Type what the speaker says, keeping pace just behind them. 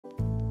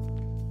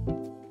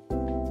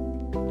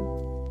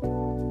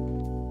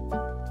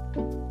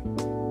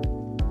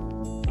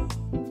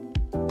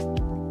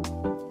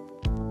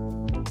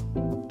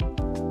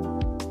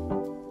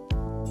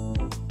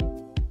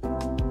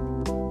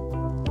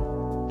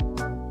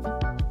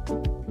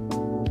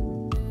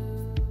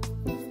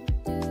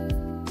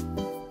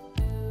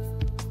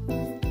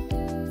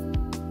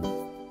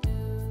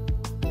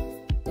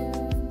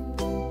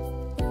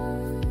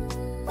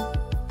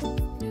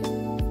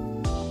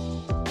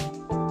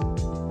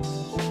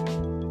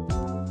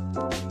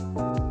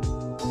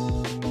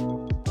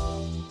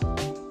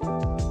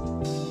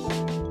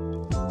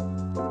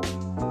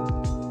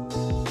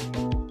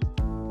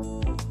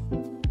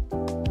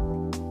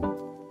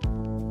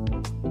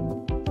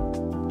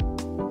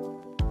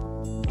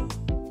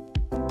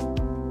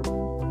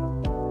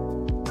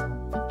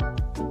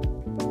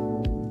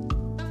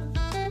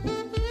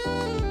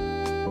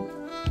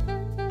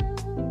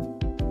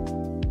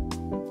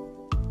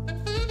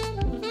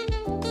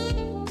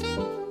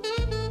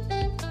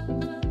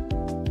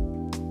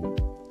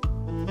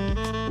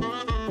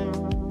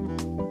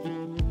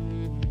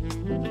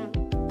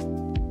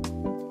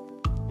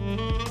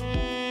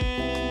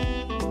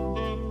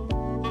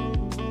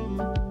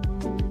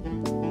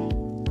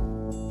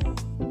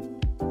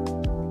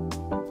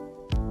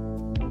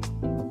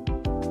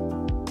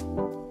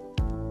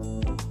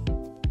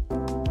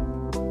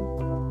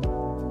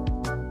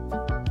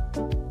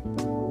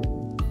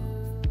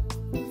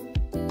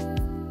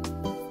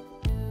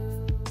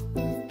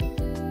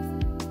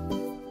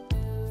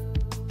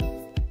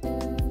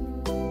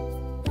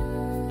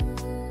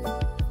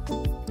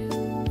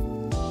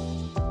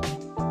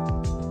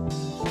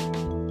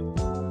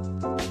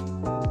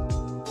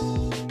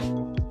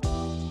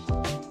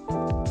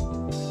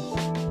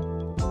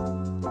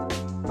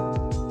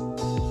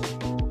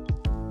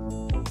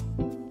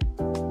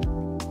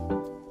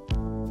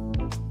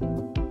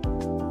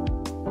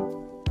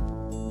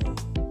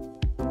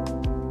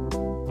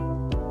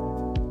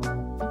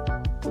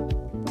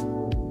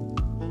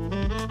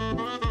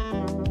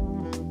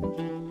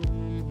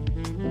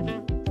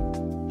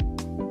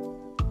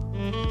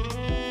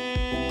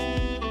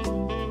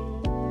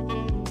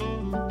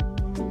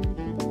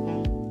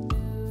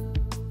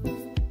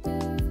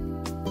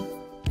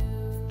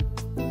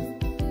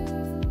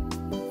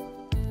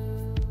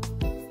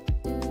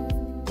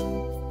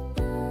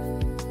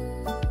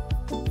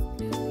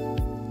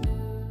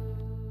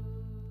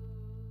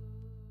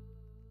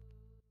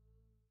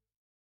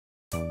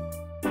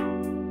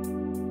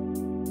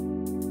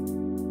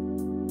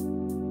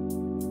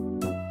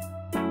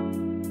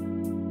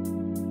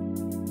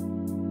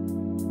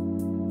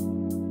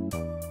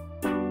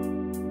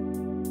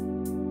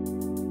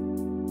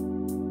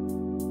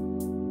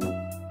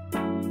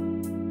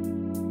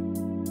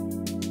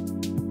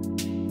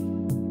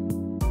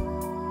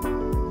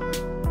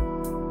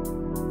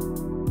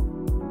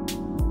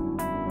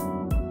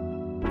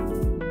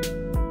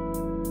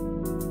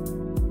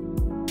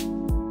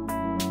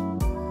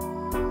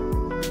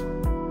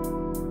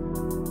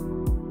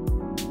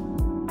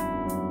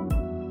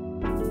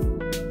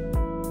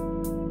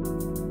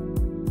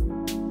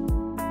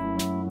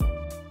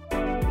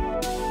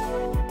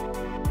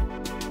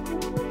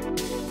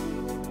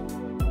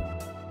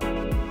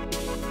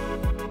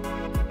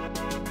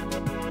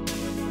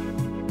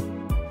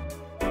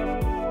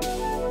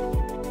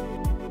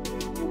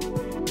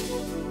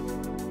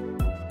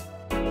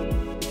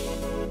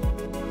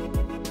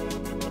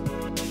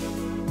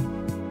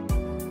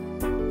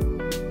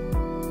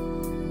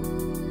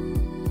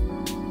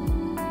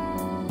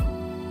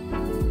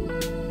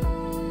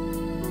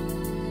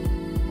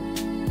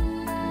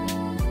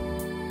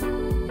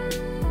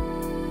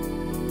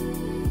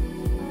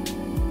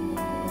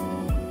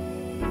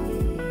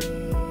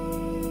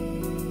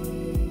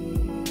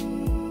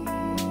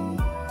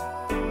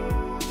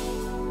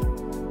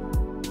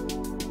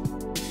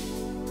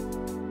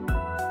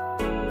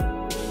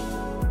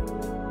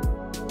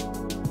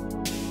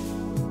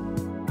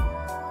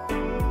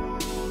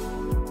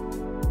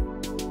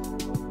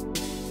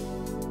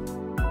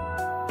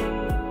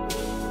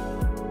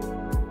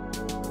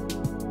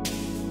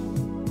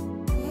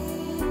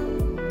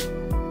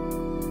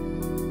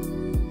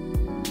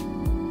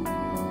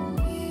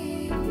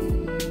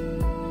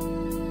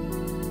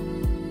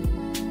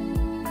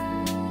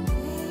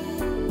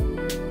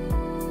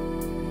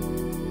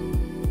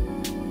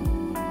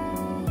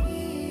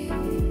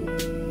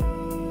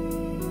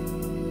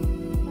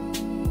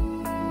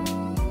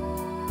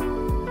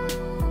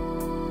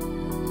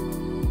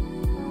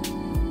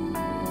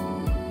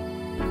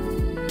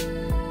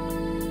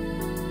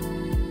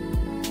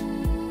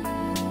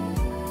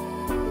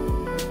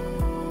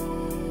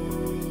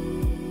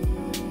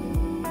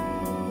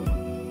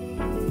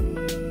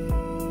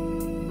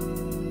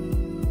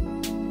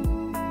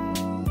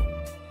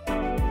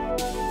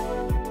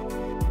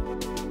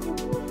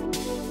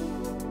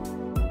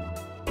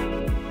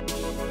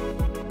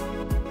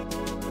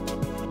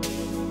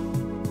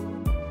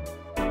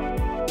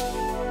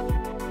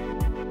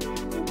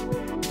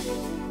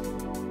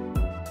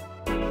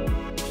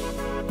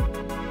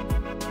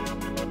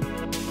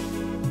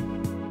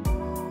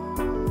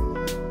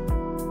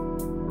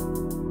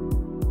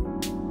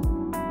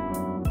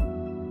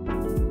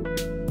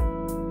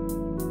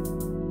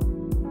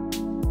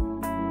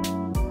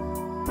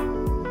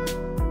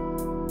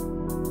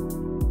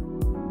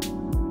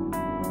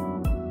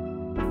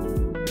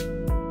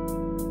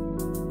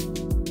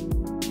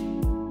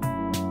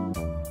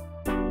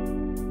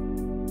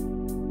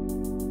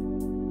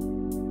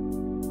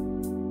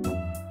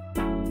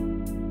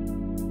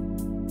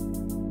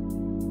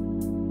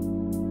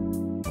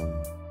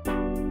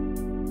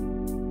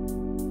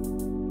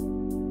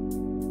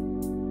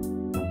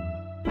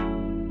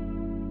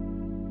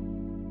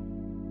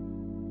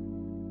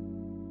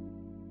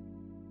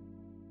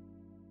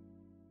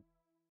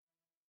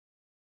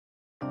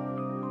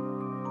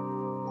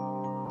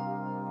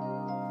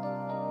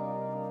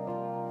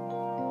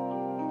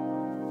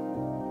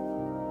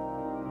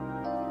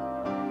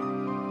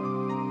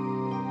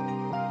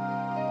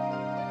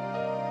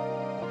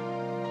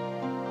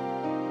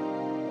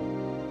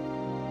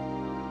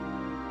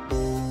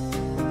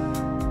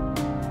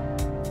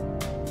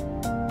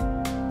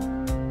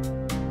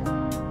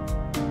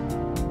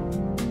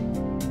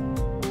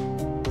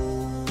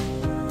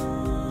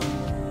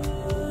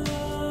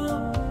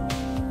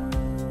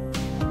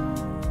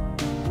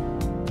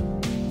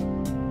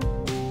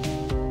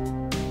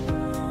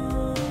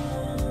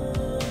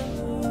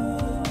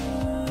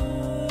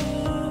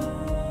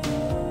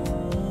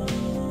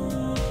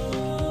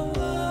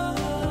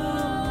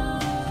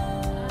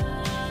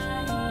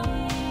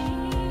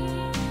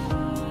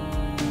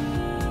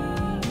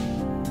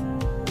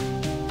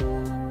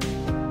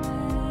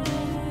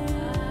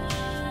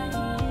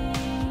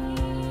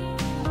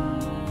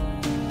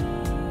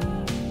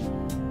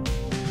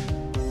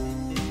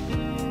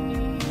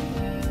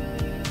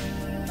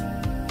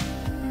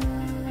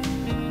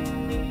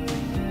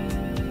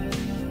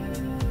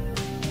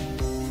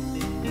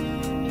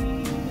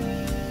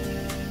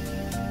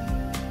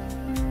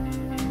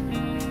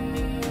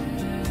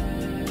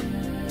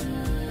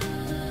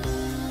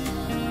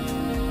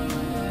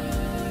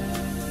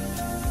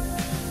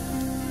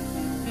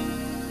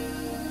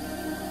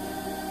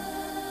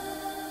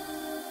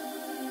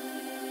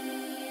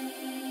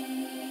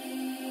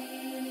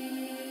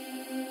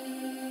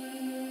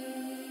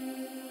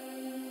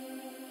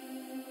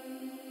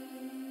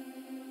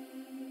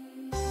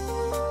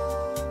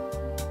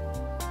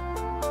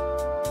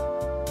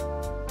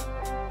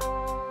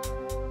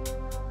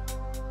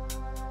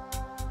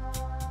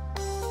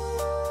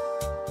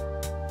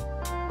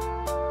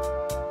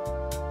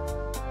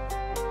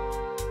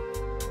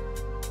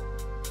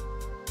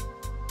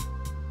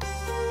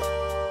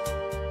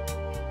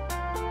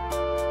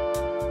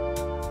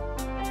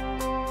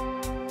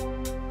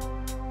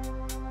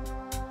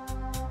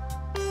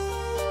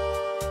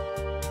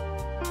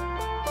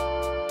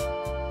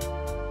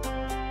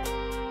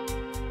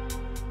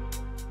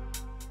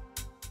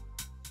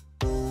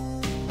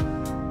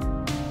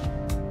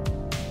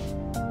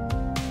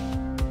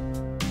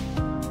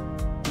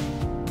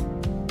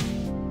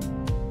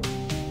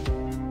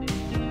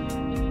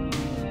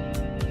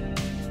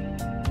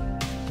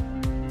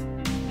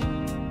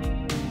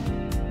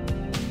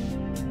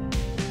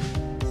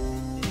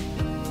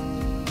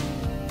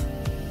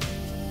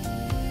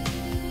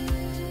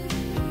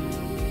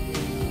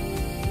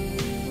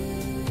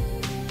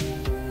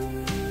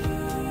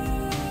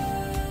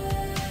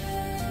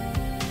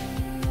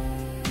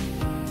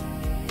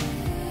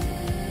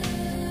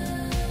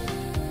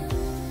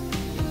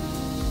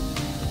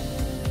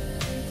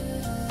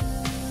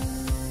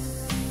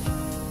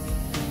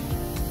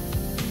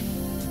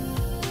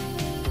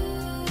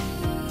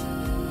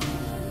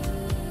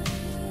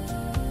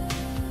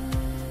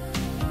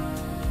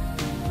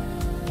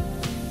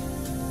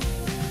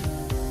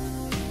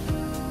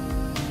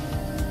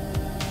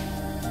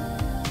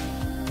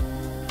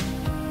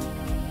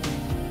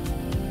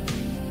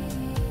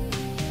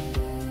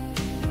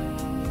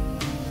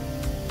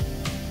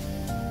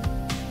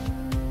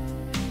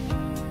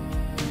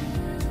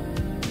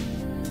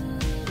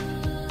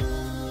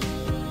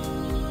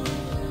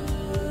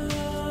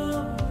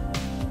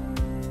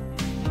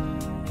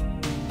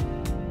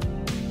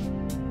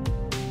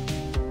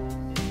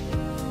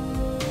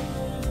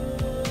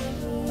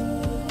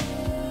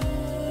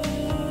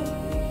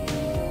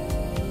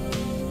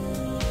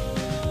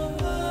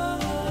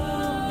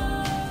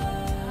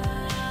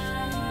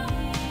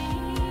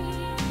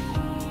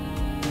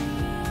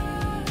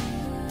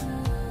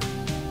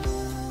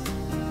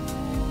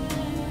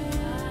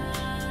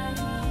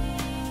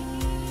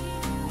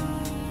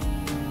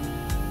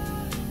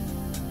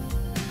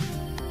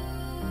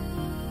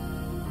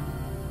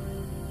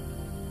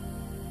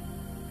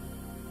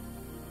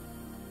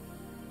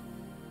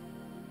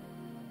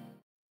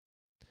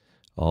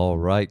All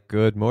right.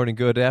 Good morning,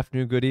 good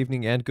afternoon, good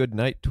evening, and good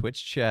night,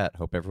 Twitch chat.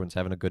 Hope everyone's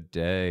having a good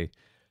day.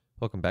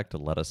 Welcome back to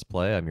Let Us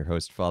Play. I'm your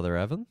host, Father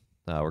Evan.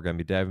 We're going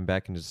to be diving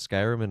back into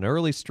Skyrim, an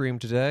early stream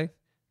today.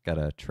 Got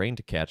a train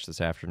to catch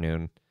this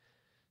afternoon.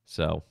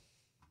 So,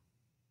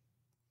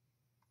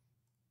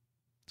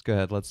 let's go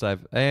ahead. Let's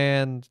dive.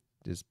 And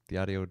is the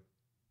audio.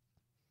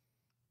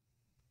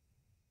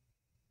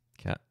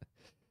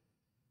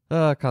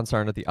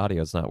 Concerned that the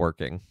audio's not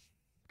working.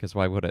 Because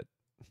why would it?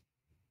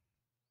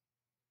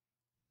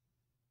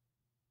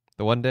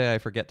 The one day I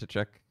forget to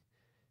check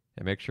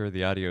and make sure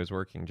the audio is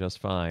working just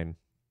fine.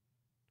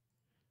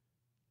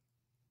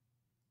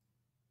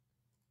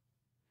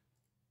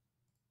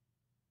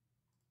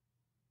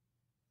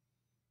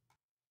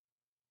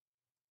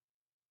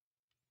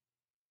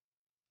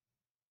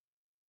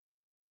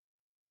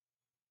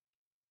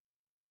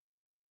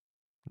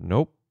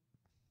 Nope.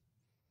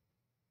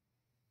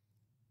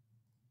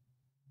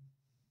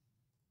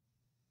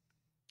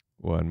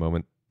 One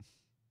moment.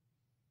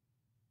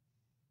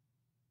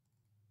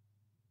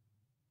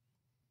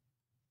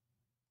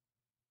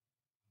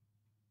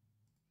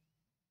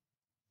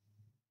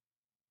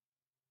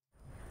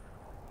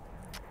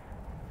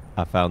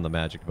 I found the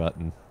magic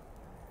button.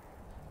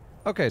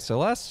 Okay, so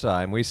last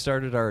time we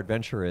started our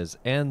adventure as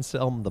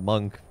Anselm the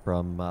monk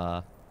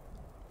from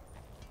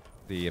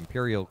the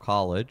Imperial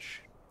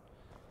College.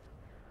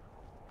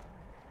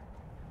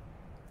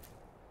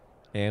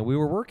 And we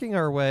were working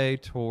our way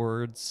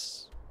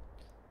towards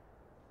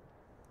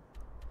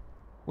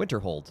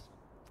Winterhold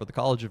for the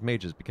College of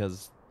Mages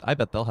because I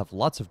bet they'll have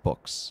lots of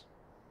books.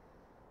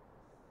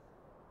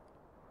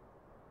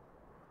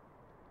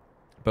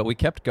 But we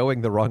kept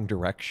going the wrong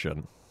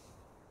direction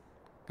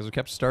because we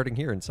kept starting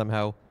here and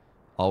somehow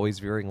always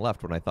veering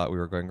left when I thought we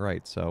were going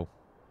right, so...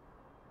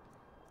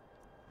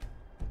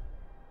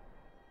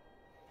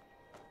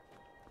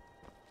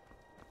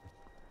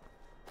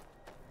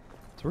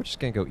 So we're just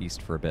going to go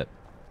east for a bit.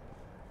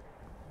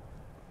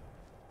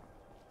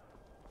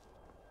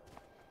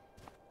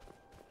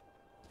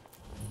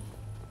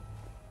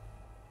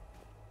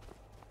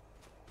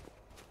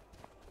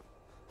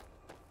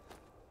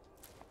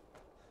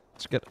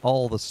 Let's get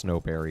all the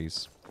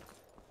snowberries.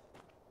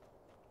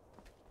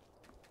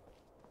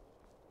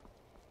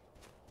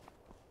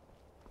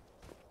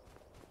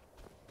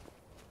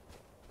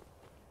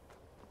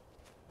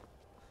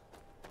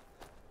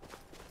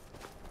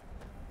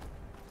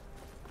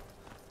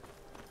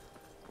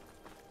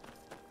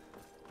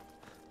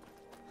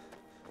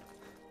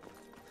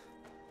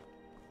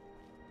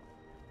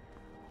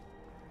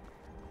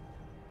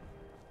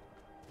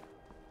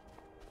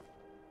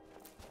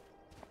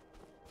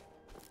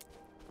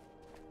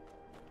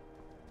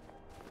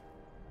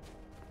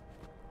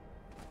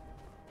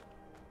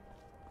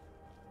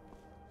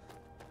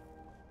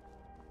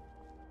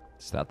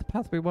 Is that the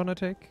path we want to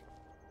take?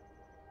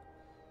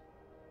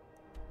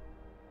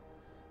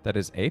 That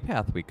is a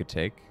path we could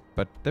take,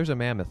 but there's a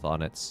mammoth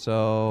on it,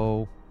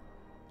 so...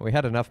 We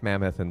had enough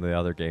mammoth in the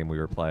other game we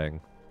were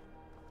playing.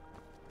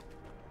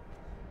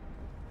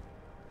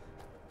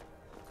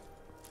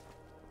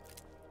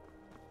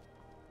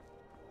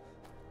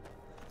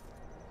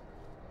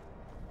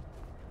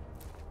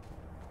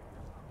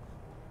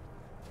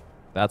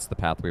 That's the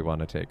path we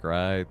want to take,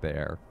 right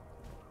there.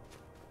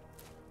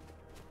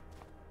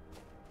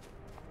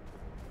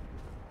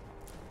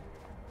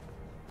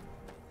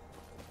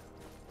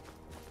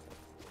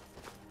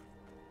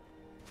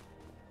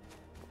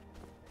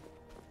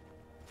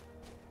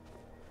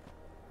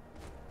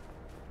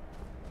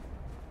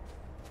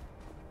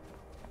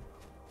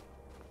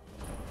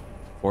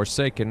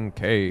 Forsaken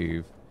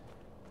Cave.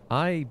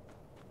 I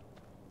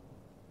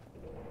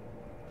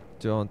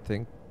don't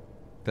think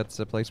that's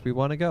the place we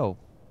want to go.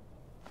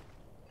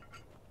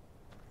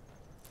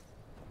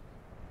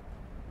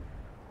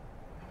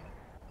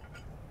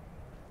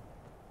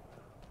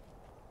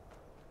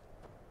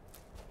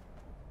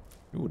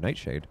 Ooh,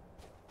 nightshade.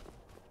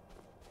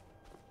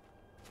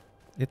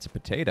 It's a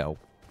potato.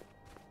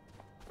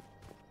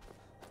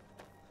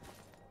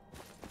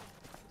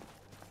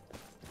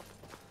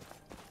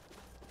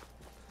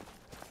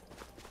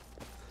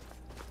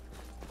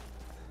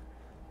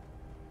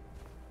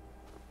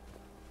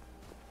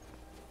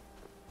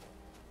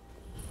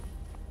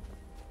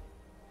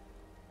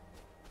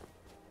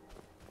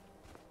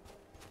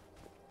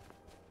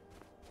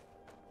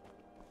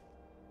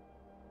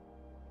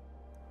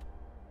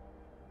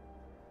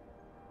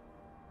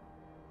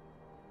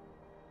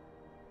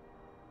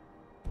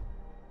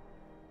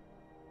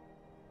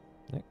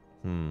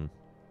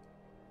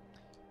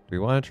 Do we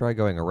want to try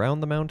going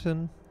around the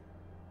mountain?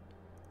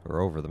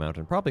 Or over the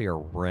mountain? Probably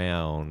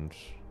around.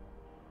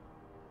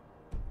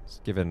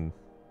 Just given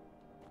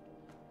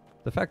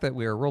the fact that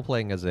we are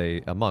role-playing as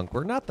a monk,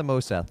 we're not the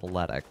most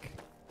athletic.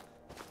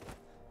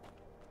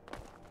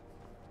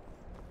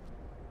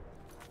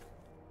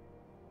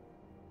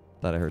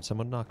 Thought I heard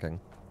someone knocking.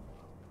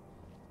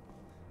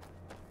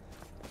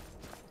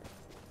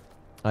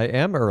 I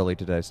am early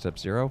today, Step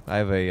Zero. I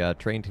have a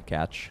train to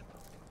catch.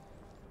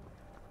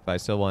 But I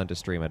still wanted to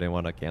stream. I didn't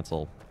want to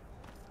cancel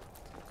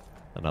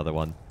Another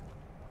one.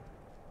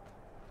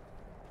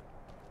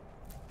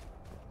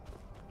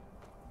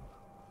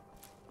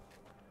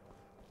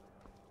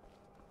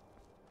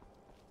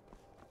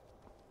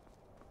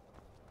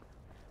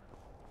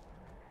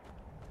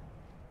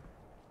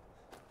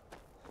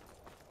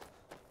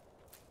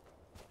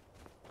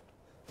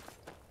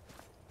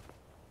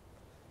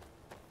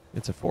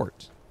 It's a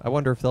fort. I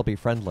wonder if they'll be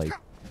friendly.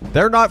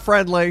 They're not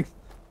friendly!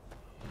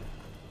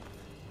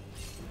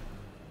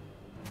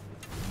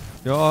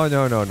 No,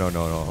 no, no, no,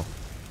 no, no.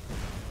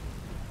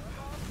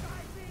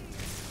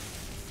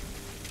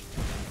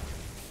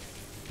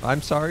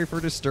 I'm sorry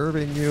for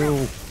disturbing you.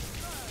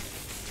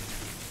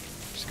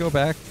 Just go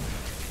back.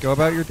 Go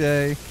about your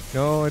day.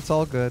 No, it's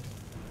all good.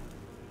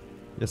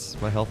 Yes,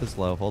 my health is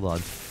low. Hold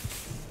on.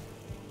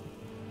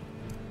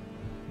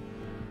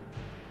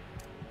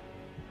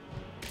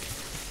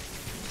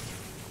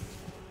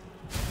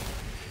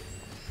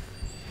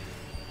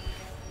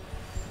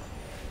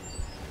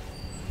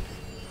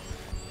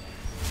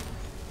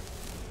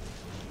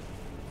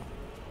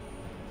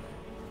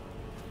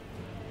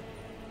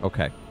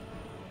 Okay.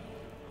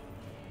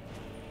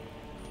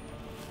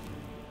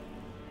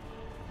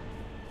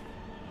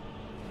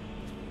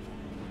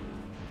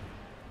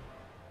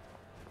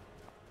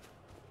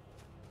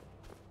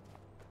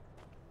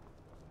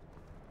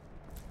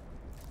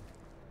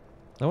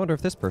 I wonder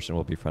if this person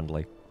will be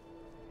friendly.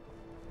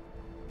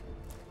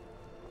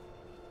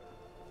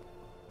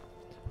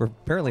 We're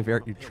apparently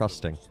very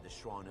trusting. To the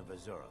shrine of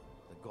Azura,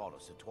 the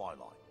goddess of twilight.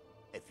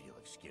 If you'll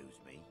excuse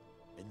me,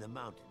 in the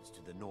mountains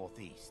to the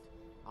northeast.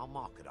 I'll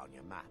mark it on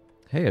your map.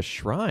 Hey, a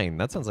shrine.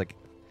 That sounds like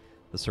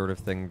the sort of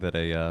thing that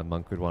a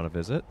monk would want to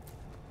visit.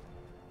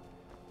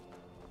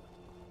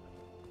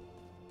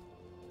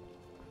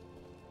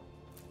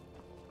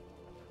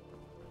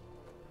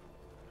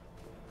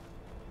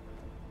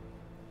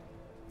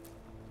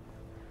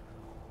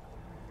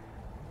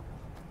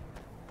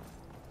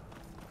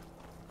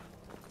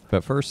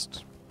 But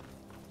first,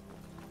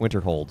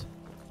 Winterhold.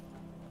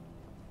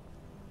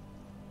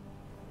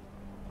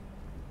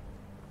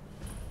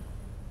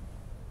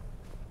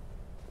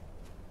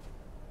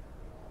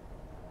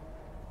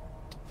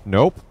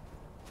 Nope.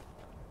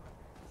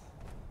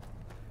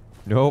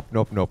 Nope,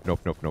 nope, nope, nope,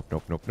 nope, nope,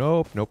 nope, nope,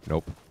 nope, nope,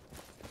 nope.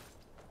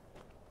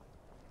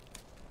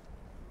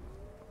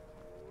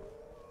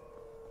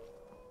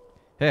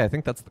 Hey, I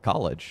think that's the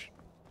college.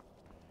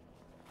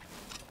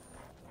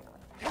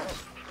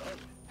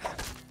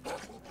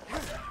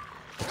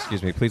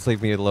 Excuse me, please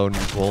leave me alone,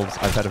 wolves.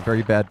 I've had a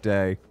very bad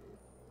day.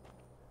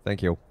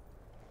 Thank you.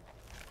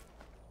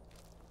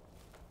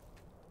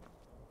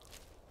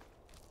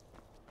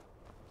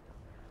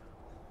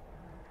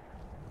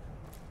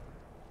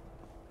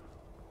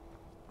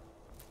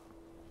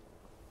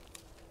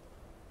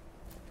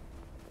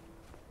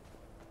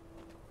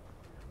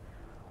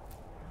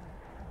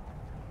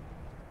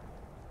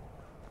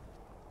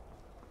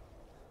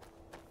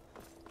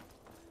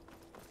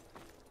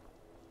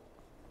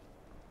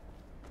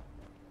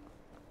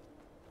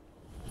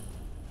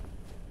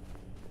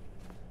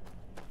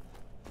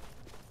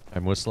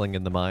 I'm whistling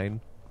in the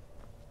mine.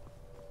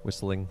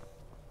 Whistling.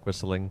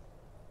 Whistling.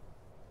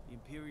 The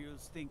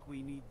Imperials think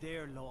we need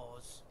their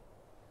laws.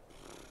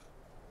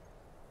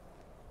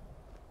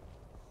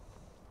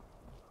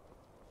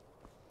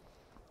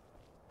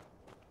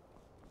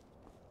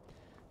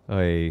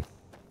 I'm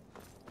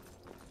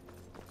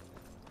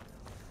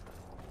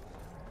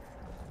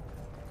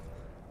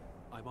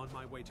on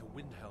my way to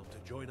Windhelm to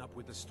join up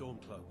with the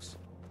Stormcloaks.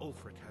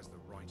 Ulfric has the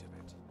right of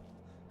it.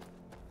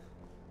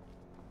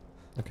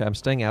 Okay, I'm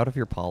staying out of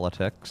your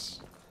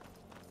politics.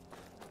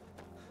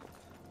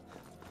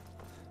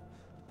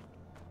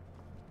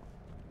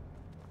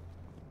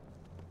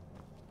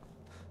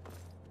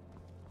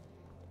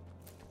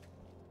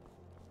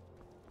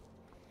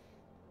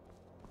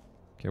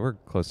 Okay, we're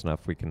close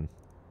enough. We can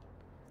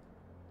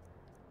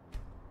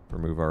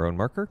remove our own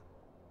marker.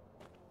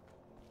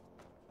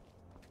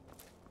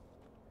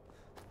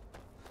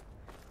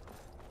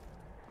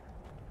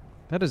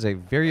 That is a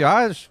very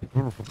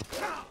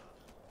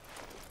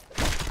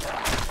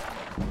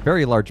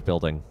very large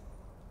building.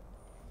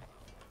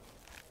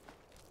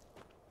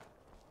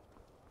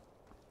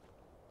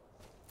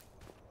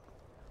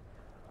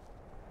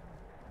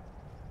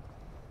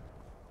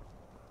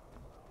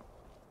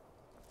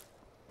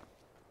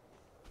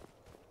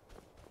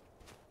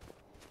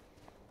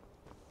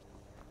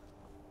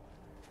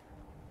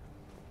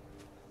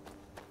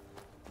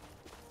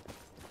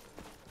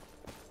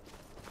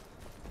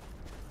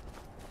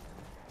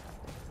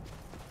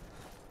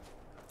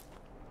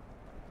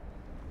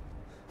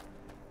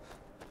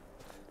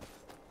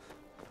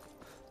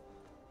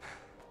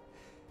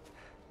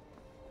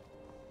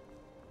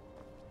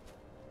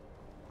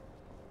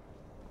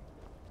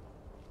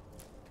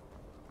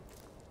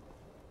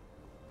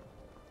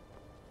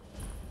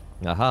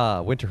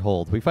 Aha,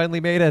 Winterhold. We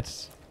finally made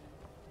it.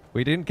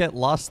 We didn't get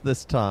lost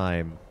this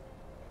time.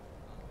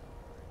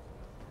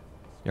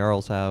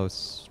 Jarl's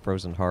house,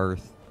 frozen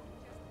hearth.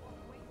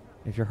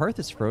 If your hearth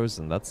is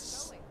frozen,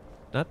 that's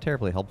not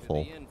terribly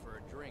helpful.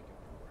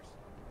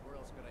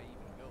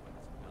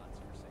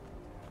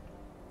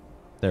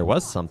 There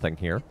was something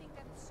here. You think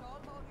that'll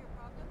solve all of your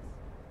problems?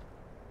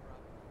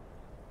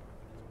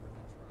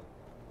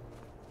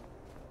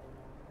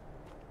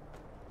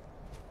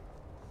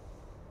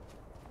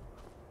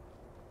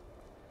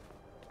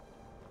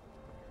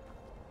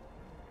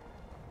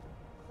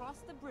 Cross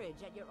the bridge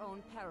at your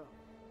own peril.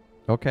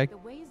 Okay. The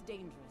way is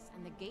dangerous,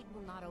 and the gate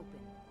will not open.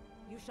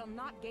 You shall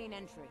not gain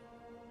entry.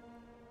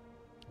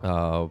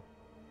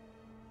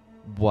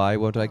 Why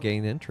won't I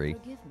gain entry?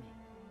 Forgive me.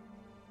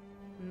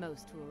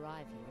 Most who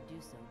arrive here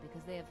do so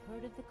because they have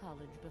heard of the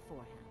college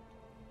beforehand.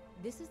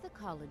 This is the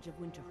College of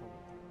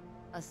Winterhold,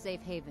 a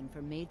safe haven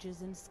for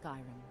mages in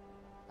Skyrim,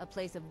 a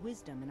place of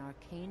wisdom and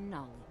arcane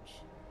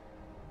knowledge.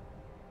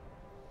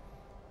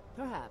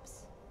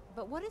 Perhaps,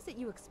 but what is it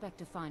you expect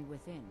to find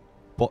within?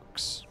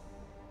 Books.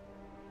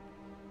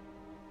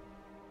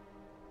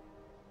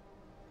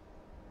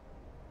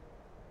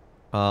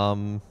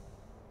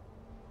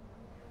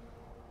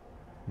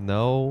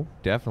 No,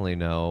 definitely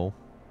no.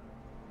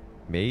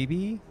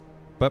 Maybe,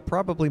 but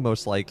probably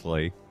most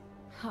likely.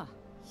 Huh,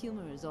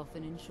 humor is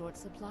often in short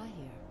supply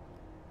here.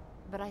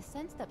 But I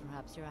sense that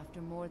perhaps you're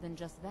after more than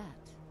just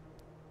that.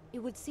 It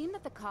would seem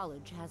that the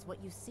college has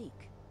what you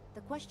seek.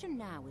 The question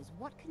now is,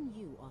 what can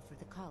you offer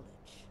the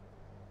college?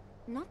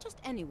 Not just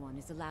anyone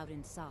is allowed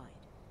inside.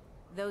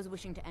 Those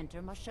wishing to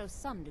enter must show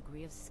some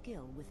degree of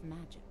skill with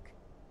magic.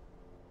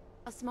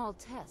 A small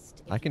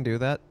test. I can do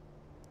that.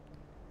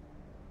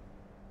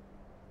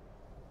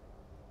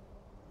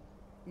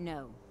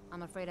 No,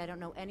 I'm afraid I don't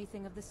know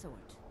anything of the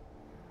sort.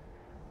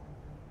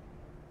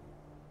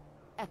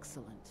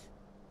 Excellent.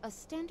 A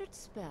standard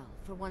spell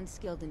for one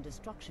skilled in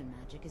destruction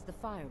magic is the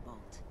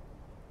Firebolt.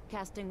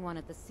 Casting one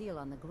at the seal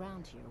on the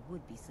ground here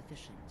would be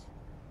sufficient.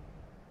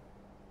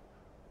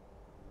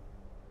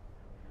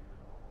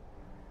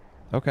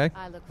 Okay.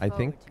 I look I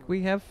think forward to we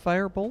it. have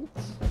firebolts.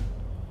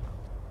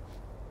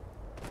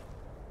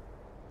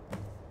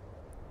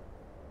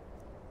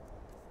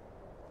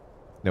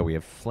 No, we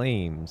have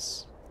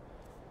flames.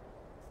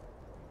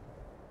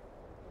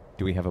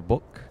 Do we have a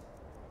book?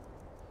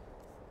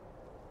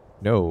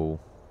 No.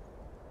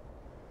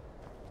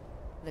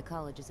 The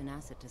college is an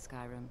asset to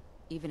Skyrim,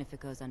 even if it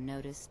goes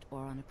unnoticed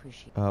or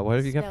unappreciated. What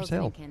have you got for Spells and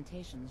sale?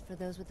 incantations for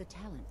those with the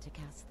talent to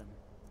cast them.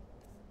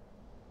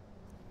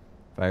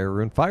 Fire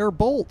rune.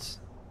 Firebolt!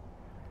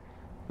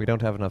 We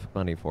don't have enough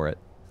money for it.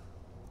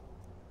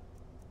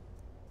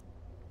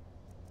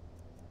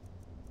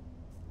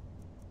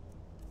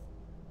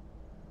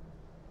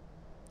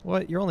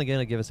 What? You're only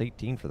gonna give us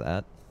 18 for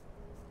that.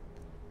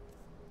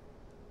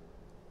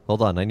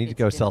 Hold on, I need to It's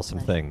go been a sell some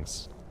pleasure.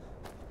 things.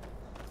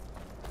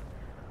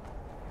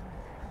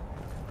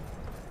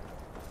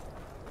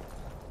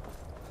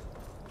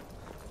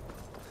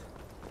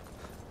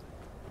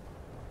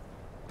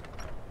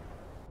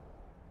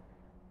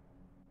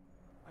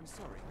 I'm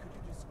sorry, could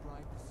you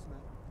describe the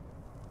smell?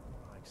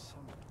 Like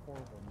some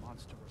horrible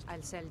monster was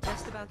I'll sell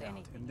just about out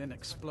anything. and then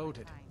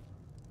exploded.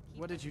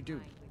 What did you do?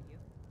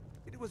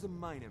 It was a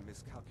minor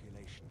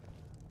miscalculation.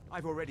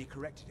 I've already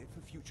corrected it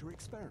for future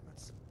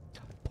experiments.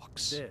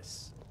 Books.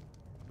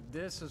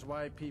 This is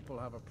why people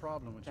have a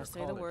problem with Just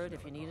your say the college, word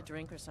if you need a Nevergar.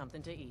 drink or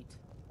something to eat.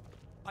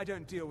 I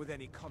don't deal with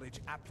any college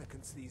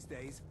applicants these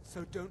days,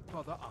 so don't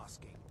bother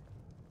asking.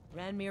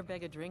 Ranmir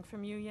beg a drink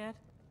from you yet?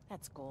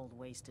 That's gold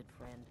wasted,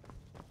 friend.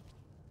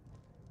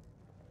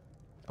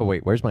 Oh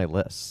wait, where's my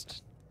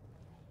list?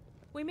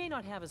 We may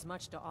not have as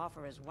much to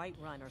offer as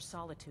Whiterun or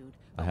Solitude,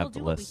 I but have we'll the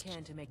do list. what we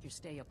can to make your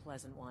stay a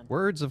pleasant one.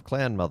 Words of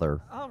Clan Mother.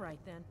 All right,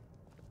 then.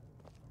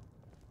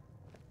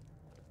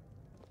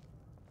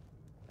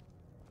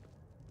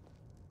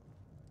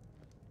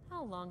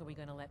 How long are we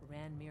going to let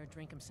Ranmir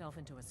drink himself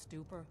into a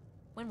stupor?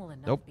 When will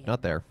enough Nope, be not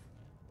enough? there.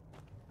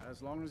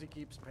 As long as he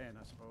keeps paying,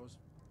 I suppose.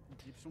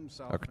 He keeps to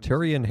himself. and his-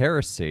 Arcturian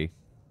Heresy.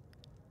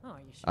 Oh, are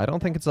you sure I don't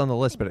of think that? it's on the I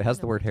list, think but it we has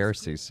know the word what to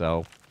heresy, do.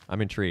 so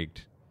I'm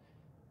intrigued.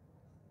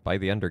 By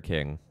the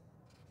Underking.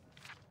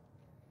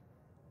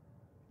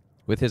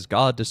 With his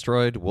god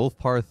destroyed,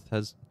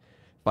 Wolfparth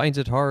finds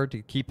it hard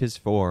to keep his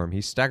form.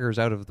 He staggers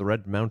out of the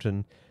Red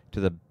Mountain to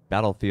the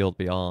battlefield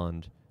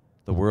beyond.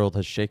 The world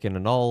has shaken,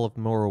 and all of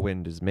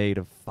Morrowind is made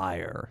of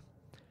fire.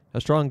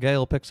 A strong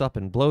gale picks up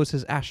and blows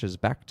his ashes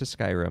back to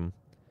Skyrim.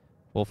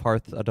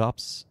 Wolfhearth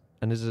adopts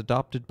and is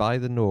adopted by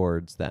the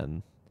Nords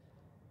then.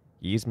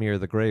 Ysmir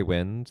the Grey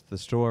Wind, the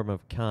Storm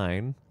of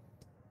Kine.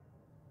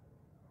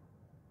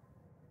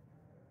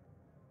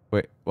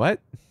 Wait, what?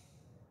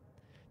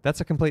 That's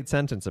a complete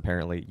sentence,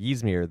 apparently.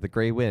 Ysmir, the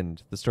Grey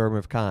Wind, the Storm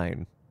of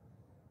Kine.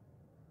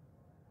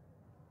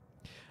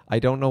 I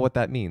don't know what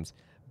that means.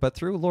 But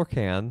through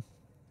Lorcan,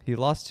 he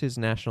lost his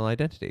national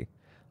identity.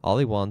 All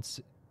he wants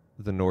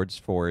the Nords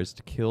for is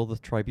to kill the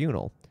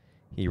Tribunal.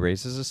 He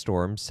raises a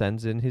storm,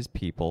 sends in his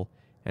people,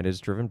 and is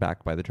driven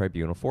back by the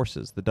Tribunal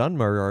forces. The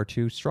Dunmer are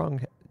too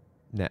strong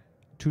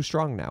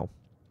now.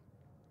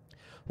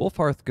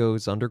 Wolfhearth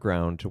goes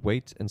underground to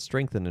wait and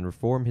strengthen and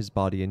reform his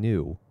body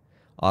anew.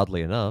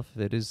 Oddly enough,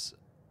 it is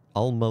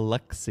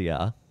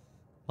Almalexia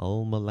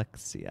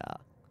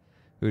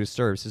who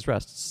disturbs his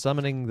rest,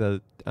 summoning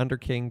the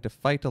Underking to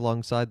fight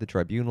alongside the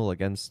tribunal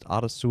against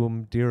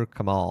Adasum Dir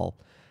Kamal,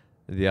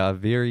 the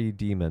Aviri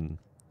demon.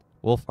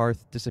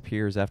 Wolfhearth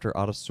disappears after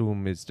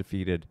Adasum is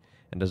defeated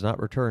and does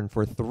not return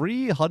for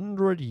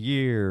 300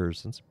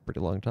 years. That's a pretty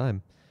long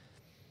time.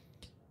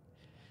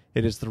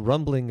 It is the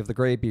rumbling of the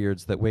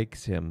Greybeards that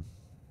wakes him.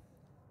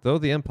 Though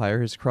the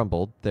Empire has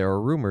crumbled, there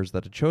are rumors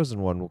that a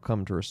chosen one will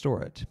come to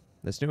restore it.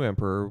 This new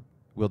emperor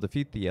will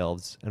defeat the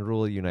elves and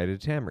rule a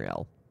united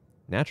Tamriel.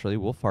 Naturally,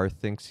 Wolfhearth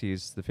thinks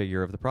he's the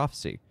figure of the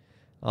prophecy.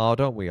 Oh,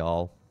 don't we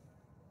all?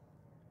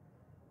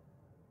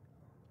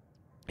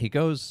 He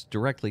goes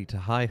directly to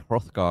High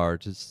Hrothgar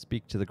to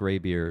speak to the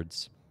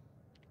Greybeards.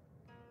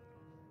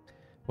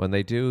 When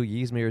they do,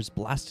 Ysmir is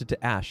blasted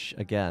to ash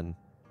again.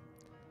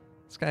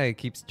 This guy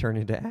keeps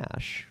turning to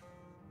ash.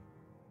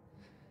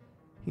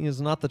 He is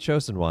not the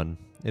chosen one.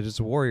 It is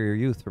a warrior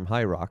youth from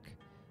High Rock.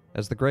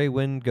 As the Grey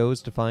Wind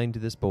goes to find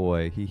this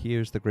boy, he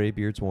hears the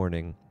Greybeard's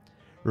warning.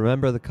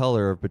 Remember the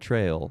color of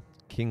betrayal.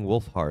 King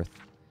Wolfhearth,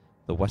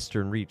 the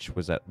Western Reach,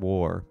 was at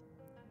war.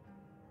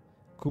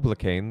 Kubla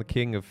Khan, the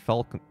king of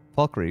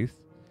Falkreath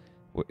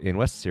in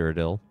West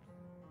Cyrodiil,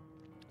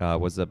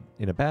 was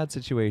in a bad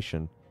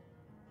situation.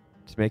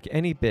 To make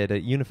any bid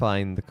at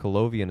unifying the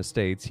Colovian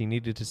estates, he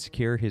needed to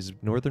secure his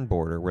northern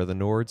border where the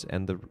Nords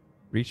and the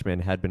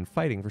Reachmen had been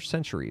fighting for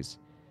centuries.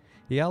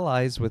 He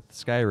allies with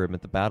Skyrim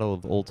at the Battle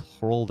of Old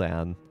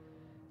Hroldan,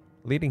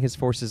 leading his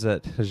forces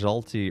at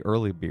Hjalti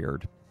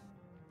Earlybeard.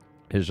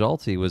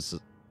 Hjalti was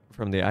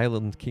from the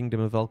island kingdom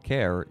of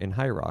Elcair in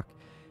High Rock,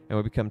 and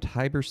would become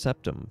Tiber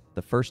Septim,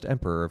 the first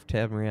emperor of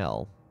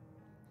Tamriel.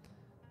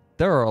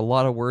 There are a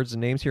lot of words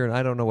and names here, and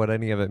I don't know what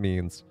any of it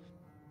means.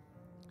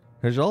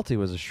 Hjalti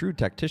was a shrewd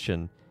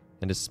tactician,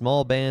 and a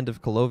small band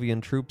of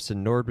Colovian troops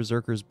and Nord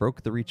berserkers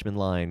broke the Reachman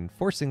line,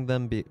 forcing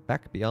them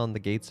back beyond the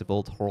gates of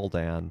Old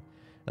Hroldan.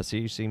 A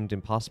siege seemed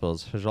impossible,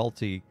 as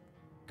Hjalti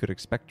could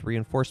expect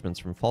reinforcements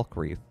from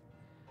Falkreath,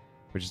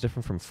 which is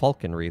different from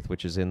Falkenreath,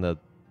 which is in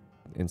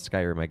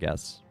Skyrim, I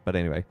guess. But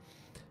anyway,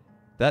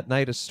 that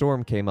night a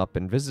storm came up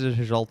and visited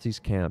Hjalti's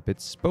camp. It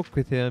spoke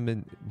with him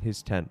in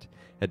his tent.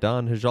 At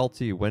dawn,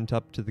 Hjalti went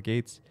up to the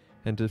gates,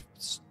 and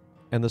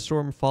the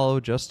storm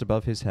followed just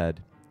above his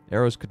head.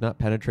 Arrows could not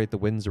penetrate the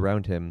winds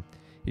around him.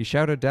 He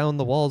shouted down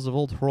the walls of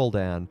Old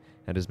Hroldan,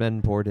 and his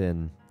men poured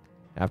in.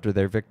 After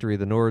their victory,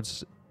 the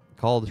Nords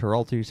called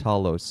Hjalti's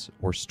Talos,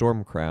 or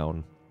Storm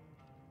Crown.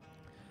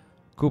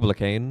 Kubla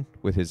Khan,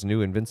 with his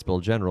new invincible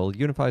general,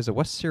 unifies a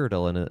West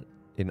Cyrodiil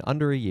in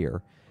under a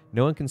year.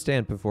 No one can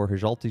stand before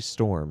Hjalti's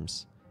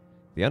storms.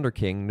 The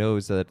Underking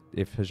knows that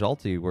if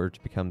Hjalti were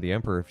to become the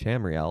Emperor of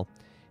Tamriel,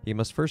 he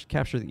must first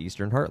capture the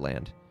Eastern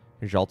Heartland.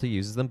 Hjalti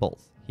uses them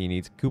both. He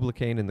needs Kubla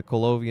Khan in the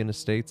Colovian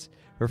estates,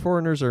 where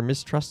foreigners are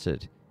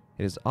mistrusted.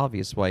 It is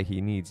obvious why he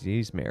needs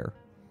Ysmir.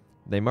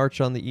 They march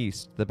on the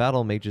east, the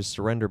battle mages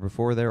surrender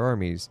before their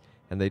armies,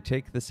 and they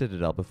take the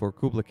citadel before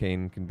Kubla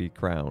Khan can be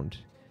crowned.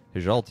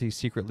 Hjalti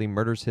secretly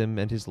murders him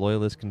and his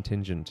loyalist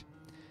contingent.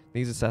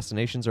 These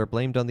assassinations are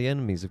blamed on the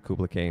enemies of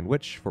Kubla Khan,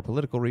 which, for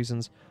political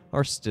reasons,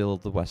 are still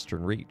the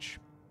Western Reach.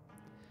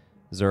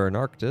 Zurin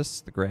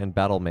Arctis, the Grand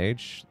Battle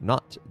Mage,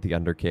 not the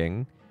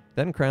Underking,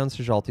 then crowns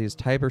Hjalti as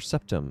Tiber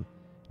Septim,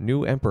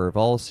 new emperor of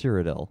all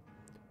Cyrodiil.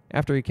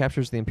 After he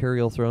captures the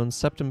imperial throne,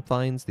 Septim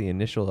finds the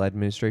initial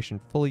administration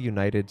fully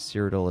united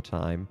Cyrodiil a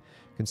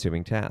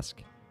time-consuming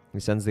task. He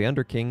sends the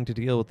Underking to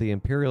deal with the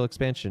imperial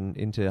expansion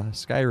into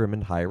Skyrim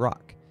and High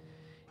Rock.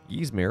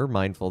 Ysmir,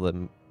 mindful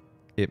that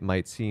it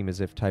might seem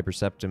as if Tiber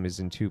Septim is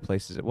in two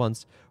places at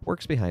once,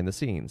 works behind the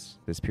scenes.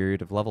 This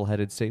period of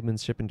level-headed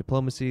statesmanship and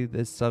diplomacy,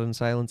 this sudden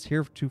silence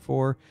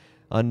heretofore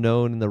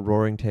unknown in the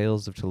roaring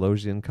tales of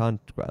Telosian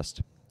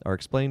conquest, are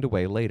explained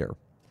away later.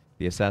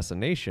 The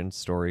assassination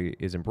story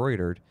is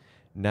embroidered.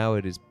 Now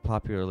it is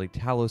popularly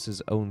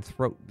Talos' own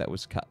throat that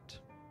was cut.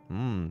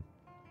 We're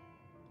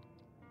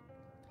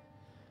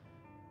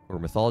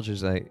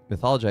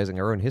mythologizing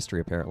our own history,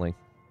 apparently.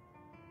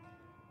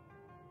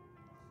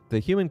 The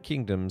human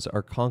kingdoms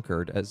are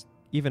conquered, as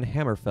even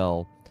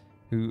Hammerfell,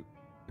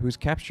 whose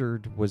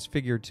capture was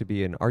figured to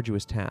be an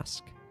arduous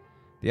task.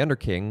 The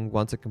Underking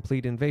wants a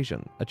complete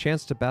invasion, a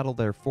chance to battle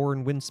their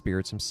foreign wind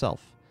spirits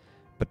himself.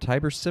 But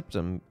Tiber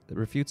Septim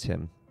refutes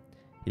him.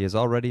 He has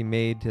already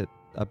made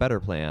a better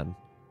plan,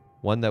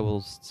 one that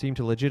will seem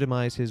to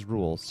legitimize his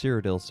rule.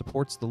 Cyrodiil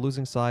supports the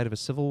losing side of a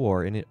civil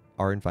war and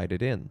are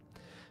invited in.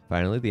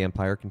 Finally, the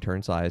Empire can turn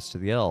its eyes to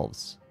the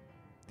elves.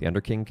 The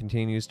Underking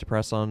continues to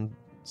press on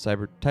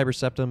Tiber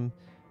Septim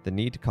the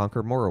need to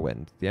conquer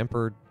Morrowind. The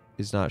Emperor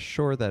is not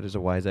sure that is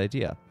a wise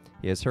idea.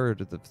 He has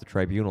heard of the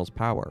Tribunal's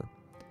power.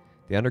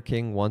 The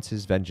Underking wants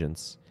his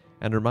vengeance,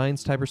 and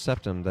reminds Tiber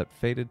Septim that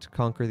fated to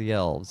conquer the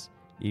elves,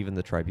 even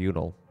the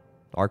Tribunal.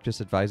 Arctis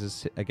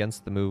advises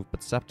against the move,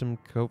 but Septim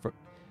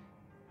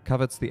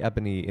covets the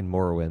ebony in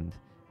Morrowind,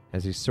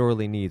 as he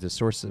sorely needs a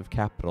source of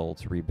capital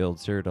to rebuild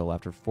Cyrodiil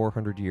after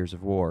 400 years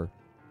of war.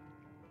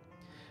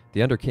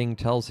 The Underking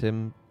tells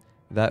him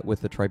that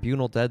with the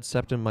Tribunal dead,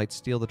 Septim might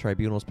steal the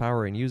Tribunal's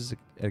power and use it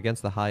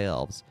against the High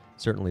Elves,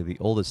 certainly the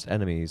oldest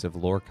enemies of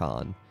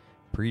Lorkhan.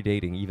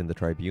 predating even the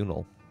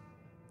tribunal.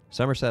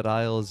 Somerset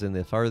Isle is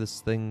the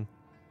farthest thing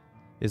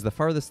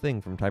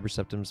from Tiber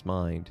Septim's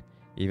mind.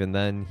 Even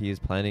then, he is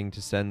planning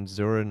to send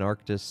Zurin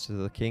Arctis to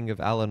the King of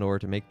Alinor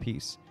to make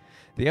peace.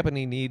 The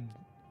Ebony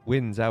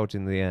wins out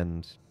in the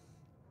end.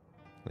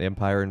 The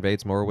Empire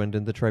invades Morrowind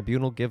and the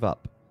Tribunal give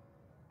up.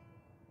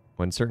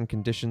 When certain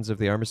conditions of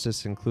the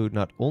armistice include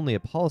not only a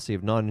policy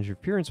of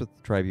non-interference with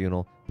the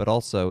Tribunal, but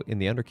also, in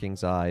the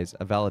Underking's eyes,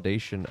 a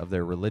validation of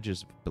their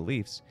religious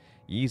beliefs,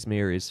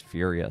 Ysmir is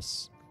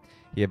furious.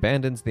 He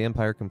abandons the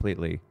Empire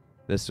completely.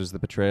 This was the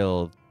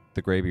betrayal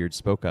the Greybeard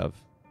spoke of.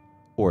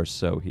 Or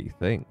so he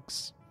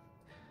thinks.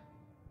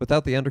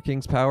 Without the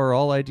Underking's power,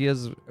 all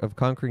ideas of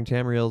conquering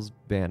Tamriel's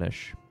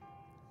vanish.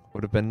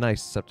 Would have been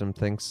nice, Septim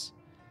thinks.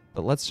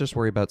 But let's just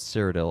worry about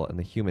Cyrodiil and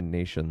the human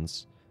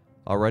nations.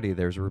 Already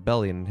there's a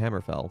rebellion in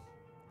Hammerfell.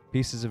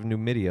 Pieces of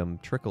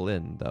Numidium trickle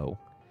in, though.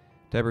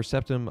 Tiber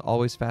Septim,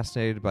 always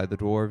fascinated by the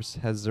dwarves,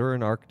 has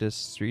Zurin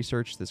Arctis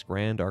research this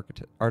grand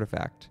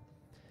artifact.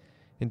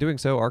 In doing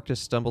so, Arctis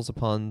stumbles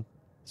upon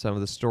some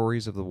of the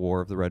stories of the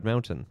War of the Red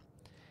Mountain.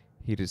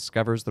 He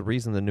discovers the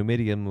reason the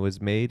Numidium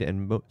was made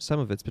and some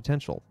of its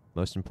potential.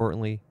 Most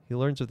importantly, he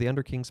learns of the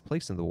Underking's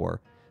place in the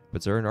war,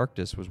 but Zurin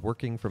Arctis was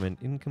working from an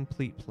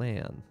incomplete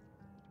plan.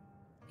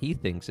 He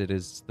thinks it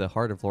is the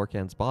heart of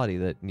Lorkhan's body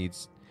that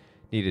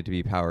needed to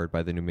be powered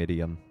by the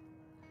Numidium.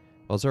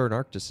 While Zurin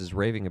Arctis is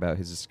raving about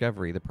his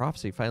discovery, the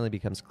prophecy finally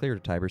becomes clear to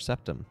Tiber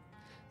Septim.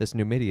 This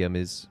Numidium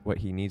is what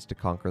he needs to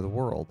conquer the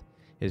world.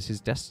 It is his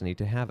destiny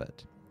to have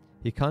it.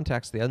 He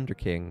contacts the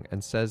Underking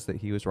and says that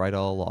he was right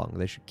all along.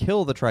 They should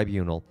kill the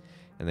Tribunal,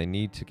 and they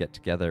need to get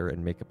together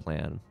and make a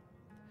plan.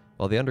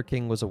 While the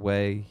Underking was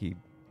away, he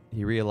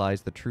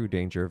realized the true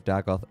danger of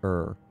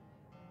Dagoth-Ur.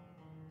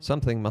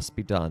 Something must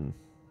be done,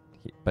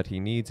 but he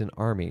needs an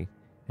army,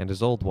 and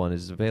his old one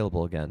is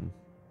available again.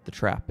 The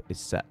trap is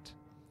set.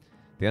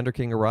 The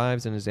Underking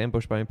arrives and is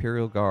ambushed by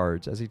Imperial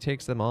guards. As he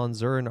takes them on,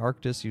 Zurin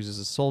Arctis uses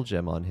a soul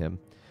gem on him.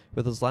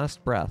 With his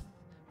last breath,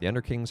 the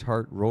Underking's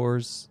heart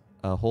roars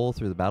a hole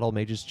through the battle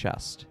mage's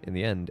chest. In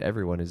the end,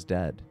 everyone is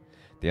dead.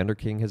 The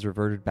Underking has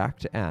reverted back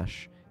to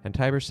ash, and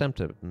Tiber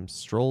Septim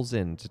strolls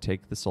in to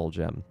take the soul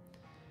gem.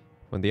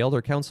 When the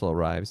Elder Council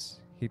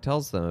arrives, he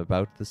tells them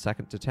about the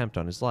second attempt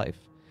on his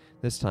life,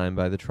 this time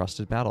by the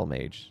trusted battle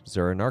mage,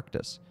 Zurin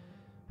Arctis,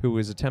 who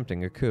is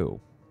attempting a coup.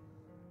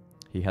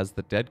 He has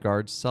the dead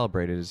guards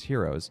celebrated as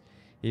heroes,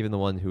 even the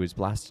one who is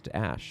blasted to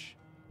ash.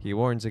 He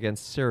warns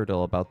against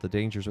Cyrodiil about the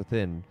dangers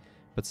within,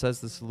 but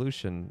says the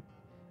solution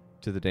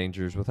to the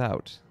dangers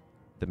without.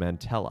 The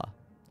Mantella.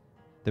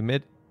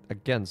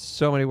 Again,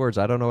 so many words.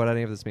 I don't know what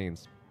any of this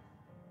means.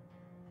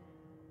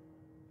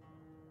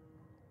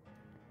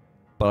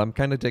 But I'm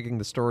kind of digging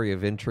the story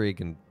of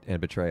intrigue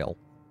and betrayal.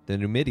 The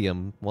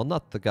Numidium, while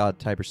not the god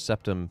Tiber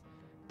Septim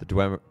the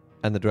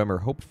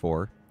Dwemer hoped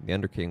for, the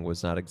Underking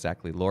was not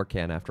exactly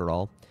Lorkhan after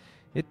all,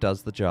 it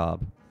does the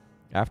job.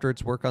 After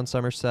its work on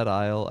Somerset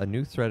Isle, a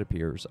new threat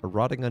appears, a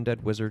rotting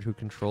undead wizard who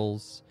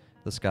controls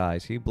the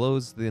skies. He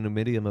blows the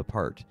Numidium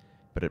apart,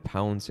 but it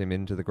pounds him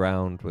into the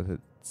ground with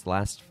its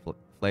last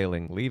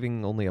flailing,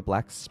 leaving only a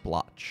black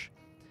splotch.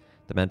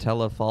 The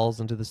Mantella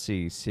falls into the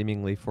sea,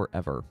 seemingly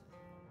forever.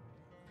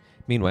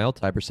 Meanwhile,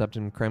 Tiber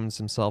Septim crowns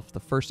himself the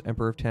first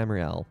Emperor of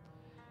Tamriel.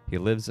 He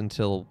lives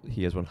until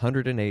he is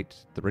 108,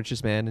 the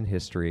richest man in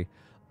history.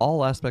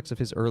 All aspects of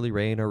his early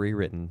reign are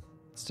rewritten.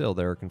 Still,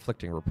 there are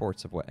conflicting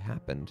reports of what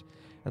happened,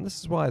 and this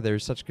is why there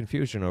is such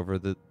confusion over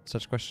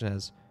such question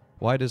as,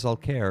 why does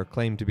Alcair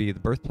claim to be the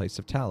birthplace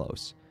of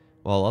Talos,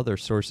 while other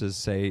sources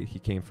say he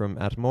came from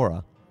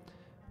Atmora?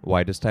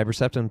 Why does Tiber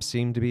Septim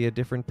seem to be a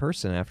different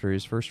person after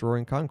his first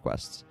roaring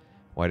conquests?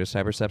 Why does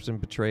Tiber Septim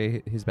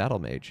betray his battle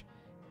mage?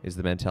 Is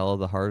the Mantella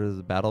the heart of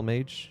the battle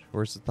mage,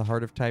 or is it the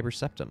heart of Tiber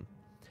Septim?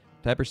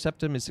 Tiber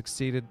Septim is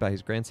succeeded by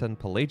his grandson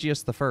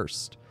Pelagius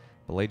I.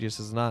 Pelagius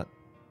is not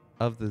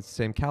of the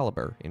same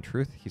caliber. In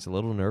truth, he's a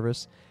little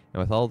nervous,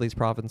 and with all these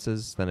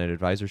provinces, then an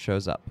advisor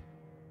shows up.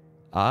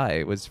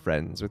 I was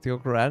friends with your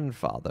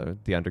grandfather,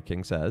 the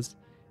Underking says.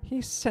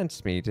 He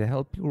sent me to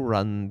help you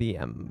run the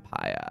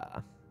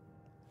Empire.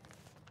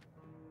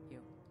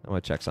 I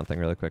want to check something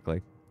really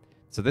quickly.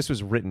 So this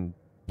was written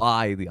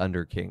by the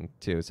Underking,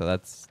 too, so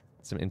that's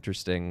some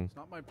interesting... It's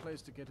not my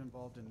place to get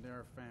involved in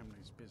their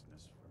family's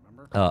business,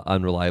 remember?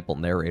 Unreliable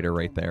narrator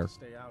right there.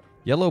 Stay out.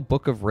 Yellow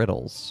Book of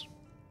Riddles.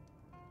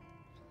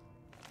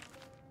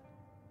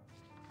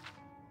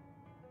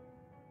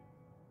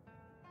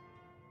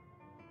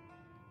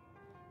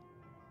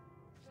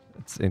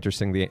 It's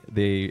interesting,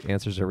 the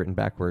answers are written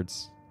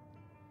backwards.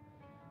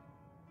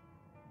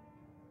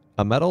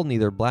 A metal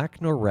neither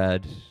black nor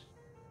red,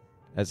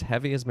 as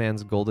heavy as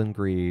man's golden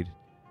greed.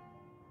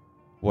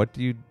 What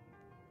you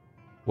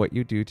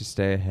do to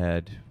stay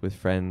ahead with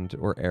friend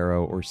or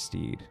arrow or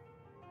steed?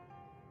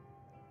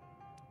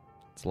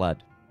 It's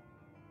lead.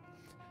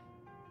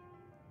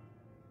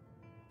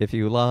 If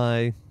you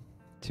lie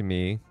to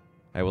me,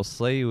 I will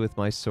slay you with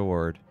my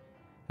sword.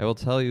 I will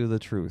tell you the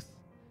truth.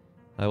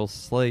 I will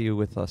slay you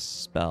with a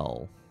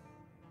spell.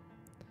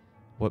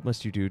 What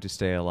must you do to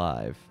stay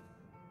alive?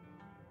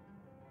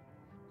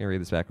 Can I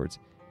read this backwards?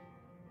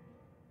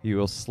 You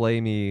will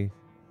slay me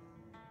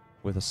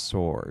with a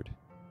sword.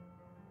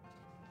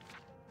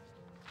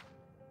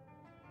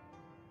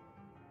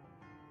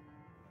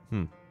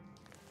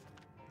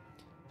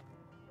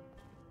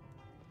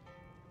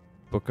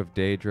 Book of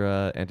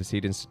Daedra,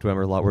 Antecedents to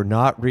Dwemer Law. We're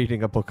not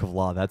reading a book of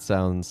law. That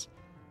sounds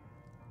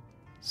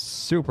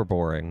super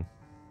boring.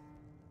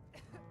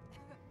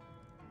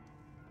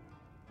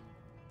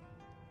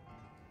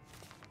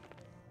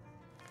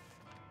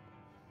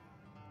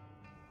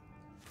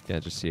 Yeah,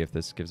 just see if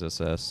this gives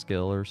us a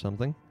skill or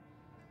something.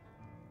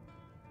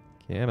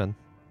 Come on.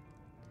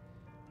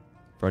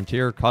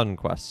 Frontier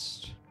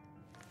Conquest.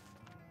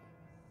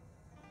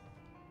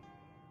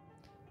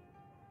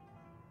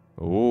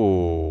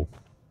 Ooh.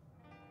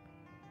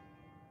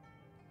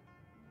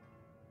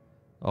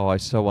 Oh, I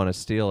so want to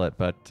steal it,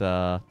 but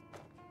our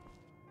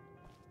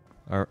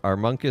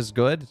monk is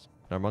good.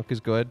 Our monk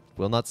is good.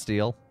 Will not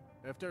steal.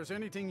 If there's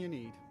anything you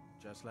need,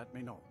 just let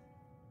me know.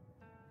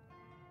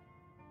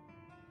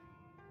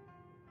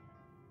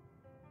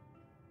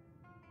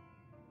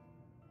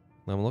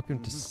 I'm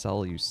looking to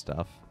sell you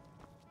stuff.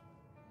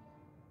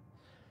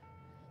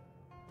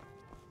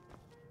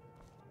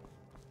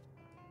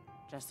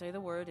 Just say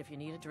the word if you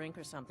need a drink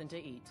or something to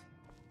eat.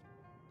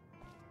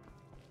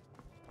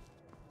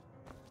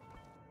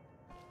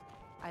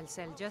 I'll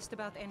sell just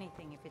about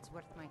anything if it's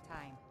worth my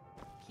time.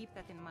 Keep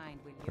that in mind,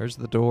 will you? Where's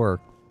the door?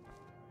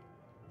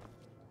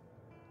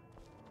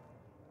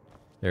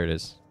 There it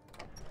is.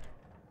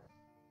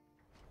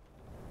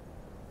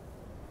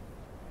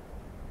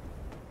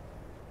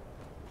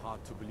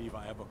 Hard to believe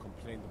I ever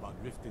complained about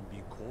Riften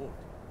being cold.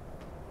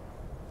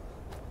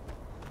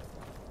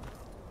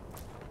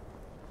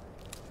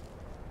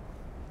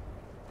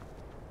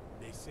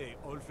 They say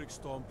Ulfric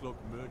Stormcloak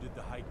murdered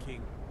the High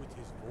King with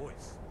his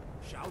voice,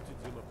 shouted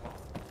him apart.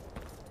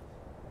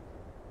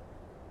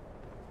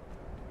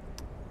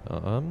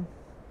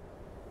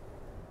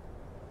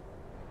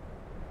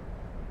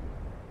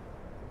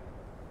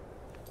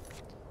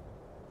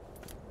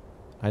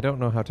 I don't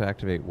know how to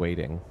activate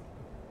waiting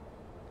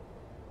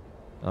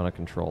on a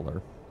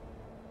controller.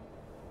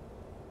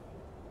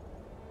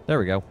 There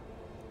we go.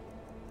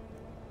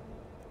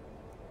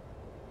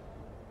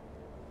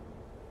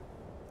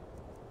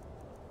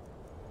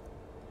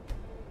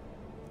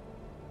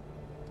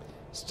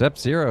 Step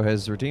 0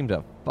 has redeemed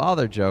a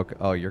father joke.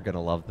 Oh, you're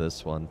gonna love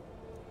this one.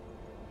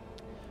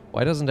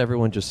 Why doesn't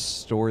everyone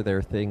just store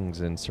their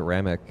things in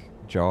ceramic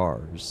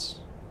jars?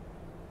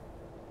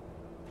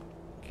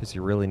 Because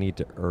you really need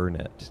to earn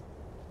it.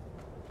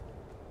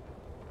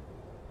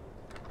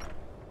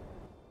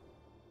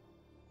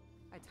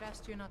 I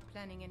trust you're not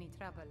planning any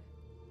trouble.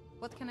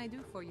 What can I do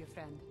for you,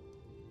 friend?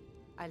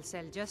 I'll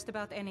sell just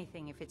about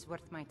anything if it's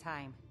worth my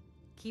time.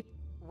 Keep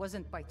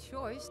wasn't by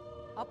choice.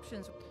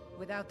 Options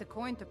without the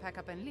coin to pack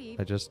up and leave.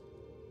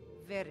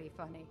 Very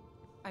funny.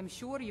 I'm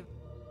sure you've...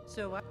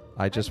 So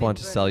I just want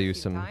to sell you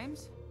some...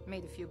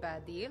 Made a few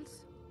bad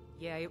deals.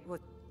 Yeah, it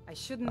would... I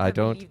shouldn't I have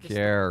don't believed the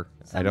care.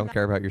 story. I don't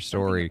care about your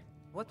story.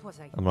 What was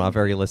I I'm not a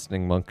very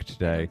listening monk I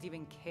today. don't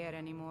even care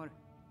anymore.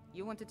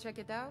 You want to check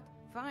it out?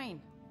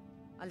 Fine.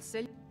 I'll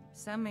sell...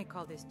 Some may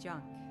call this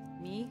junk.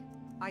 Me,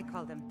 I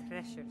call them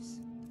treasures.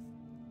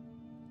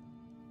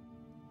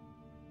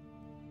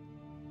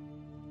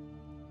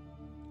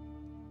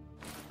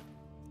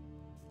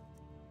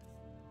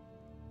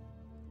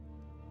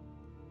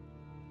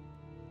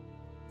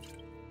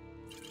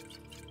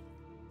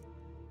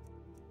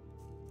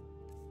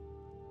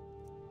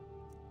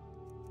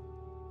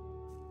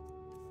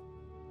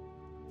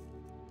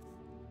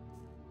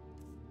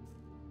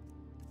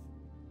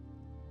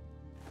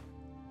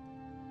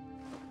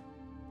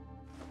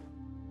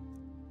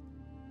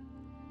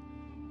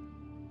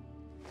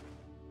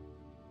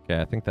 Okay,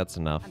 I think that's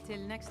enough.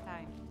 Until next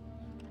time.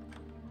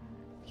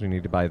 We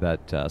need to buy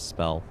that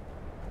spell.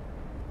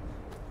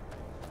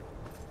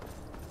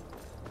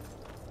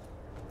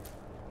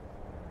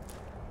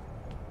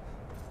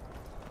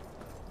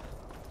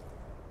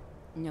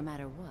 No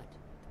matter what.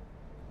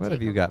 What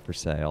have you got for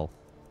sale?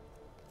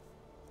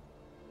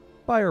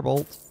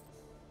 Firebolt.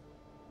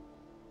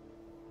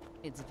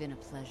 It's been a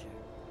pleasure.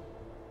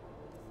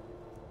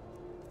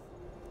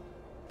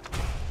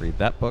 Read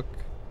that book.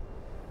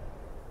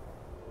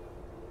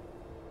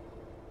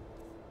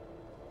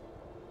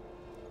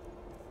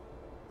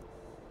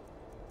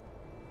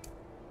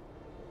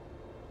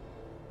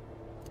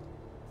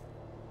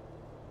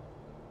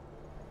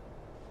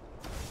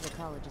 The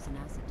college is an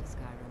asset to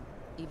Skyrim,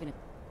 even if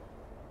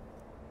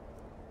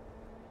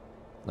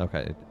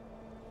Okay.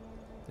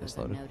 those It's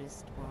loaded.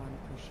 unnoticed or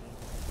unappreciated.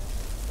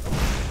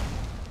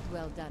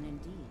 Well done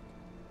indeed.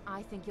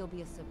 I think you'll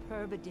be a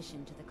superb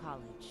addition to the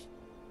college.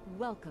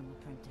 Welcome,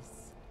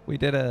 apprentice. We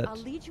did it. I'll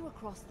lead you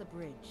across the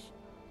bridge.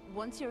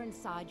 Once you're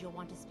inside, you'll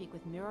want to speak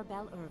with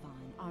Mirabelle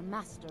Irvine, our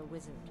master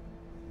wizard.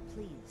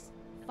 Please,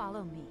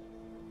 follow me.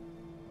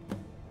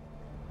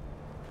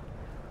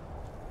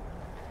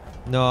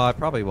 No, I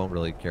probably won't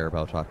really care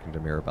about talking to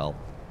Mirabelle.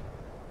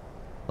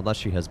 Unless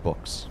she has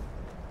books.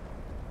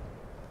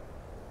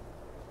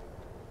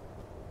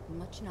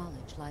 Much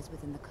knowledge lies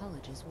within the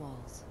college's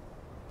walls.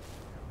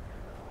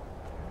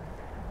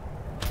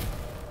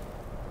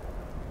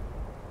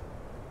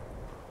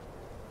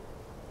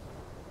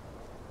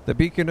 The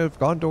beacon of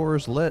Gondor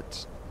is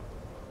lit.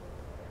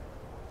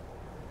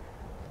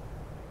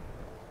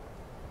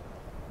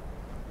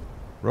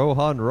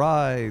 Rohan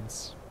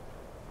rides.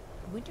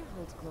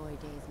 Winterhold's glory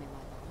days may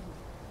lie behind it,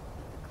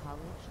 but the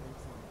college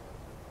lives on.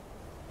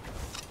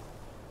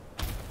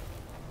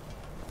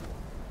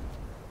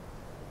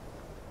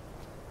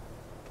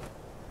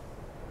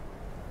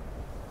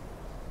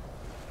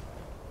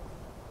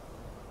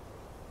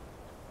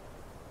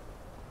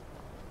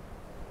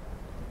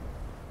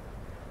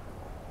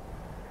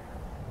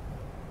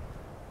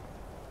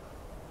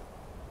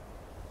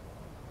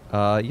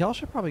 Y'all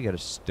should probably get a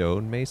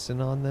stonemason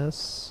on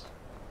this.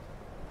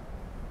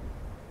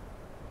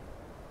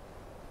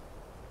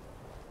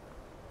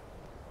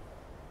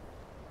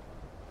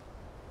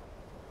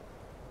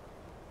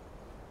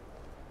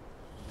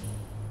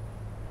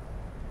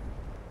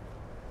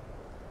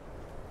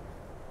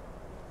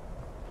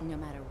 No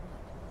matter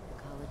what,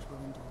 the college will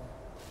endure.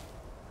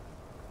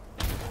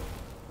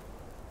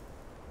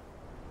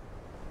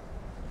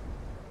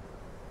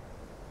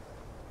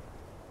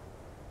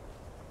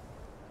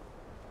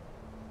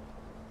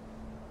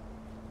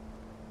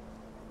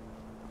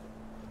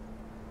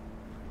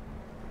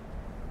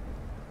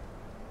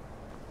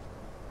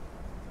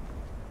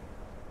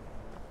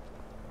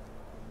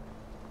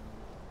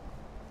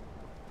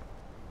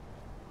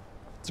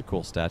 It's a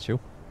cool statue.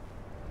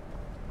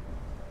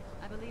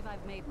 I believe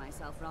I've made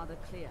myself rather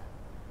clear.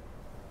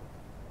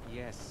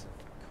 Yes,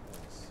 of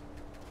course.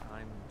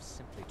 I'm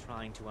simply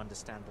trying to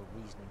understand the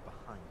reasoning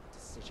behind the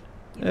decision.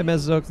 Hey,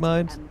 Ms.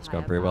 Oakmind. It's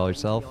going pretty well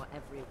yourself. Your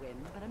every whim,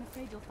 but I'm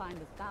afraid you'll find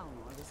that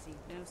Balnor received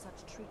no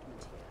such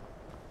treatment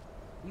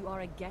here. You are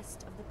a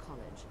guest of the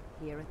college,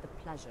 here at the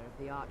pleasure of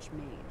the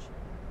Archmage.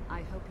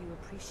 I hope you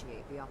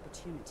appreciate the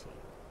opportunity.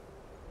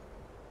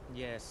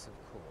 Yes,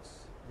 of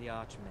course. The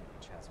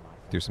Archmage has my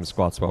Do some thanks.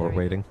 squats while we're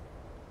Very waiting.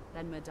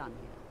 Then we're done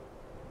here.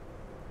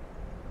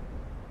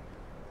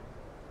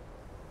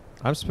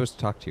 I'm supposed to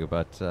talk to you,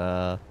 but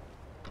I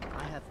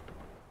have...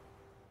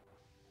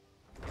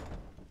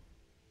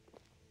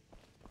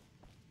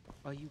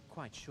 Are you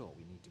quite sure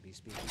we need to be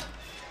speaking?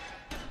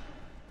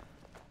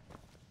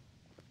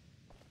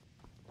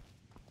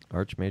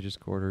 Archmage's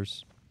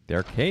quarters. The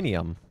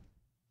Arcanium.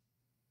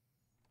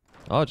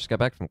 Oh, just got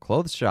back from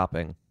clothes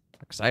shopping.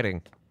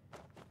 Exciting.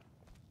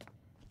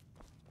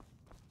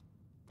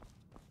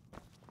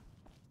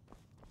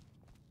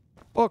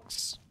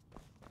 Books.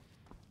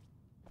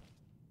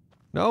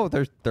 No,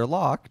 they're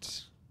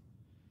locked.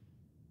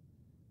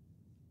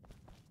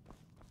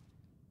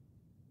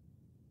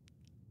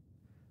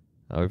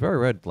 We've already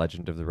read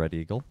Legend of the Red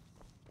Eagle.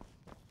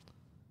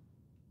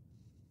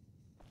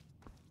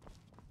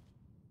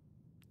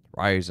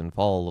 Rise and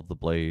Fall of the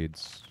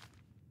Blades.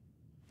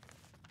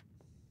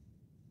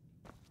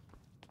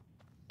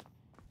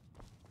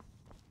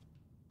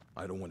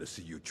 I don't want to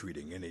see you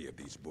treating any of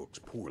these books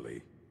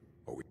poorly.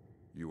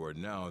 You are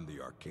now in the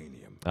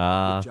Arcanium.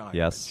 Ah, The giant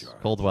yes. in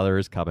charge. Cold weather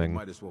is It coming.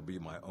 might as well be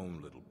my own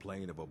little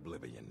plane of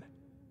oblivion.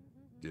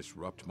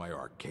 Disrupt my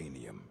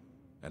Arcanium,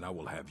 and I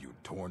will have you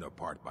torn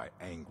apart by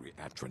angry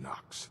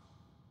Atronachs.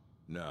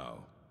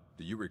 Now,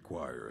 do you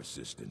require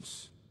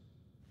assistance?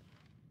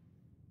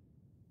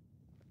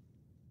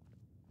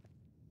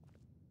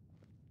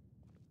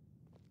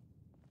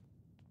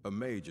 A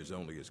mage is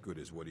only as good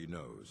as what he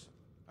knows.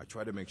 I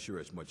try to make sure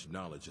as much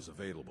knowledge is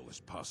available as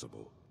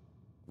possible.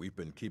 We've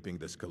been keeping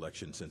this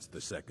collection since the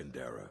Second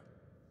Era.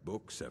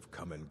 Books have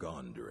come and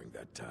gone during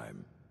that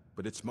time,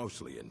 but it's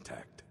mostly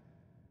intact.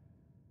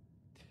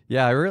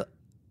 Yeah,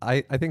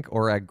 I think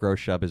Orag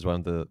Groshub is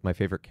one of my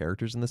favorite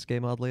characters in this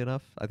game, oddly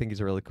enough. I think he's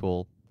a really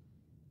cool...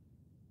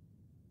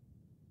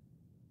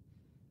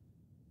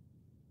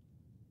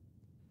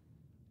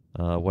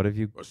 what have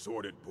you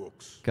Assorted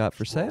books. got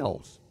for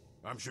sale? Scrolls.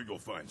 I'm sure you'll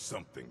find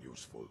something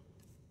useful.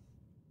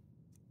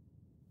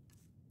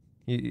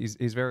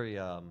 He's very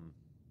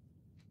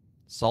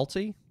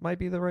salty, might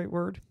be the right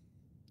word.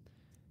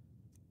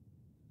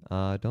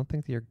 I don't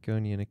think the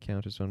Argonian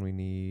account is one we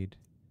need.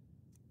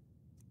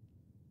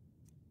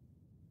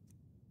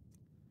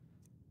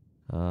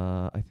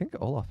 I think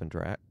Olaf and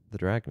the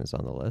Dragon is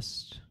on the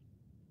list.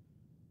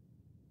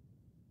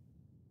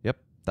 Yep,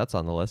 that's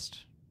on the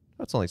list.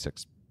 That's only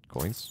 6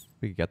 coins.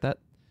 We could get that.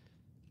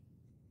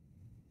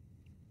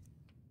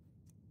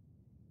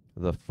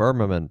 The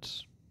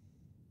Firmament.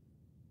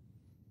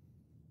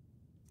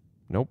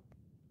 Nope.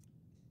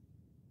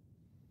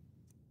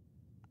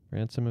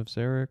 Ransom of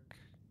Zarek.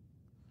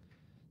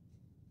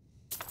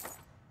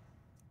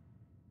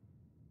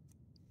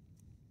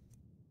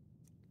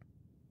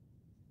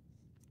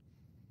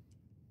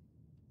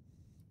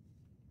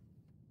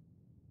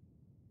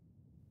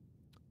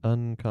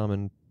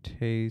 Uncommon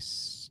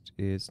Taste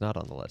is not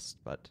on the list,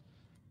 but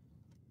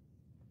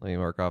let me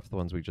mark off the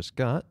ones we just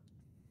got.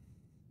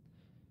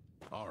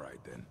 All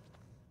right, then.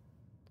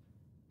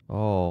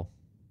 Oh,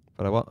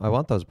 but I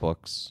want those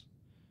books.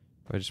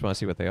 I just want to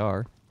see what they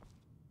are.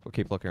 We'll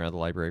keep looking around the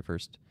library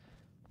first.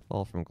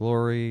 Fall from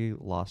Glory,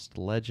 Lost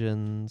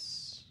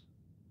Legends.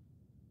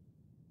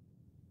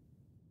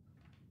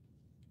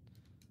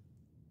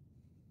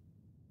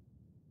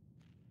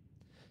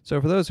 So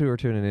for those who are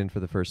tuning in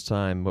for the first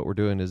time, what we're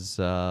doing is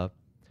we're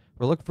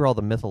looking for all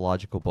the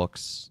mythological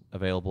books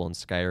available in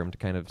Skyrim to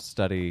kind of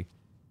study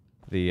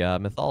the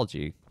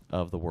mythology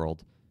of the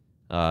world.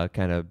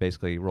 Kind of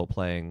basically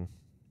role-playing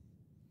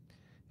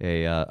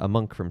a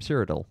monk from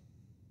Cyrodiil.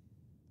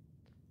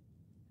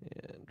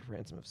 And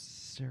Ransom of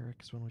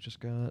Sarek is one we just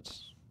got.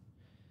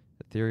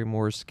 Ethereum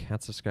Wars,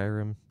 Cats of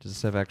Skyrim. Does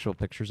this have actual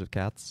pictures of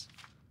cats?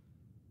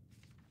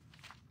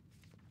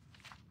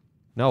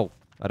 No,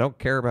 I don't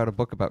care about a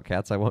book about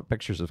cats. I want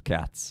pictures of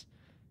cats.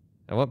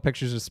 I want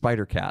pictures of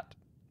Spider Cat.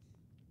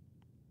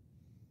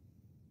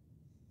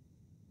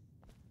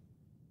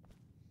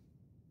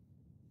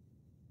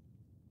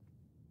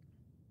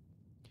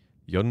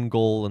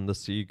 Yungol and the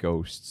Sea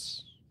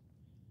Ghosts.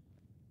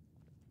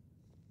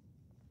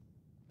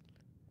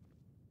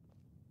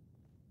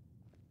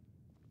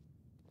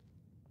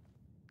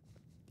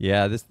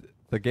 Yeah,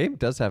 the game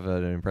does have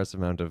an impressive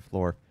amount of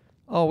lore.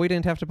 Oh, we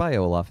didn't have to buy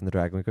Olaf and the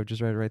Dragon. We could have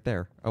just read it right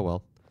there. Oh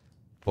well.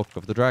 Book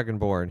of the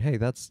Dragonborn. Hey,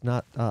 that's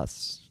not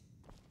us.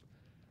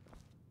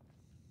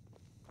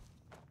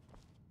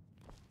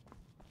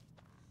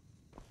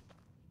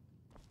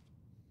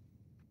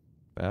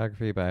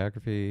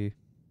 Biography.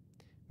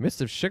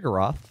 Mist of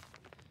Shigarath.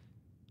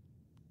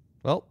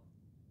 Well,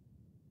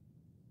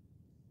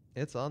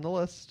 it's on the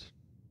list.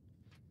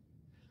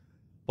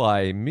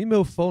 By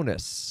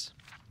Mimophonis.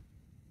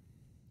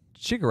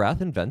 Shigarath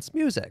invents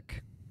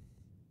music.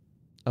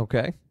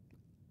 Okay.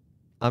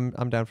 I'm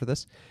down for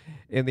this.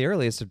 In the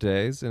earliest of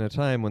days, in a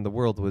time when the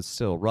world was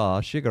still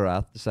raw,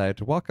 Shigarath decided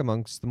to walk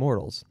amongst the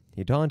mortals.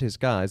 He donned his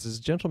guise as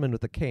a gentleman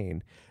with a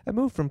cane and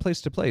moved from place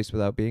to place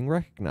without being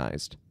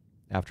recognized.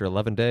 After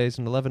 11 days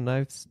and 11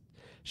 nights,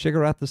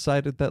 Shigarath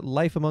decided that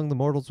life among the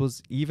mortals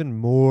was even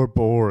more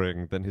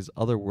boring than his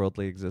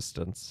otherworldly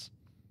existence.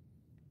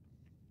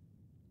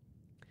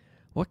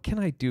 What can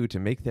I do to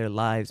make their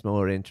lives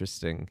more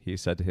interesting? He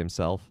said to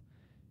himself.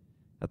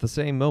 At the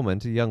same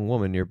moment, a young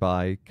woman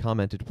nearby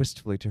commented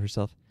wistfully to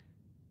herself,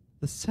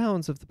 "The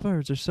sounds of the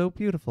birds are so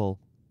beautiful."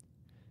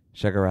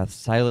 Shigarath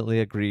silently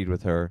agreed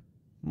with her.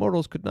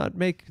 Mortals could not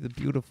make the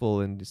beautiful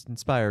and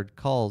inspired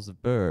calls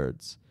of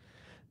birds.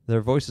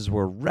 Their voices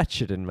were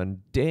wretched and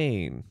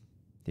mundane.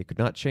 He could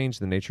not change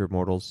the nature of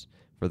mortals,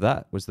 for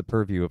that was the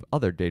purview of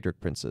other Daedric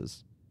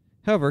princes.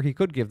 However, he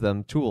could give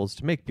them tools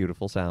to make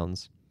beautiful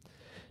sounds.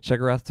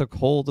 Shigarath took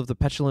hold of the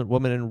petulant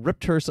woman and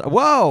ripped her...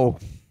 Whoa!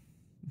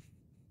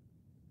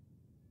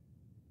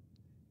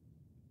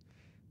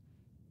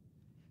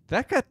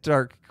 That got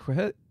dark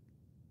quick.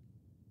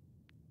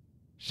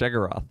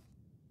 Shigarath.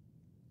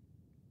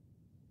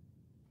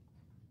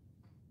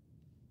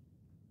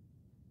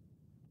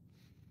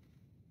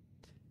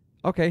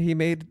 Okay, he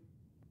made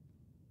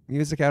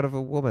music out of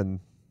a woman.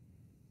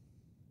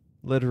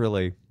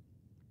 Literally.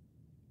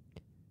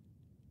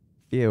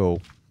 Ew.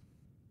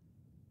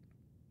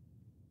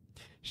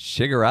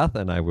 Shigarath,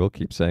 and I will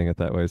keep saying it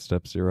that way,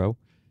 Step Zero,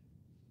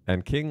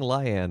 and King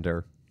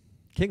Lyander.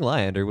 King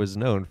Lyander was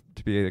known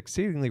to be an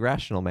exceedingly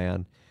rational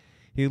man.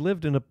 He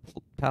lived in a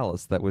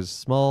palace that was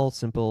small,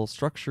 simple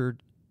structure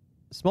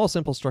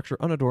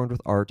unadorned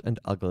with art and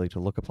ugly to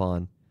look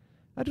upon.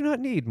 I do not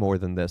need more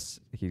than this,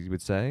 he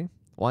would say.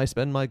 Why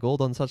spend my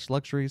gold on such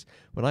luxuries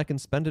when I can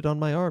spend it on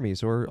my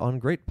armies or on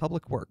great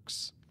public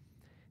works?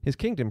 His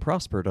kingdom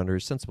prospered under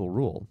his sensible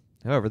rule.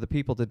 However, the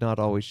people did not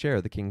always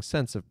share the king's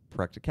sense of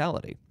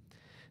practicality.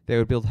 They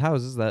would build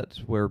houses that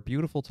were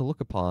beautiful to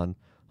look upon,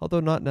 although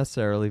not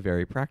necessarily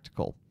very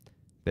practical.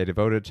 They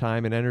devoted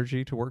time and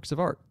energy to works of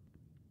art.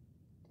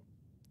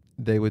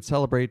 They would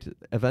celebrate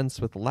events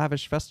with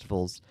lavish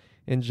festivals.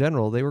 In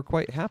general, they were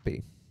quite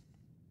happy.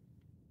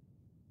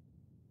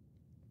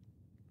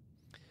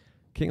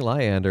 King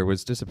Lyander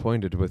was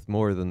disappointed with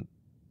more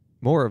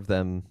of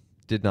them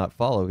did not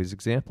follow his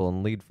example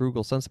and lead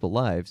frugal, sensible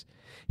lives.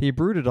 He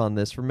brooded on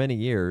this for many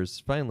years.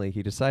 Finally,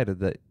 he decided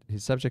that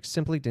his subjects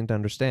simply didn't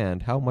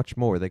understand how much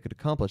more they could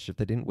accomplish if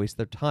they didn't waste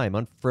their time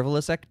on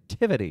frivolous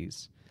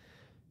activities.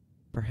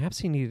 Perhaps,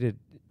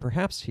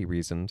 he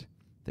reasoned,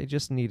 they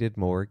just needed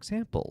more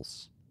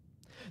examples.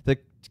 The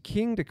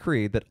king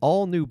decreed that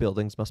all new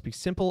buildings must be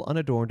simple,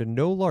 unadorned, and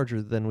no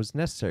larger than was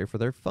necessary for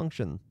their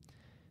function.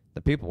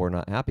 The people were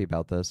not happy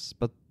about this,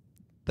 but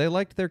they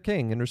liked their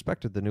king and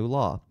respected the new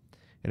law.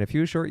 In a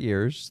few short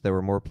years, there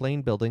were more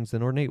plain buildings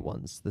than ornate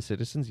ones. The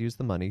citizens used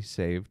the money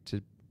saved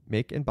to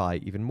make and buy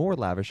even more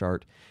lavish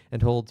art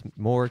and hold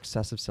more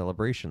excessive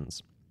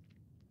celebrations.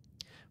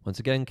 Once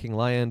again, King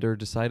Lyander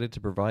decided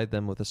to provide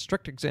them with a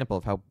strict example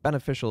of how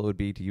beneficial it would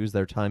be to use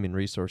their time and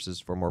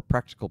resources for more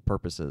practical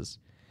purposes.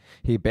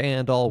 He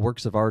banned all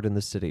works of art in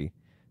the city.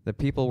 The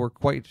people were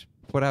quite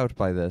put out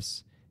by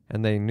this,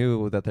 and they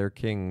knew that their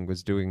king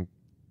was doing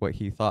what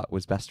he thought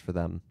was best for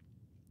them.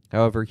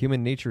 However,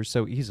 human nature is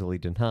so easily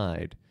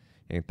denied.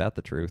 Ain't that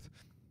the truth?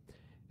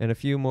 In a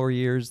few more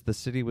years, the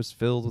city was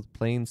filled with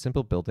plain,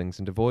 simple buildings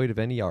and devoid of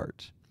any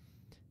art.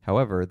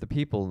 However, the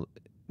people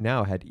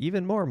now had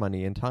even more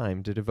money and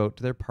time to devote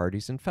to their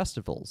parties and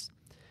festivals.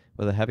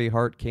 With a heavy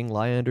heart, King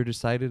Lyander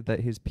decided that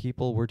his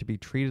people were to be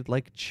treated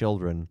like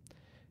children.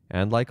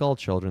 And like all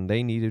children,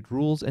 they needed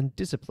rules and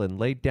discipline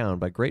laid down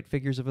by great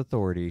figures of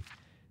authority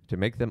to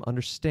make them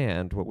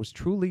understand what was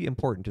truly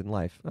important in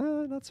life.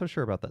 Not so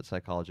sure about that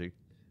psychology.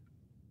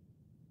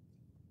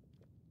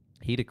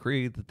 He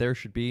decreed that there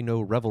should be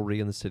no revelry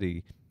in the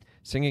city.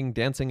 Singing,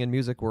 dancing, and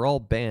music were all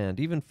banned.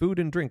 Even food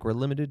and drink were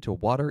limited to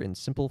water and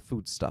simple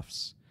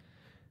foodstuffs.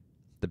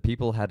 The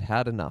people had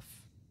had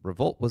enough.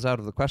 Revolt was out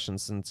of the question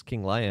since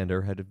King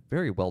Lyander had a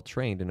very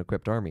well-trained and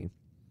equipped army.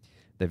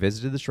 They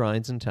visited the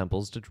shrines and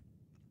temples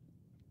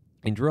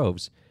in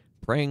droves,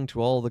 praying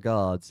to all the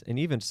gods, and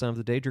even to some of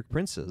the Daedric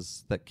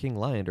princes, that King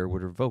Lyander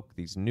would revoke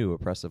these new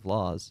oppressive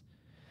laws.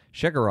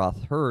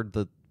 Shegaroth heard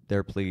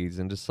their pleas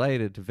and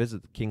decided to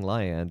visit King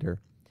Lyander.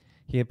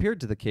 He appeared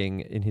to the king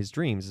in his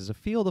dreams as a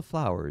field of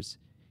flowers,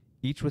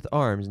 each with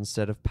arms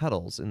instead of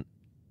petals,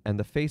 and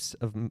the face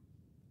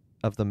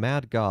of the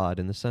mad god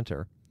in the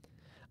center.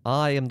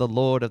 I am the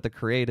lord of the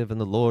creative and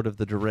the lord of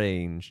the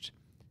deranged.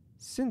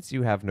 Since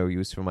you have no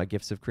use for my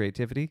gifts of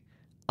creativity,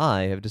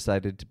 I have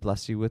decided to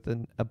bless you with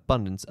an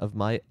abundance of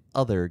my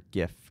other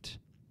gift.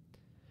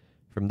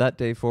 From that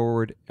day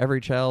forward,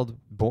 every child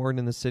born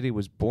in the city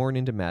was born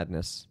into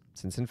madness.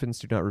 Since infants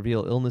do not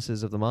reveal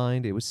illnesses of the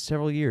mind, it was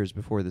several years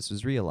before this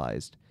was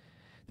realized.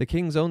 The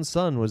king's own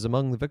son was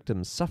among the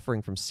victims,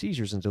 suffering from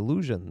seizures and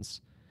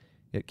delusions.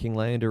 Yet King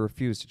Lyander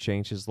refused to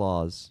change his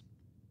laws.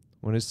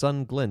 When his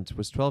son Glint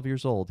was 12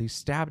 years old, he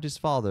stabbed his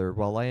father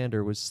while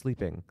Lyander was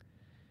sleeping.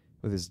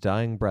 With his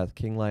dying breath,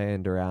 King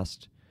Lyander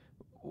asked,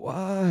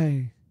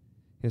 "Why?"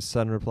 His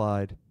son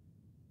replied,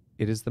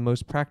 "It is the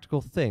most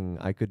practical thing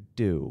I could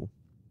do."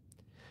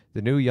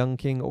 The new young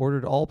king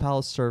ordered all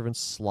palace servants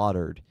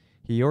slaughtered.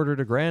 He ordered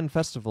a grand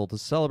festival to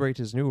celebrate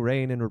his new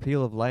reign and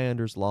repeal of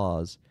Lyander's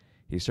laws.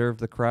 He served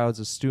the crowds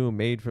a stew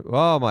made from...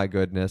 Oh, my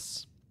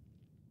goodness.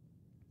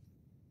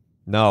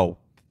 No.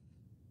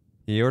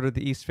 He ordered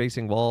the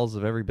east-facing walls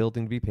of every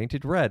building to be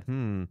painted red.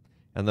 And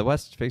the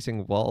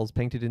west-facing walls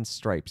painted in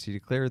stripes. He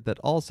declared that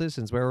all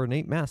citizens wear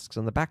ornate masks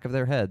on the back of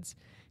their heads.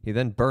 He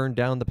then burned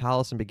down the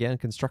palace and began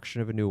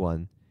construction of a new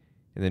one.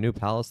 In the new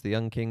palace, the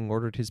young king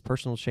ordered his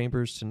personal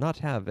chambers to not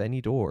have any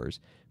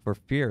doors, for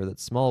fear that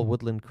small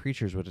woodland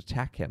creatures would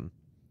attack him.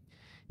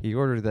 He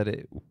ordered that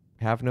it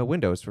have no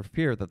windows, for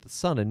fear that the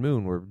sun and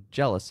moon were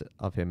jealous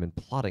of him and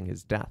plotting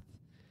his death.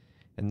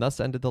 And thus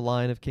ended the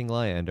line of King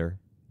Lyander.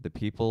 The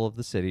people of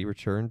the city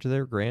returned to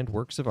their grand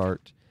works of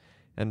art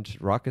and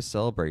raucous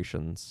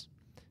celebrations.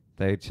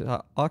 They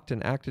talked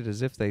and acted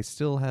as if they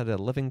still had a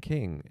living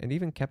king, and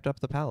even kept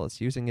up the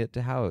palace, using it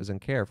to house and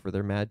care for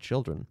their mad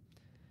children.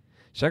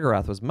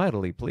 Shegaroth was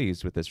mightily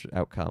pleased with this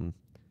outcome.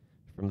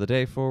 From the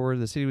day forward,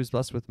 the city was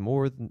blessed with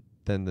more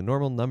than the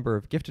normal number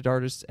of gifted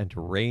artists and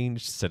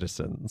deranged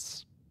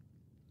citizens.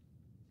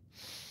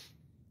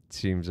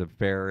 Seems a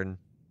barren...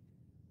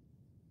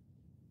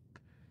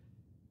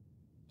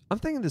 I'm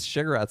thinking this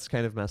Shegaroth's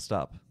kind of messed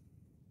up.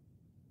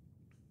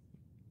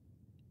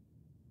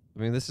 I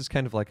mean, this is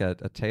kind of like a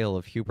tale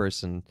of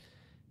hubris and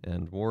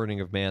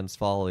warning of man's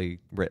folly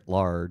writ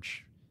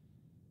large.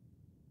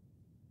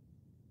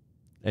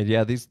 And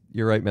yeah,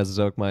 you're right,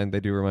 Mesozoic Mind, they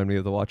do remind me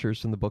of the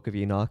Watchers from the Book of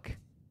Enoch.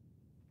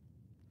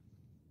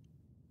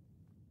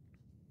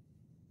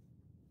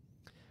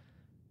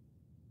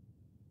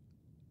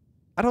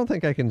 I don't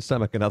think I can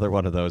stomach another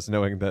one of those,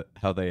 knowing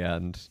how they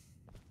end.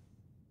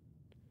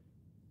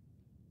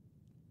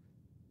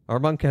 Our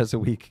monk has a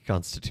weak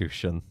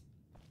constitution.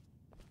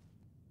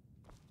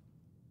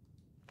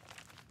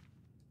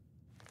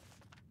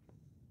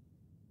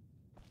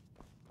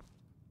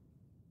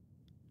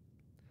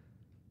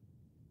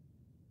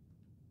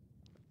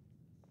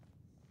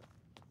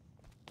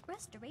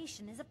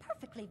 Restoration is a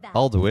perfectly valid.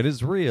 Alduin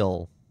is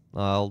real.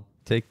 I'll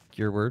take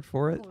your word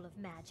for it. Full of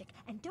magic,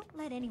 and don't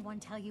let anyone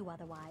tell you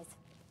otherwise.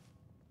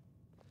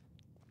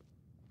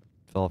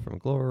 Fall from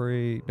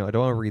glory. No, I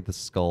don't want to read the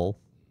skull.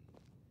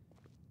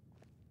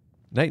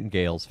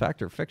 Nightingales,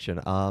 fact or fiction?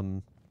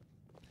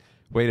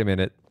 Wait a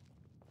minute.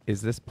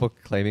 Is this book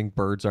claiming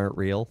birds aren't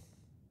real?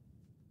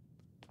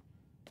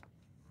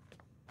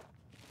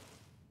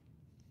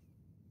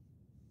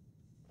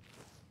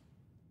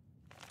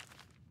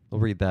 We'll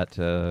read that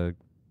to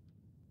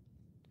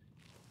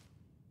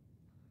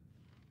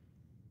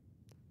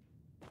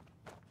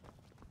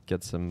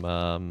get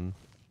some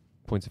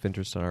points of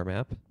interest on our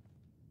map.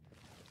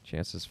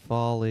 Chances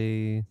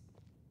folly.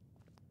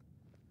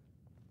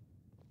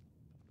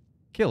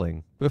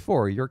 Killing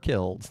before you're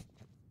killed.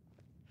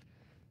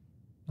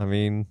 I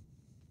mean,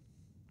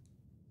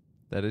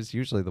 that is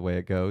usually the way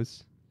it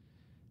goes.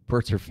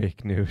 Birds are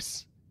fake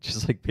news,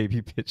 just like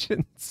baby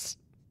pigeons.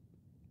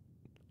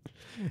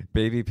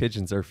 Baby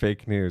pigeons are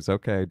fake news.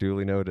 Okay,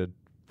 duly noted.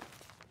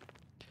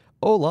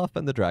 Olaf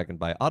and the Dragon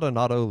by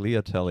Adonato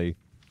Liatelli.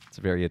 It's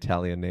a very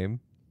Italian name.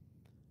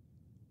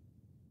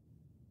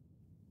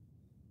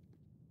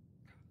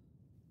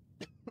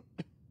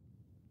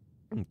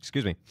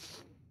 Excuse me.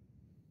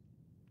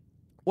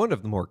 One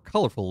of the more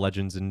colorful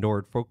legends in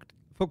Nord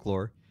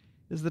folklore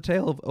is the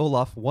tale of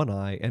Olaf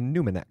One-Eye and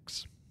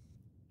Numenex.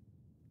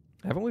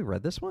 Haven't we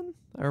read this one?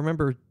 I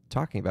remember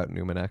talking about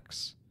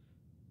Numenex.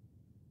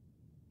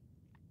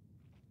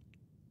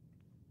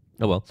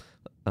 Oh well.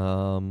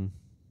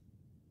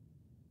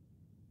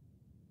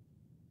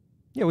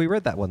 Yeah, we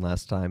read that one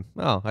last time.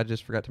 Oh, I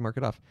just forgot to mark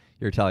it off.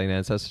 Your Italian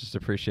ancestors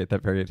appreciate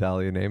that very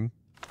Italian name.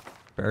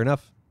 Fair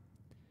enough.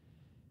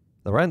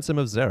 The Ransom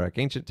of Zarek,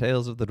 Ancient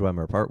Tales of the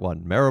Dwemer, Part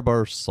 1,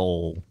 Maribar's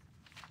Soul.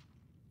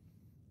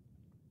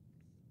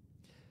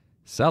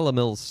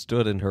 Salamil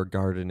stood in her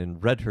garden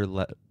and read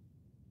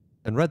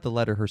the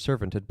letter her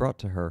servant had brought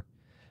to her.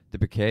 The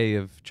bouquet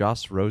of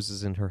joss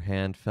roses in her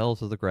hand fell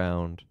to the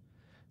ground.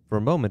 For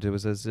a moment it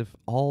was as if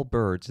all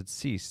birds had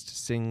ceased to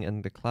sing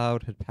and a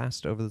cloud had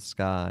passed over the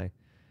sky.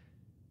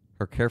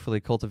 Her carefully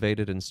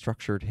cultivated and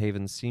structured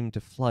haven seemed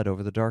to flood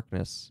over the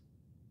darkness.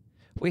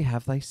 We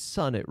have thy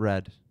son, it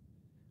read.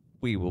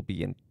 We will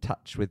be in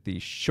touch with thee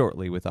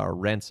shortly with our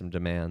ransom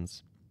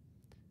demands.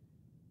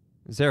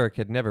 Zarek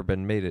had never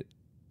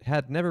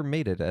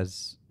made it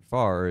as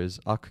far as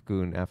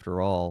Akgun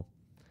after all.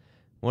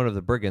 One of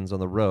the brigands on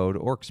the road,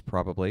 orcs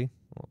probably.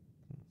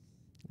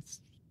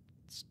 It's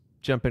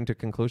jumping to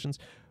conclusions.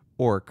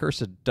 Or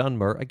cursed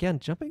Dunmer, again,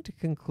 jumping to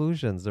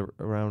conclusions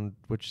around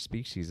which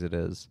species it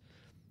is.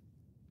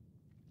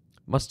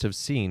 Must have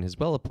seen his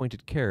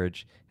well-appointed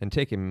carriage and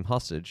taken him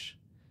hostage.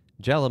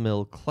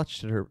 Jalamil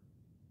clutched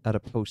at a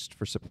post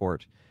for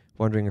support,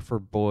 wondering if her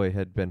boy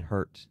had been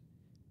hurt.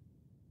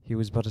 He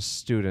was but a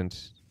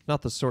student,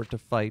 not the sort to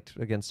fight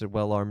against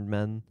well-armed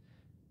men,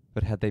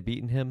 but had they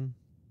beaten him?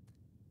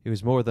 It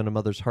was more than a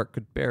mother's heart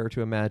could bear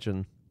to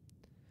imagine.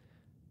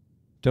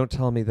 Don't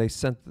tell me they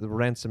sent the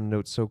ransom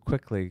note so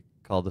quickly,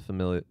 called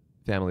the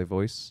family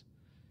voice.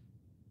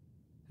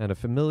 And a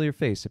familiar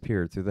face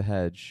appeared through the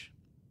hedge.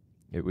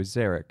 It was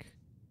Zarek.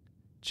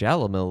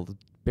 Jalamil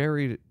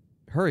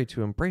hurried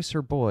to embrace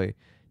her boy,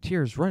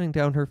 tears running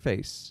down her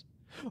face.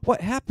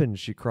 What happened?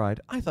 She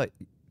cried. I thought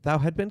thou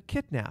had been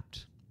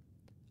kidnapped.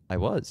 I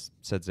was,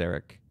 said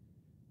Zarek.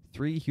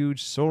 3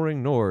 huge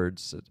soaring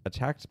Nords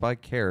attacked by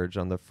carriage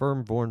on the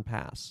Firmvorn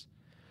Pass.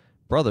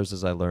 Brothers,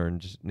 as I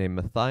learned, named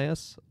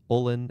Matthias,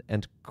 Olin,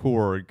 and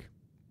Korg.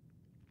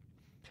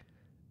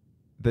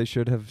 They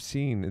should have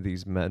seen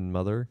these men,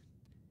 mother.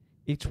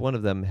 Each one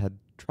of them had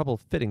trouble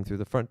fitting through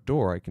the front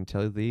door, I can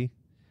tell thee.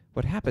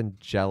 What happened?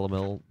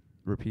 Jalamil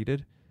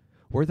repeated.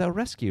 Were thou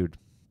rescued?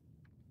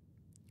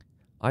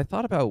 I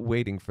thought about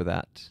waiting for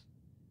that,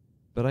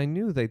 but I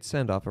knew they'd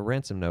send off a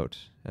ransom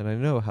note, and I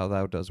know how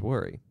thou does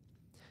worry.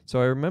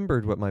 So I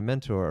remembered what my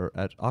mentor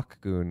at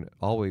Akgun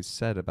always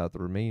said about the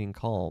remaining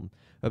calm,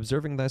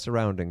 observing thy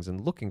surroundings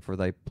and looking for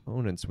thy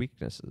opponent's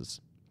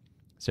weaknesses.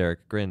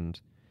 Zarek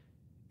grinned.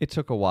 It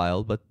took a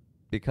while, but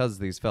because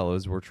these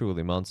fellows were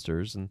truly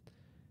monsters, and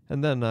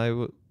then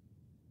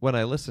when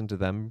I listened to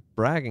them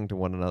bragging to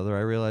one another,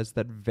 I realized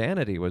that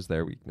vanity was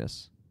their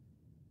weakness.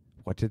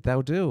 What did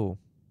thou do?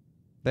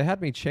 They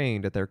had me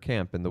chained at their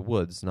camp in the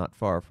woods not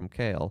far from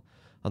Kale,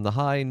 on the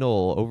high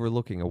knoll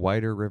overlooking a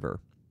wider river.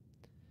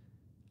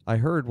 I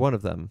heard one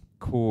of them,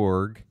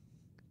 Korg,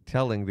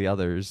 telling the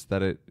others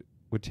that it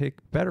would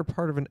take better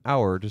part of an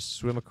hour to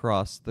swim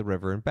across the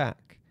river and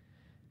back.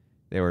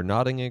 They were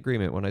nodding in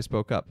agreement when I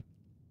spoke up.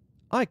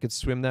 I could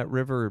swim that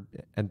river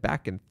and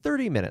back in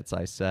 30 minutes,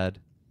 I said.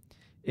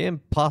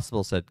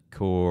 Impossible, said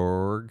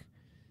Korg.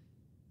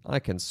 I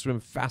can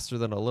swim faster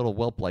than a little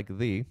whelp like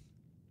thee.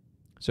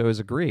 So it was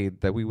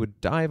agreed that we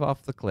would dive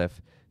off the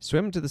cliff,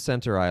 swim to the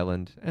center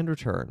island, and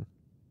return.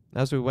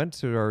 As we went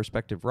to our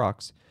respective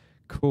rocks,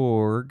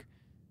 Korg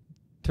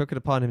took it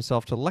upon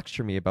himself to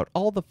lecture me about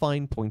all the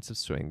fine points of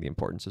swimming, the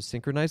importance of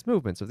synchronized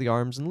movements of the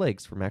arms and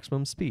legs for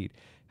maximum speed,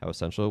 how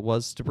essential it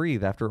was to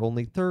breathe after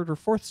only 3rd or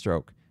 4th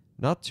stroke,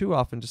 not too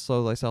often to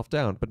slow thyself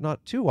down, but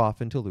not too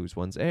often to lose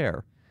one's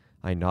air.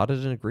 I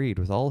nodded and agreed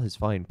with all his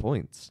fine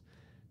points.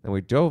 Then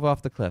we dove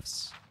off the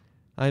cliffs.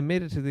 I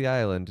made it to the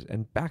island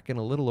and back in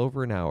a little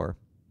over an hour,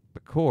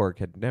 but Korg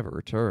had never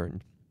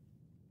returned.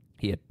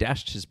 He had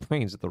dashed his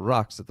brains at the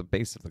rocks at the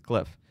base of the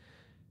cliff.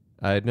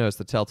 I had noticed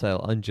the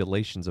telltale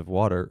undulations of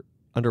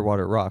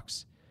underwater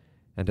rocks,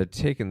 and had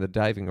taken the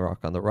diving rock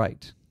on the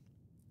right.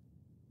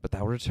 But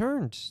thou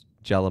returned,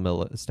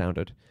 Jalamil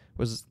astounded.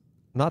 Was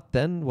not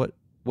then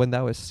when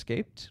thou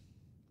escaped?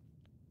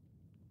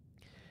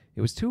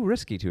 It was too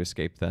risky to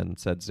escape then,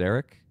 said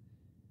Zarek.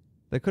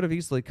 They could have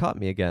easily caught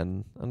me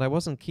again, and I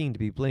wasn't keen to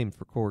be blamed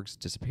for Korg's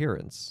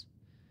disappearance.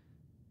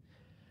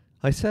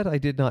 I said I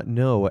did not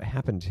know what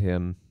happened to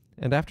him,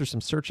 and after some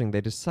searching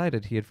they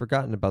decided he had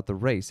forgotten about the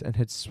race and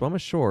had swum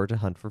ashore to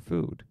hunt for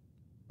food.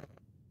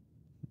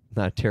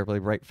 Not a terribly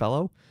bright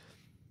fellow.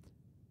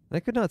 I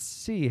could not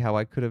see how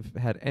I could have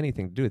had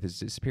anything to do with his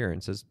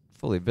disappearance, as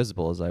fully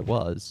visible as I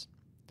was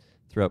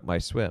throughout my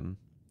swim.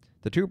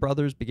 The 2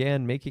 brothers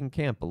began making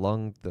camp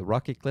along the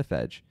rocky cliff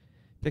edge,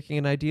 picking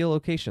an ideal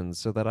location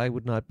so that I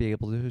would not be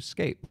able to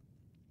escape.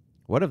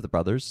 One of the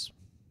brothers,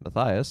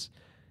 Matthias,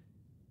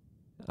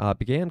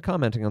 began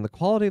commenting on the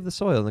quality of the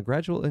soil and the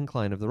gradual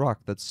incline of the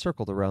rock that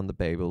circled around the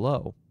bay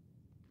below.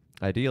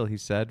 Ideal, he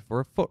said, for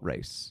a foot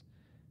race.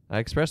 I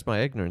expressed my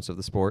ignorance of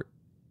the sport,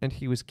 and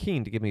he was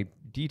keen to give me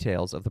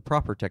details of the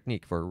proper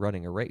technique for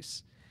running a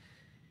race.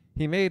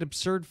 He made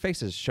absurd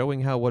faces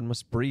showing how one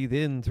must breathe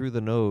in through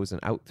the nose and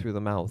out through the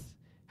mouth,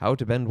 how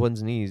to bend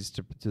one's knees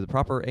to the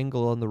proper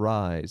angle on the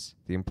rise,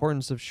 the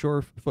importance of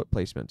sure foot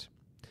placement.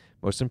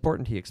 Most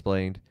important, he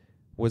explained,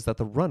 was that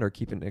the runner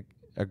keep an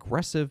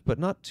aggressive but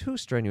not too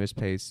strenuous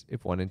pace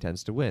if one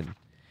intends to win.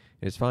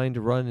 It is fine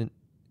to run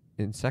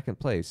in second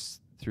place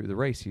through the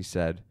race, he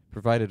said,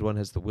 provided one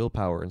has the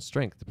willpower and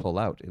strength to pull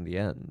out in the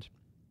end.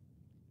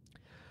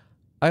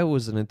 I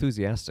was an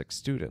enthusiastic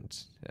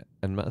student,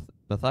 and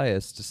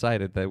Matthias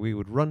decided that we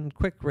would run a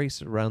quick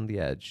race around the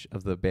edge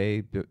of the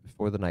bay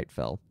before the night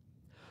fell.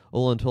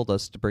 Olin told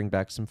us to bring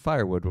back some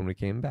firewood when we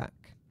came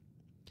back.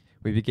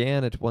 We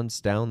began at once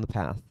down the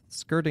path,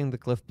 skirting the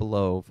cliff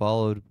below,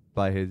 followed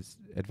by his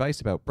advice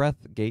about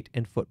breath, gait,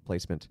 and foot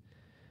placement.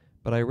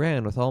 But I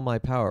ran with all my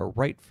power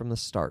right from the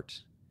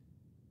start.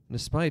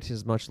 Despite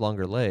his much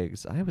longer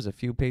legs, I was a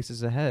few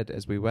paces ahead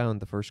as we wound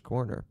the first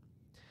corner.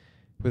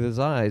 With his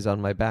eyes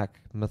on my back,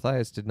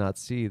 Matthias did not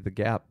see the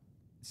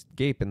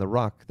gape in the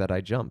rock that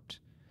I jumped.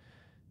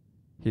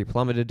 He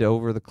plummeted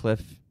over the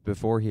cliff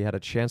before he had a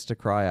chance to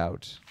cry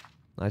out.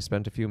 I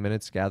spent a few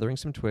minutes gathering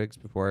some twigs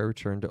before I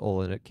returned to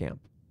Olin at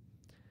camp.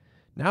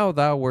 Now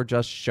thou were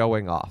just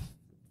showing off,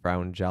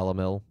 frowned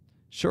Jalamil.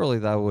 Surely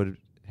that would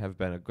have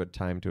been a good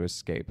time to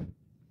escape.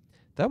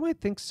 Thou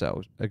might think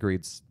so,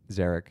 agreed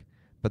Zarek,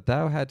 but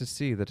thou had to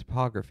see the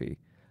topography.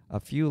 A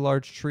few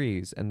large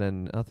trees and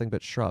then nothing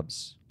but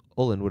shrubs.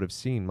 Olin would have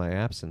seen my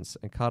absence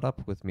and caught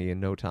up with me in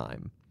no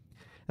time,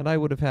 and I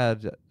would have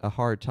had a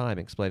hard time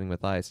explaining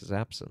Matthias's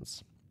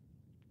absence.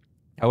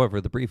 However,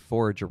 the brief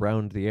forage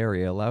around the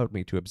area allowed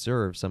me to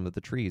observe some of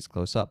the trees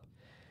close up,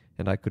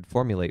 and I could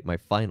formulate my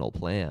final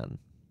plan.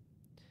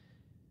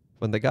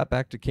 When they got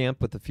back to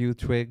camp with a few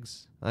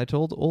twigs, I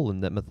told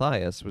Olin that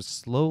Matthias was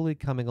slowly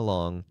coming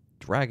along,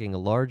 dragging a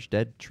large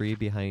dead tree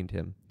behind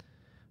him.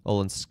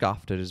 Olin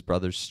scoffed at his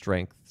brother's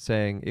strength,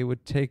 saying it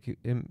would take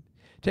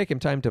him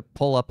time to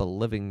pull up a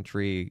living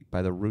tree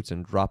by the roots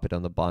and drop it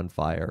on the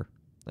bonfire.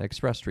 I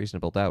expressed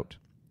reasonable doubt.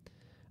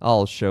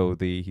 I'll show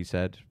thee, he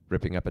said,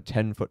 ripping up a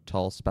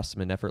 10-foot-tall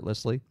specimen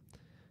effortlessly.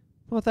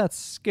 Well, that's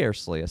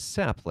scarcely a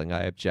sapling,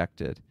 I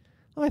objected.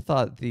 I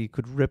thought thee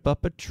could rip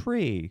up a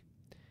tree.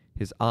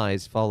 His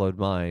eyes followed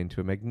mine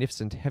to a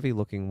magnificent,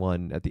 heavy-looking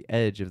one at the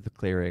edge of the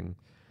clearing.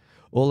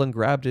 Olin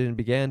grabbed it and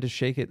began to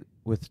shake it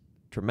with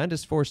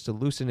tremendous force to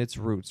loosen its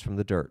roots from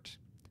the dirt.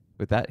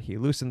 With that, he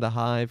loosened the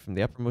hive from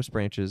the uppermost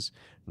branches,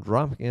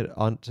 dropping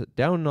it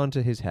down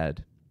onto his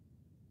head.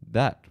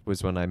 That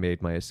was when I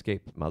made my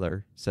escape,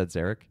 mother, said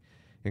Zarek,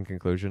 in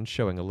conclusion,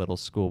 showing a little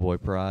schoolboy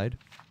pride.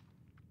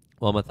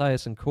 While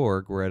Matthias and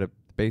Korg were at the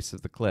base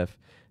of the cliff,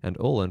 and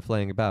Olin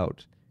flaying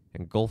about,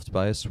 engulfed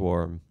by a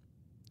swarm.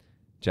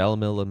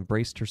 Jalamil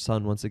embraced her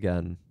son once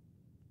again.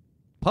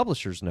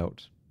 Publisher's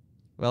note.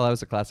 Well, that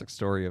was a classic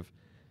story of...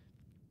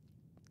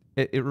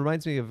 It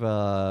reminds me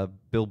of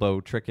Bilbo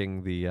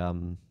tricking the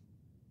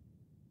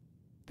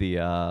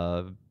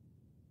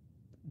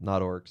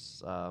not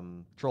orcs,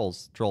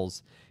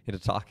 trolls into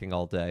talking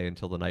all day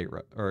until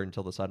the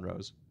until the sun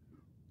rose.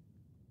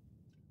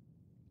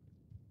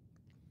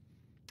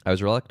 I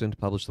was reluctant to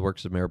publish the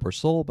works of Maribor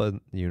Sol, but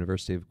the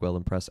University of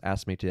Gwelin Press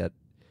asked me to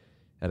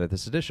edit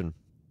this edition.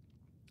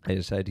 I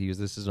decided to use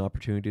this as an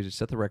opportunity to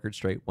set the record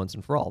straight once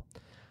and for all.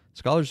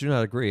 Scholars do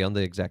not agree on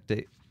the exact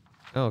date.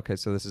 Oh, okay,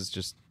 so this is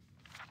just...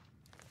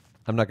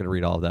 I'm not going to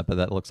read all of that, but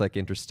that looks like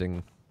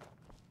interesting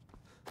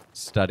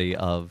study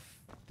of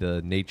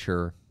the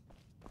nature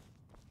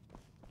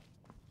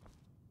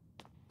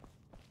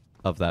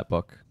of that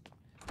book.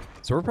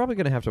 So we're probably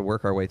going to have to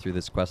work our way through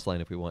this quest line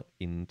if we want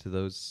into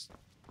those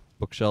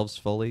bookshelves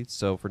fully.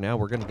 So for now,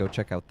 we're going to go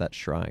check out that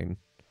shrine.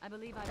 I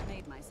believe I've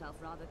made myself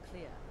rather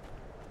clear.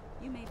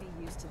 You may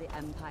be used to the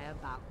Empire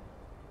vow.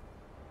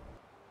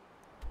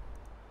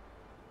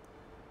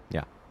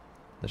 Yeah,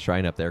 the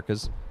shrine up there,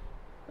 because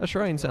a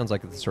shrine sounds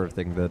like the sort of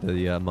thing that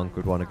a monk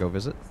would want to go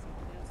visit.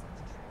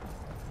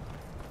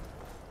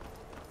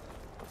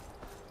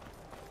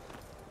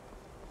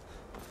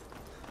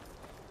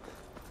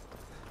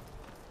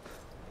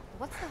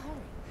 What's the hurry?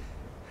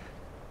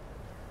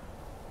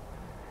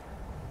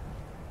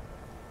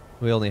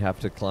 We only have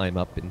to climb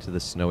up into the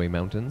snowy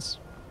mountains.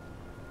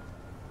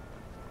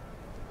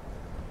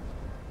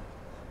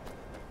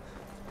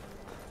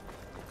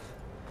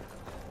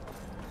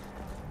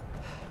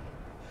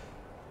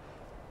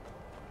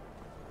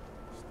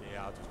 Stay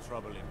out of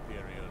trouble,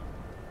 Imperial.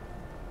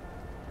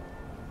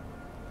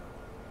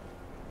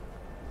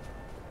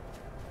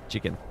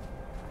 Chicken.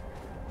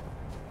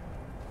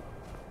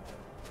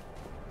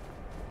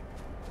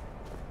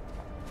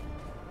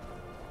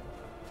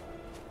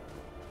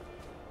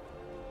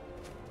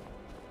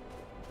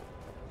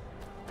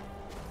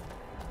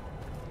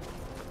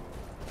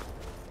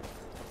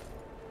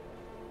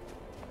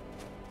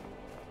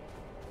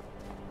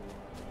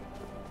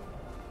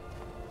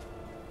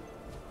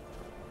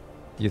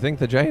 You think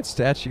the giant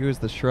statue is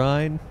the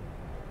shrine?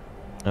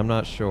 I'm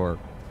not sure.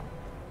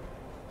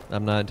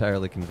 I'm not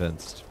entirely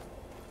convinced.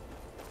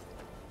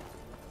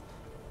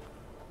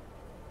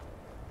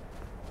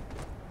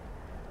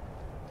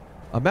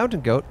 A mountain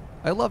goat?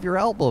 I love your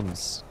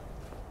albums.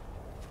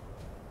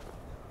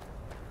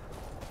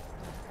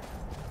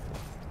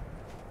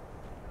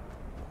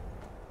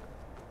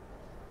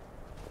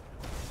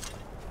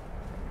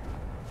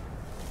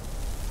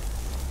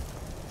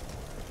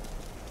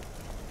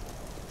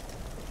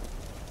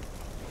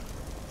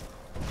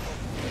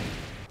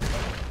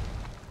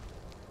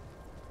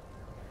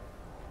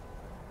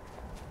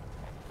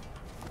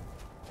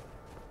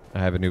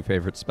 I have a new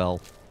favorite spell.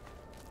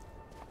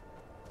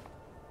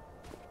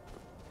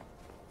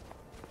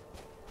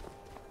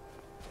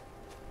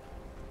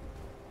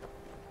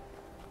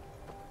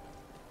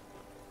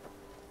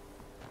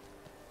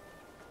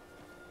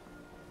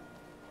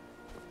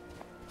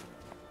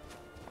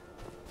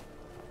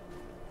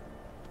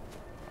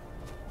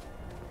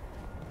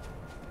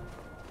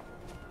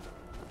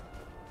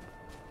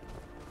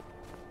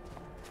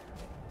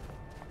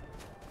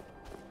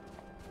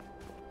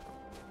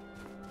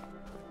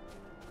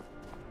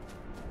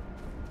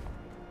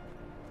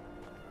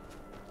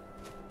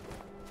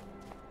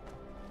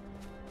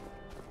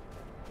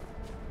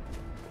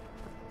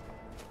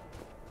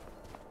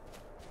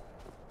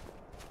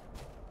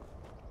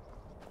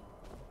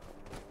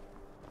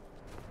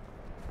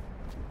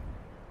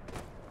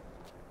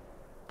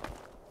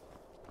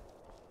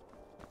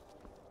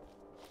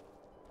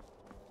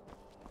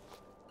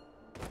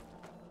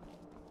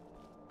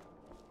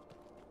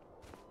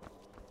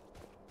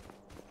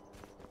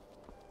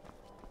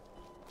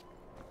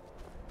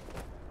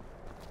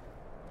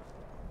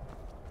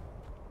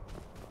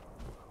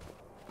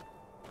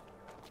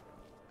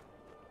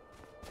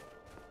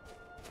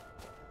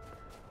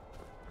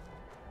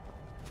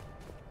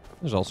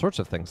 There's all sorts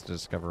of things to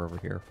discover over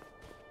here.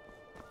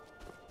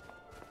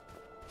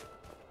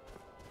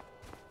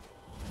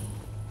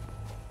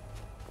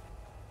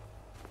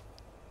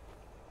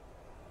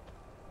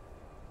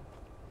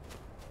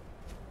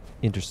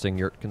 Interesting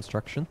yurt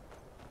construction.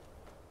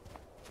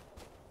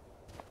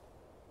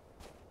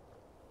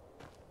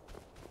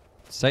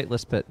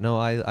 Sightless pit. No,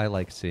 I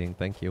like seeing.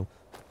 Thank you.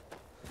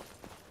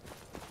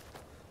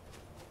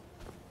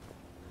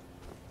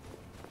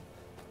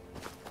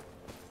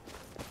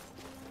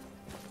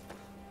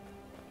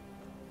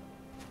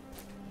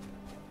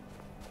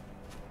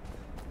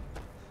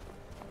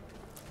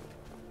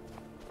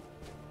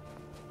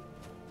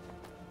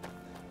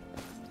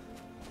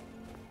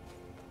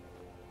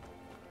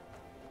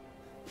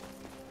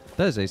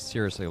 That is a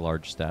seriously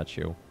large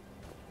statue.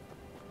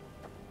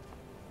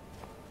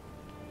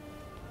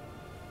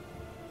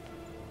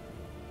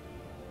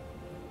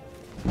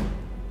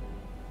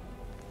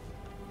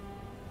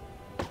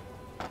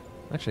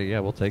 Actually, yeah,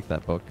 we'll take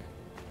that book.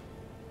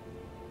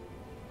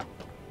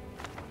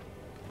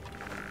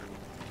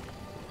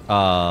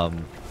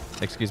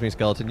 Excuse me,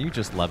 skeleton, you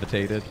just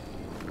levitated.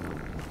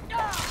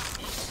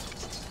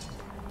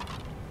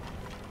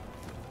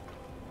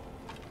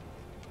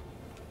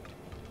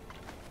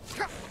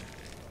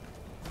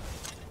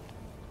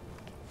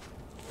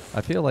 I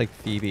feel like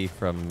Phoebe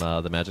from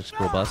the Magic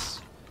School Bus.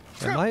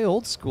 And my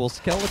old school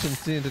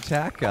skeletons didn't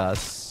attack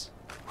us.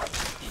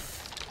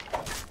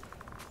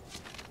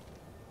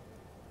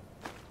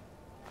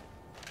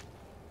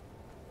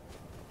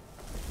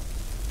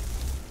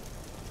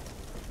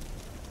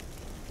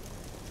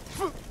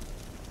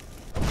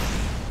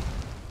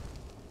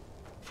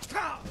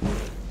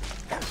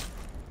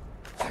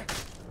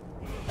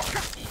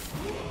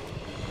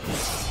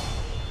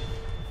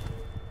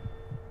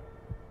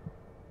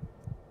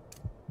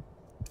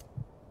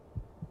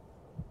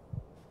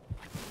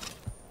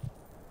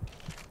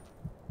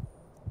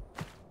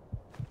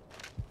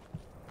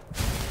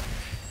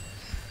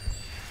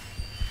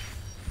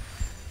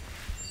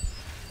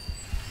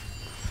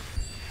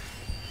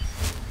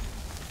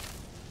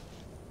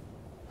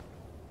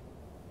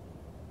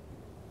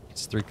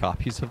 It's 3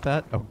 copies of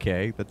that?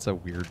 Okay, that's a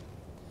weird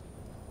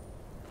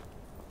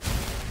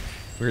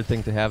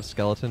thing to have,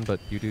 skeleton, but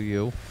you do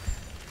you.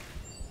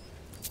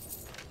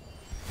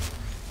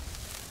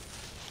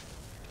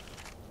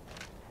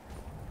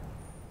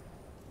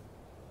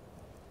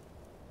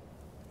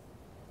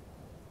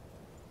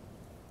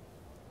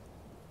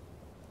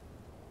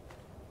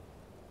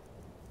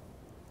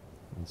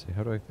 Let's see,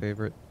 how do I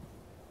favorite?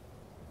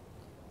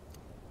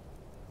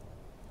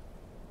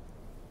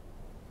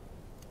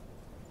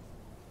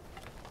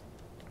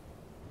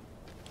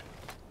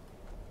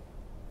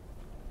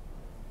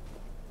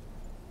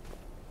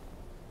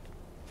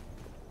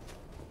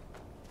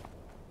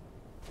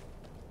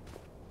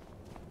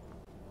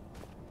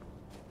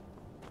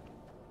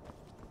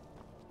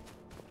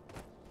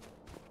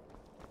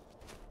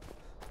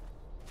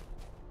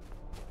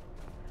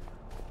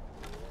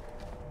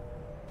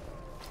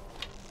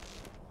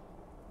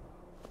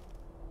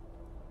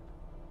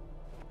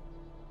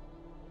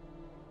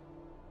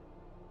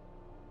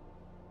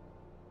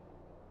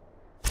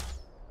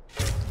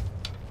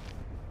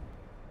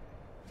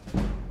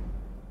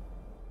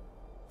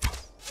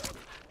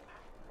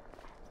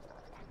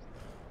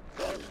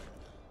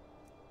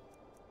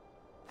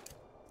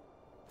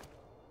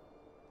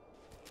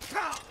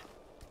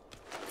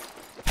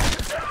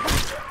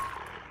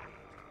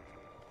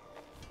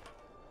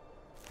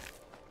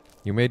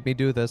 You made me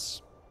do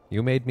this.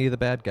 You made me the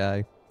bad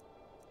guy.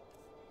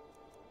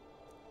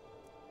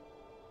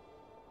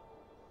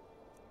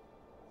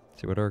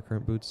 See, what are our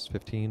current boots?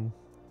 15?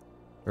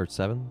 Or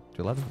 7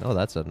 to 11? Oh,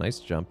 that's a nice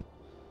jump.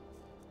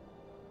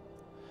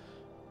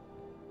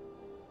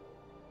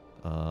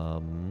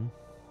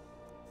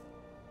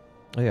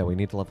 Oh yeah, we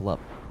need to level up.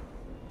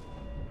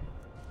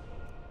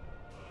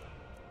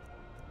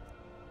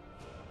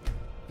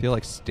 I feel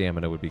like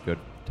stamina would be good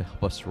to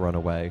help us run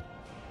away.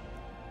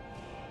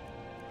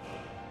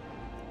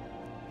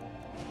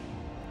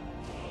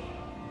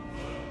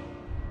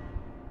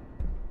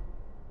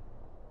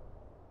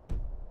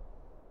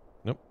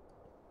 Nope.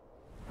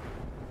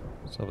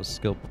 So I have a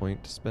skill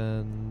point to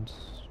spend.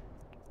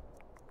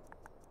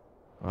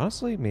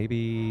 Honestly,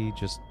 maybe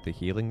just the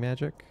healing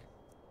magic.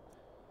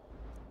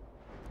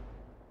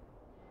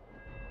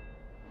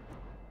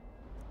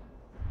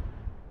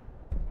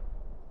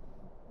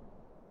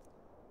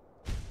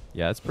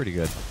 Yeah, it's pretty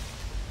good.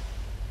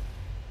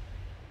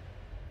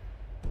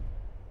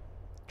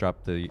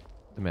 Drop the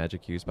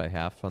magic used by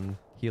half on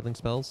healing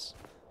spells.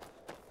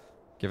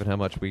 Given how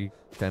much we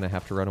kind of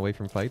have to run away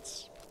from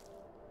fights.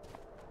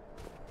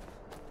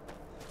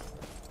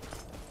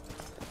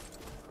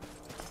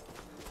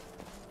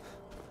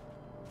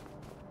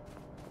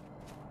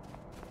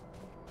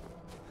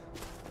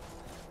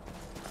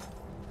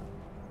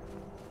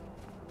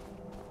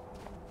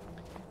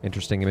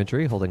 Interesting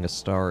imagery, holding a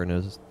star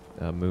and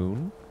a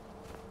moon.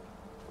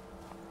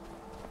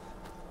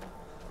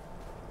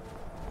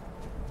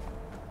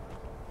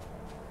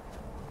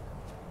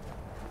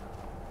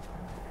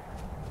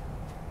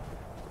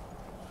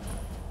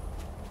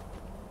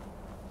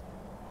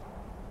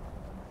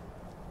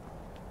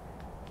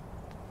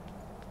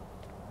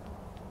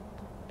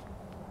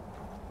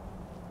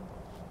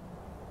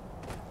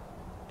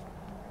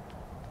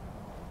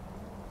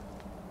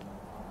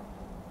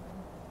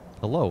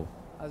 Hello.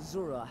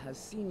 Azura has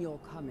seen your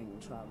coming,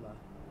 traveler.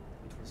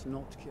 It was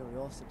not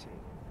curiosity,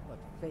 but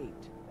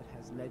fate that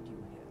has led you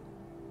here.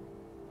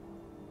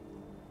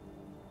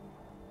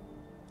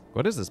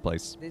 What is this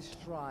place? This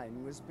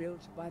shrine was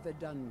built by the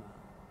Dunmer.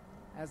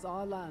 As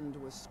our land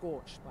was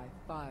scorched by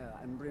fire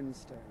and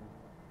brimstone,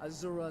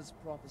 Azura's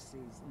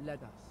prophecies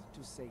led us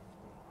to safety.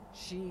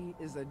 She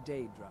is a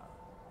Daedra,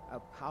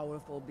 a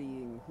powerful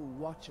being who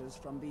watches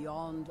from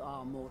beyond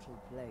our mortal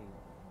plane.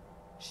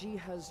 She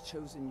has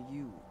chosen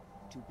you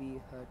to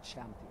be her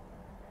champion.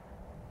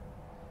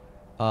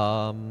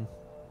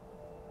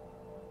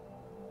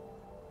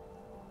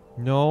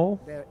 No.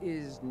 There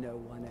is no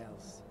one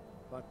else,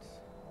 but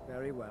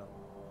very well.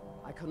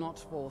 I cannot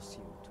force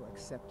you to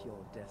accept your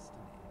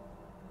destiny.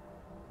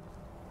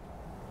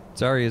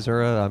 Sorry,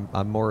 Azura,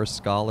 I'm more a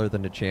scholar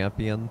than a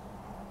champion.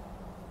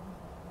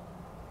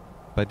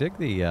 But I dig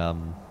the,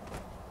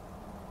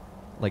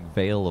 like,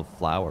 veil of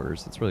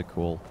flowers. It's really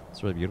cool.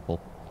 It's really beautiful.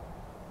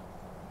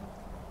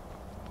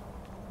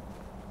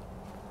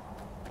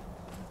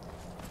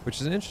 Which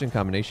is an interesting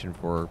combination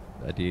for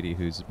a deity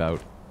who's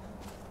about,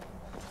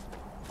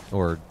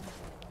 or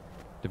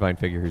divine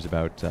figure who's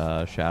about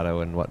shadow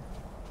and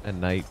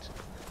night,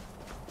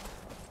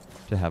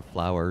 to have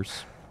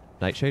flowers.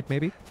 Nightshade,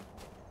 maybe?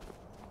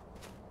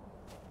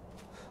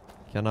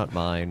 Cannot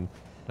mine.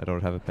 I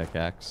don't have a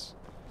pickaxe.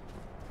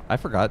 I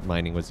forgot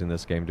mining was in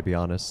this game, to be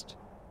honest.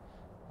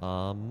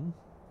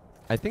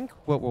 I think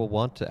what we'll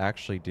want to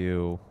actually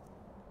do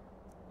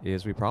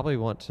is we probably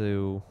want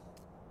to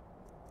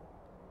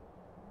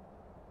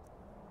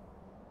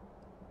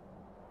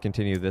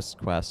continue this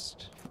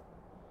quest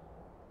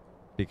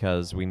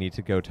because we need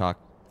to go talk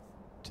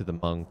to the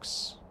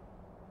monks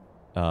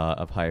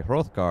of High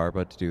Hrothgar,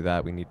 but to do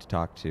that we need to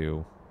talk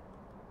to...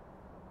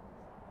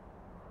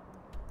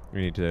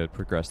 We need to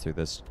progress through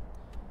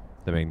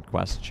the main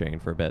quest chain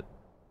for a bit.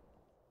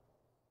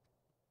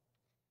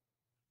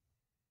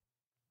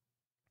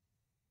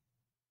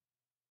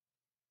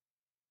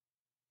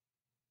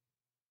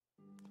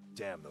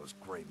 Damn those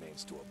gray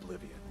mains to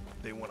oblivion.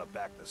 They want to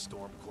back the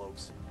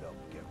Stormcloaks, they'll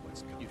get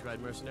what's coming. You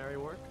tried mercenary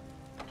work?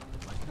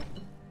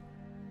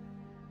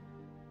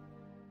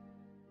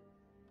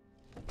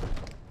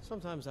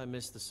 Sometimes I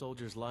miss the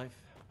soldier's life,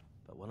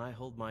 but when I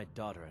hold my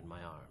daughter in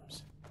my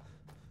arms,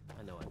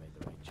 I know I made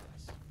the right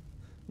choice.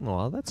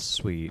 Aw, that's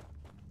sweet.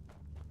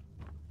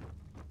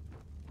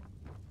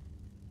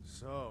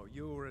 So,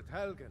 you were at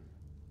Helgen.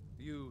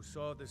 You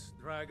saw this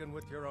dragon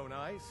with your own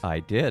eyes?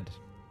 I did.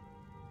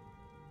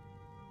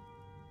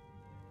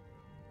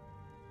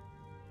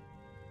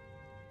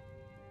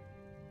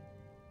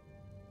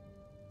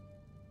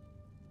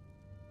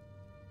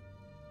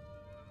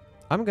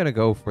 I'm gonna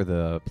go for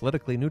the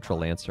politically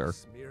neutral answer.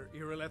 Smear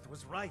Irileth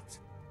was right.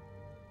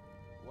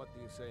 What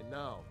do you say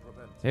now,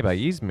 Proventus? Hey, by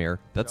Ysmir,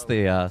 that's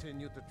that's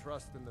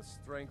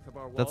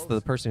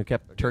the person who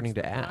kept turning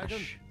to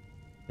ash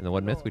in the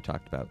one myth we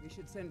talked about. We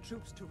should send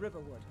troops to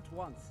Riverwood at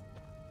once.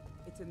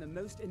 It's in the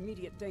most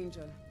immediate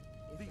danger.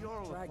 If The the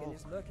Jarl of dragon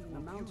is Falkirk lurking in the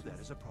will view mountains. that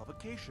as a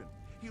provocation.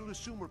 He'll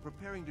assume we're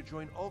preparing to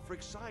join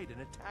Ulfric's side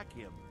and attack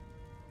him.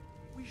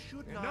 We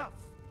should not... Enough!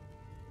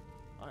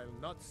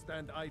 I'll not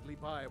stand idly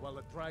by while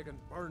the dragon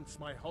burns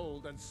my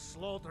hold and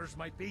slaughters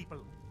my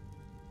people.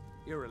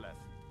 Irileth,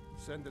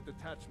 send a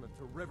detachment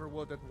to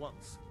Riverwood at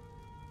once.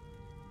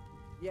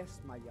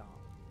 Yes, my Jarl.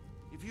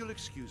 If you'll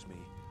excuse me,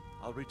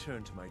 I'll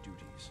return to my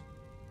duties.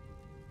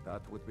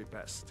 That would be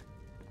best.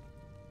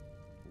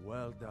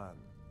 Well done.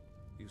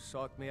 You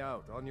sought me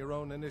out on your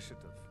own initiative.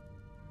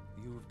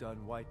 You've done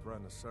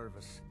Whiterun a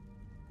service,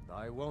 and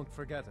I won't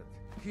forget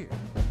it. Here,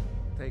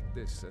 take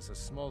this as a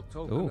small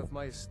token Ooh. of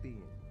my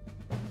esteem.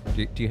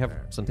 Do you have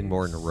There something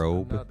more in a is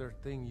robe? Another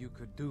thing you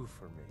could do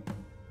for me.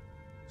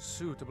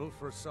 Suitable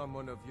for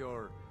someone of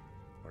your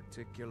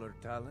particular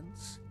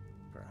talents,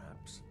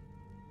 perhaps.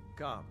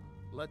 Come,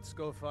 let's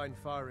go find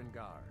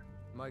Farengar,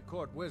 my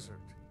court wizard.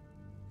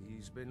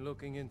 He's been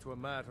looking into a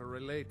matter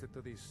related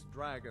to these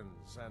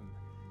dragons and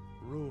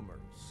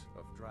rumors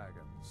of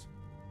dragons.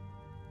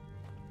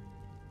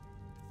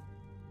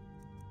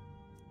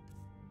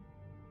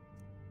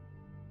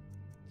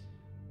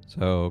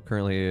 So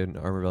currently an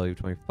armor value of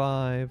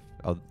 25.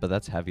 Oh, but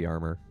that's heavy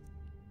armor.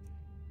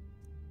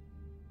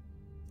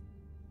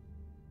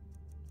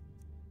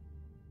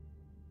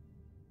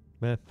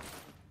 Meh.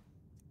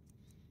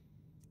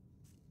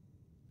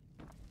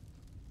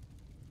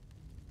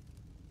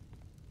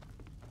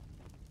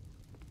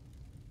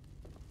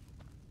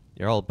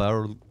 Jarl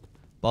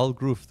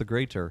Balgruf the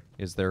Greater.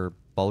 Is there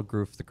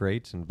Balgruf the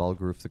Great and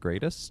Balgruf the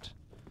Greatest?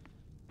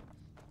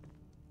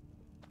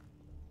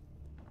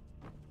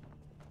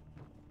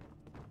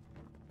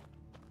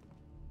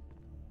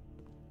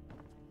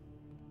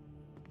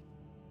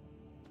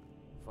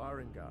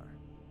 Farengar,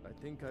 I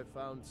think I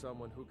found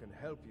someone who can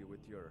help you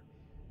with your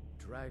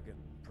dragon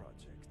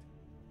project.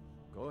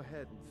 Go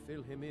ahead and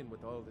fill him in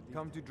with all the details.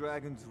 Come to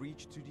Dragon's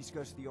Reach to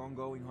discuss the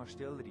ongoing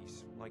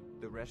hostilities, like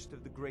the rest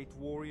of the great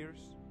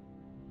warriors?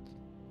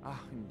 Ah,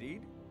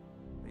 indeed?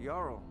 The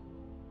Jarl.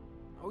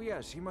 Oh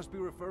yes, he must be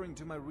referring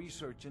to my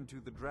research into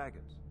the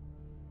dragons.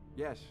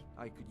 Yes,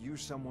 I could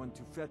use someone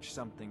to fetch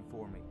something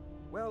for me.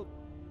 Well,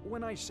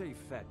 when I say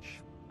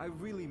fetch, I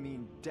really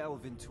mean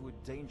delve into a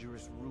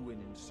dangerous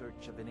ruin in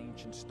search of an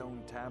ancient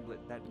stone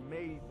tablet that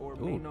may or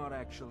may Ooh. not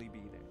actually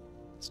be there.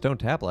 Stone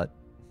tablet.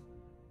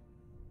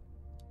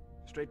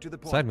 Straight to the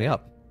point. Sign me eh?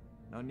 up.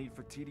 No need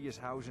for tedious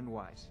hows and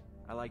whys.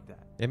 I like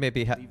that. It may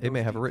be. Leave It may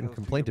those have a written details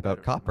to complaint you about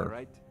better, am I copper.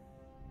 right?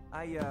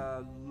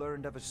 I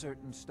learned of a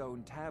certain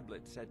stone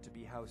tablet said to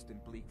be housed in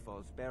Bleak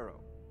Falls Barrow.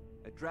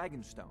 A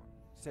dragon stone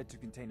said to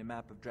contain a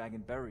map of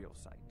dragon burial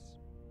sites.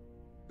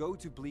 Go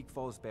to Bleak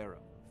Falls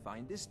Barrow,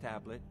 find this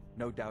tablet,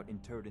 no doubt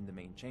interred in the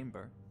main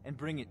chamber, and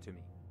bring it to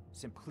me.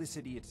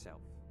 Simplicity itself.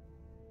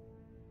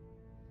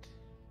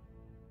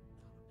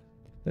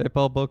 Hey,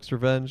 Paul Books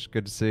Revenge.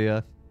 Good to see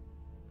ya.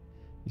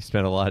 You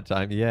spent a lot of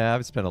time. Yeah,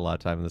 I've spent a lot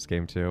of time in this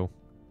game too.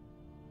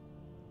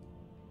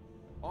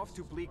 Off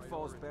to Bleak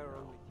Falls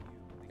Barrow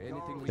with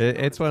you.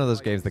 Anything It's one of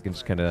those games that can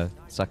just kind of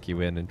suck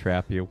you in and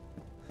trap you.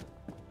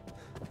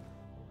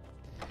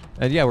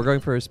 And yeah, we're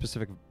going for a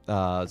specific.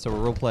 So we're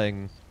role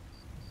playing.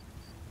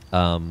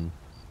 Can't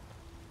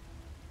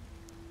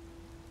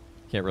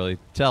really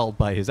tell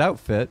by his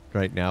outfit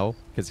right now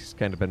because he's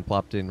kind of been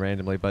plopped in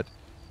randomly. But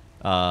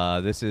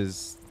this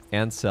is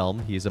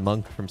Anselm. He's a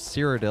monk from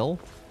Cyrodiil,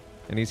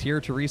 and he's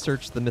here to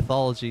research the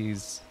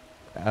mythologies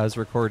as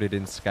recorded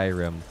in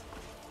Skyrim.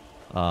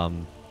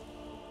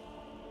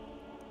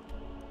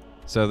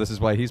 So this is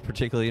why he's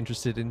particularly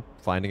interested in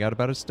finding out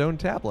about a stone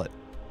tablet.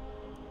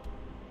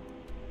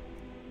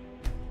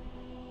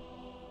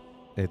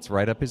 It's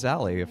right up his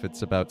alley if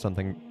it's about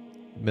something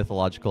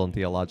mythological and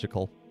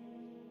theological.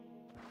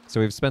 So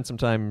we've spent some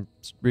time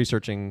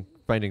researching,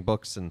 finding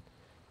books, and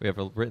we have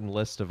a written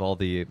list of all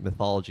the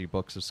mythology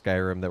books of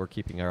Skyrim that we're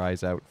keeping our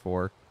eyes out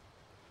for.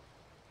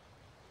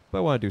 But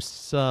I want to do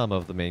some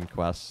of the main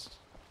quests,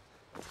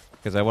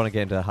 because I want to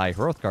get into High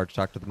Hrothgar to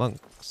talk to the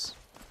monks.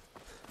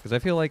 Because I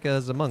feel like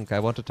as a monk, I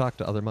want to talk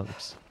to other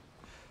monks.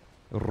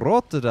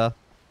 Rotada.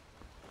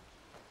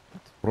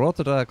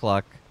 Rotada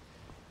o'clock.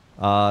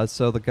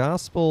 So the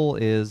gospel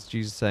is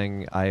Jesus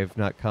saying, I have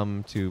not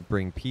come to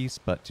bring peace,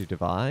 but to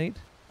divide.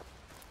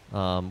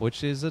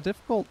 Which is a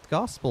difficult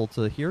gospel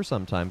to hear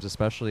sometimes,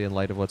 especially in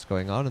light of what's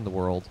going on in the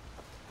world.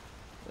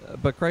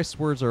 But Christ's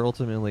words are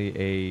ultimately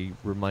a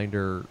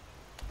reminder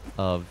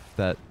of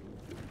that,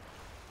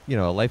 you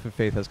know, a life of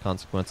faith has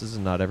consequences,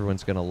 and not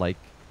everyone's going to like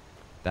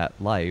that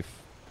life.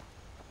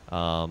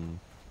 But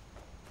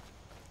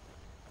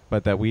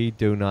that we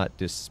do not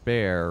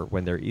despair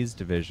when there is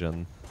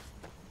division,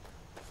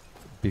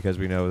 because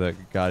we know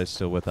that God is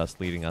still with us,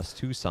 leading us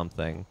to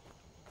something.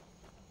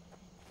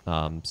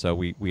 So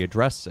we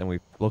address and we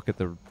look at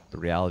the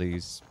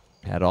realities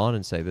head on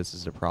and say this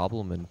is a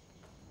problem, and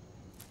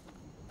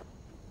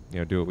you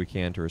know, do what we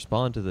can to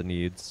respond to the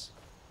needs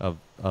of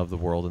the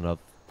world and of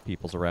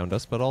peoples around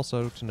us, but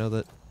also to know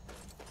that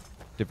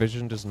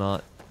division does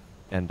not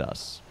end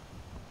us.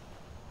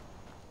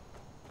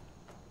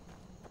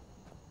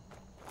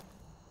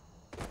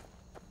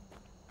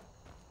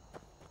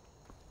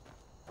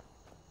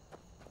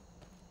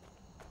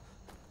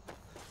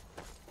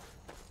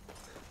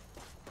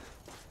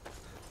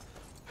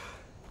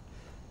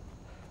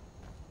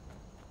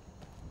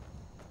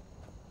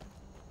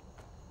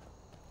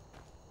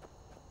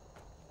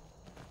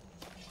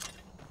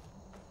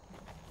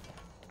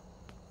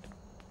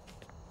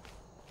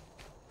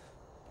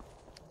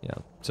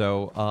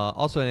 So,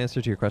 also in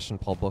answer to your question,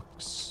 Paul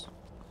Book's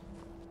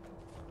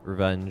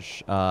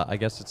revenge, I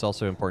guess it's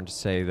also important to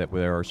say that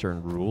there are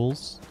certain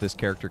rules. This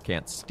character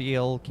can't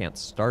steal, can't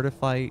start a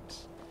fight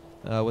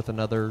with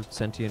another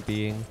sentient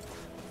being.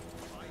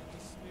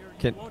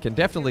 Can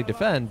definitely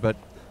defend, but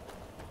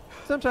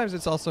sometimes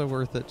it's also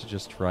worth it to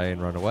just try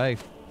and run away.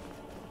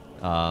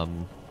 Because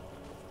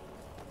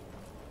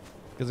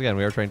again,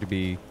 we are trying to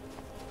be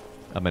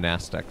a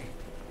monastic.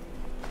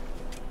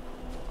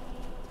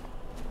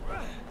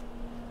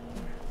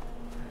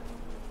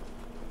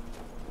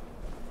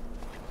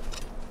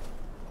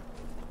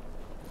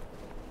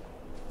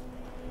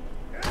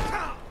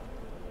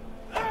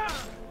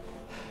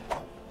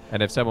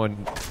 And if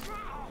someone...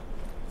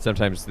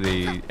 Sometimes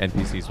the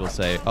NPCs will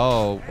say,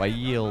 oh, I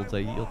yield, I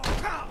yield.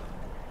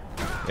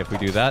 If we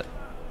do that,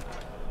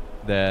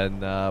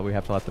 then we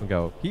have to let them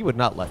go. He would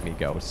not let me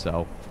go,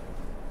 so...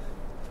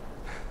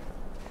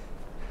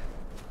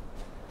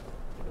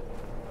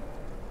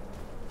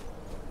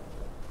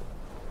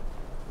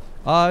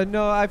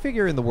 No, I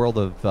figure in the world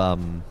of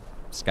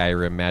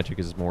Skyrim, magic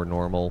is more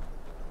normal.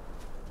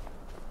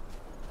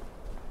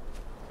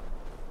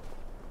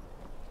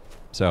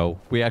 So,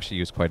 we actually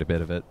use quite a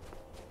bit of it.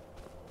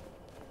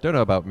 Don't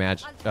know about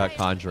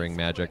conjuring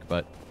magic,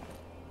 but...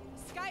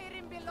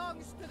 Skyrim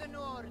belongs to the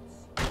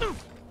Nords.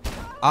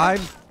 I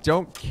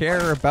don't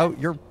care about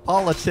your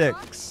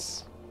politics.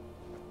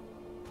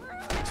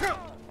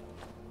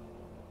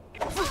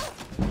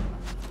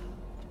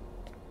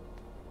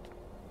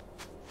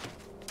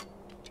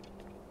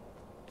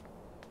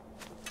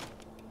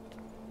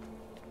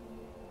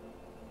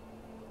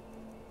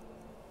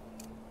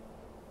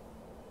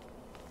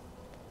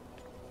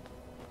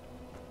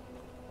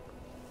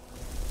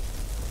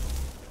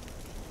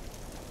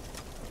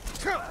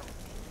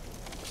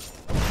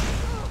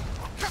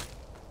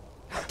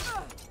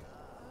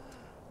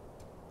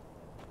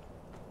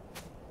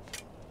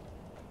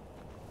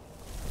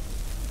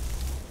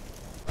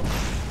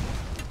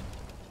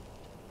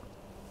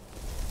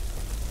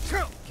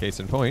 Case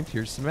in point,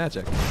 here's some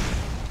magic. Tell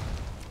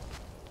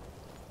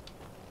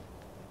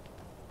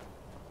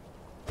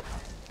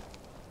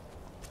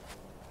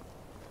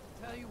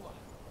you what,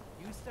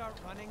 you start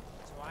running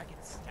so I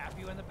can stab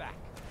you in the back.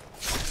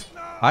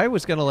 I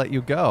was gonna let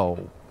you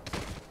go.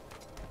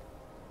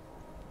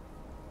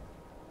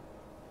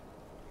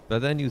 But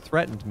then you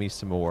threatened me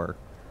some more.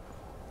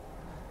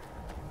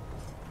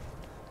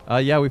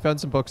 Yeah, we found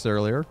some books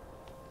earlier.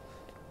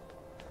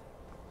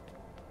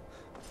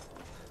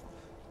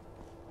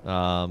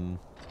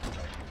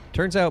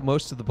 Turns out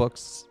most of the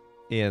books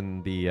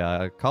in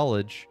the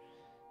college,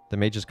 the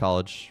Mage's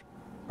College,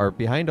 are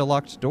behind a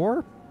locked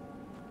door.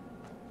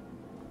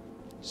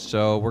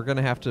 So we're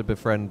gonna have to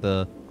befriend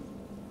the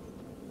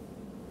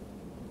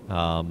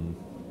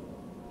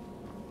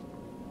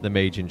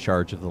mage in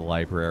charge of the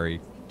library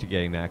to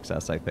gain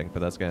access, I think. But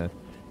that's gonna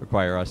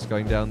require us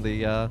going down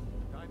the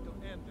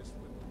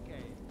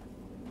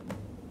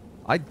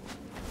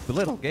the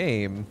little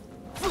game.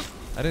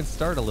 I didn't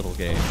start a little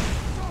game.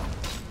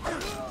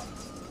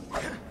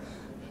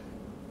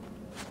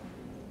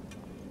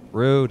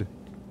 Rude.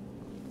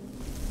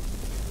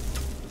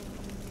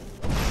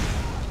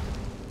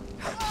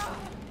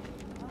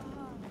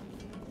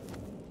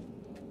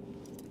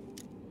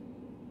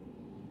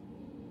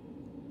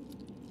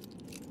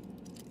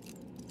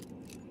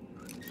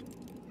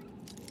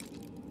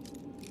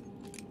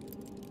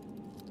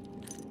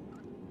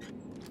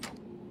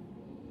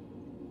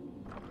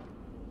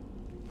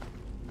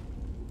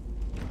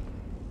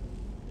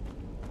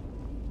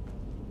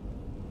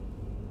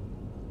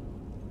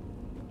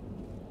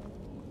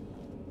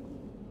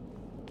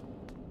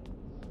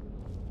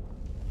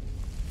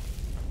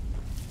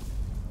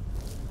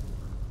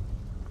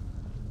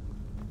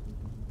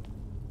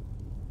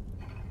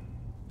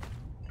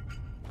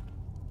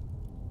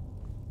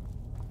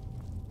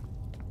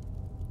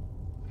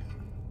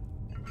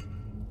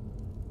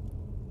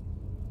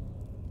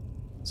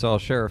 So I'll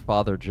share a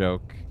father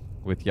joke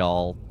with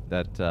y'all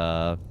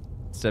that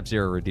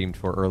Sub-Zero redeemed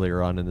for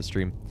earlier on in the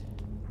stream.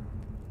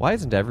 Why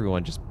isn't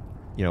everyone just,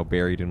 you know,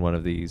 buried in one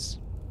of these?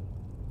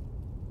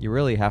 You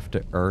really have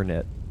to earn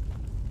it.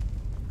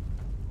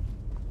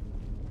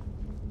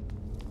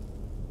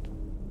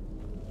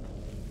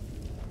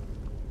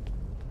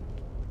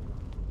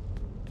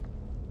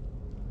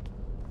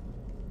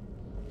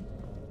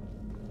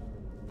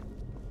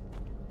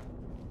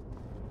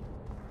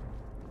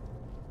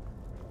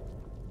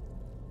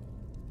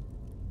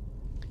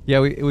 Yeah,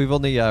 we've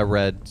only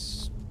read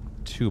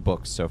 2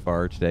 books so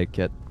far today,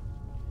 Kit.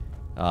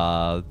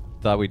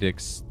 Thought we'd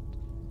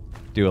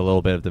do a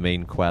little bit of the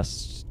main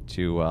quest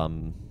to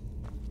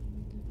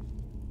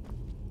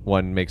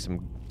one,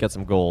 get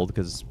some gold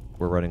because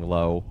we're running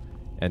low,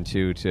 and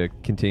 2, to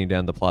continue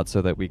down the plot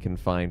so that we can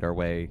find our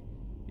way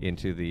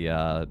into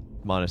the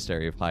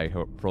monastery of High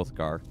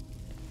Hrothgar.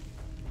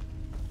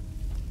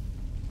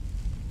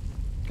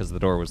 Because the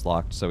door was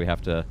locked, so we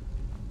have to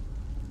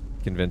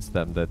convince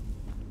them that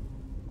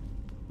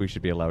we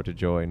should be allowed to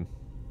join,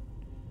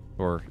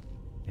 or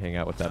hang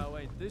out with them. Now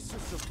ain't this a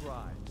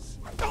surprise?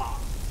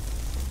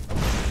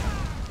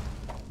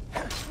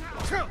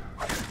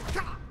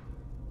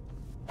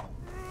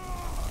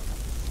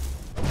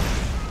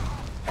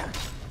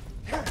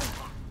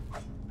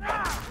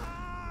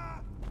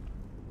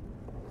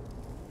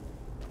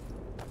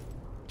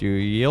 Do you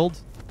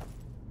yield?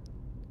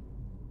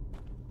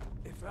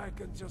 If I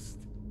can just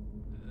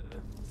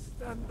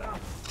stand up.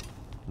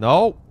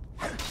 No.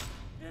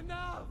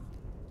 Enough.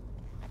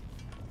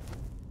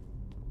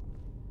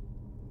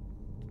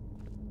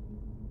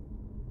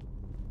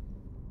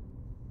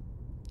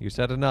 You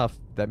said enough.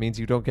 That means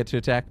you don't get to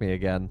attack me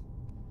again.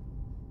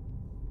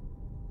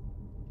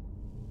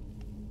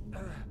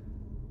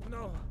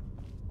 No,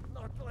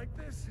 not like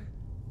this.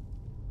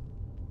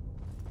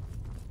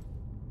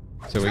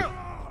 So we...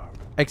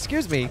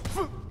 Excuse me.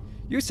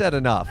 You said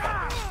enough.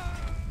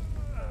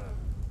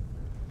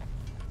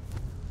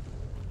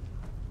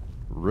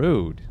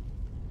 Rude.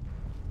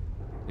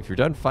 If you're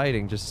done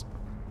fighting, just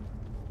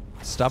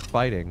stop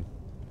fighting.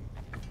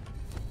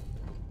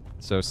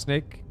 So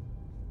snake,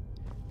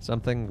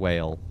 something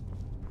whale.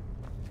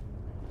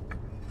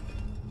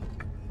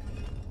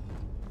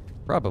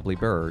 Probably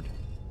bird.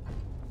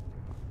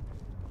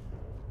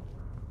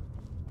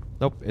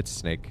 Nope, it's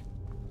snake.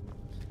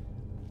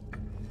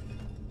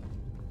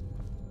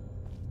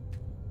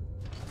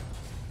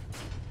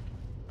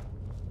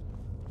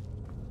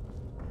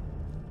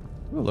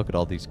 Ooh, look at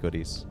all these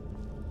goodies.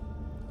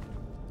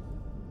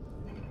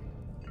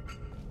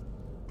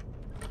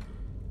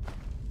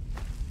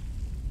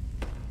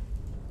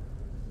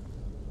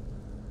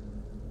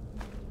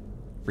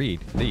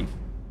 Read, leave.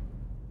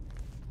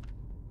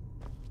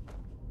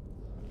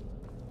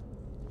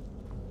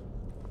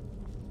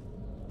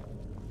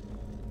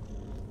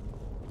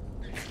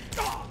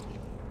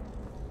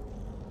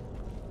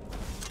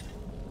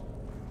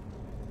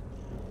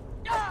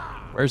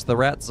 Where's the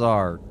rat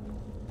czar?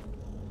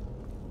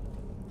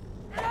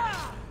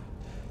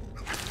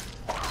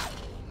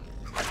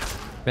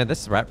 Man,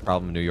 this rat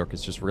problem in New York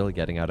is just really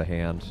getting out of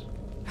hand.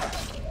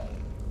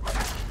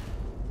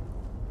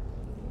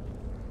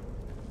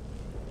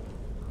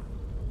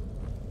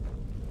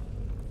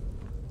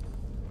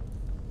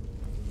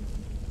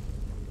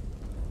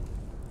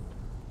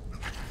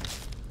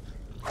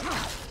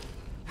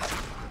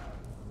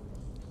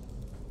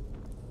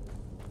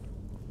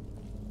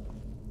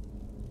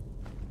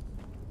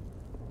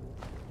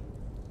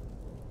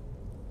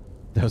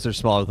 Those are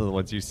smaller than the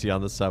ones you see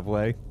on the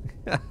subway.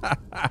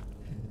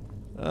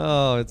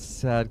 Oh, it's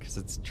sad because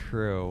it's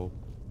true.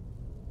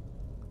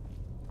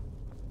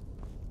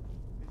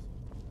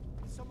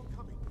 Is someone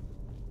coming?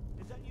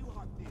 Is that you,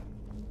 Hot Deer?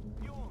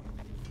 Bjorn?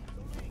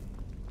 Doreen?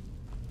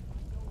 I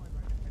know I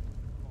ran ahead of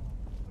the call,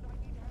 but I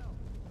need help.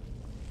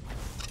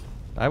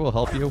 I will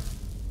help you.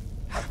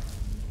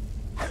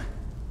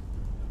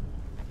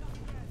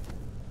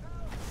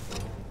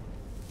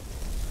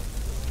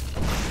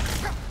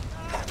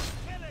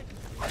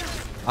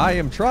 I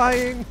am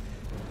trying.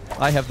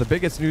 I have the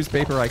biggest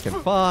newspaper I can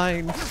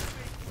find.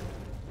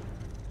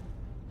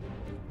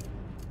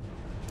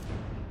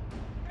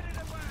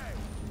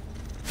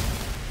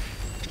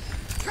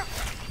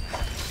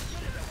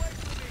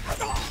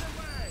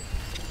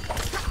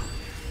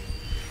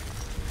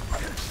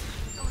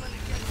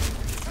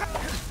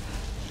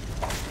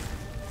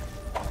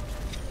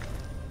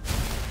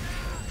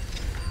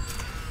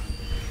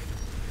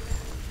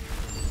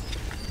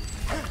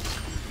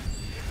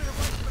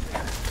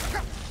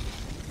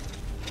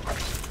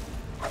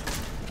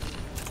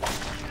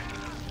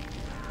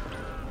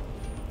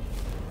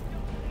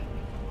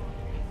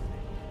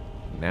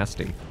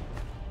 Nasty.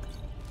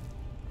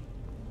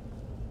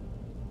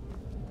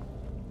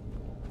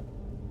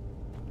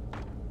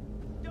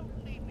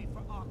 Don't leave me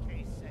for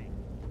Arcade's sake.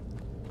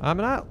 I'm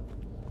not.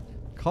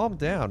 Calm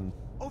down.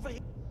 Over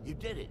here. You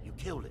did it. You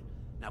killed it.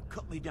 Now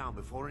cut me down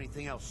before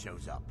anything else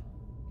shows up.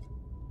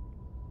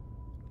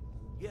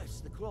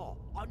 Yes, the claw.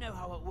 I know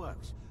how it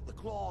works. The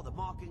claw, the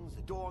markings,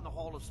 the door in the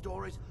Hall of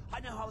Stories. I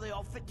know how they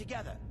all fit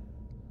together.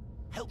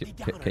 Help me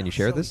down. Can you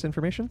share this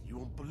information? You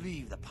won't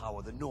believe the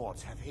power the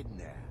Nords have hidden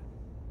there.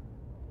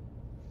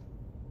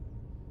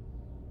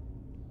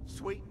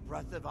 Sweet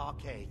breath of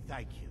Arcade,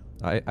 thank you.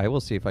 I will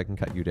see if I can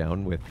cut you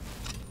down with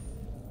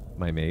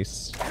my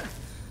mace.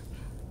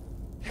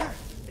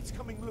 It's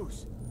coming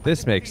loose.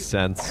 This makes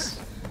sense.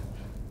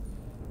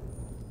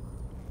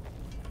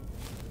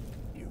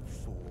 You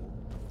fool.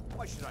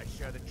 Why should I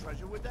share the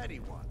treasure with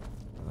anyone?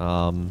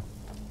 I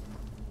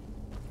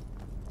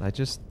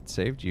just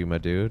saved you, my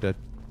dude. I'll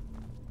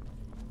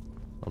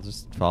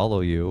just follow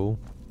you.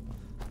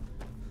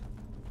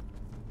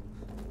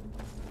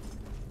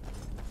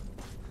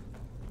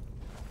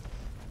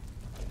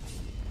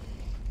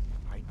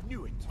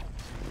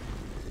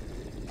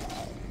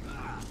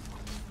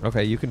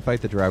 Okay, you can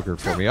fight the Draugr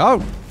for me.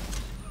 Oh!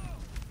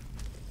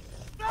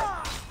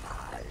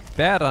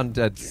 Bad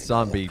undead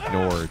zombie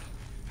Nord.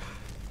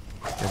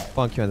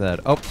 Funk you on that.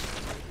 Oh!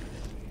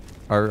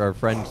 Our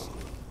friend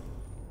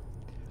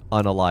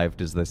unalived,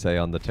 as they say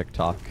on the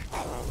TikTok.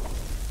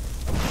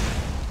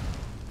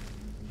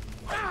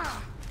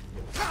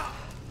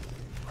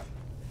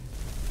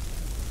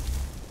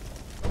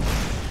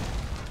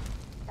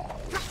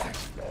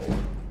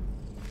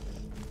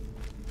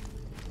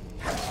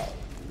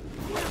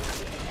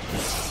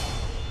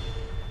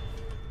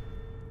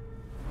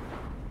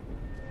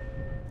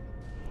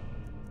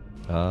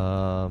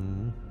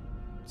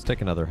 Let's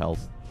take another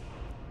health.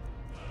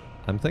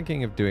 I'm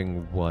thinking of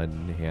doing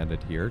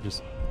one-handed here,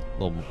 just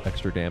a little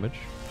extra damage.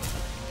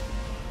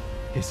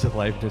 His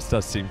aliveness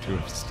does seem to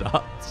have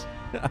stopped.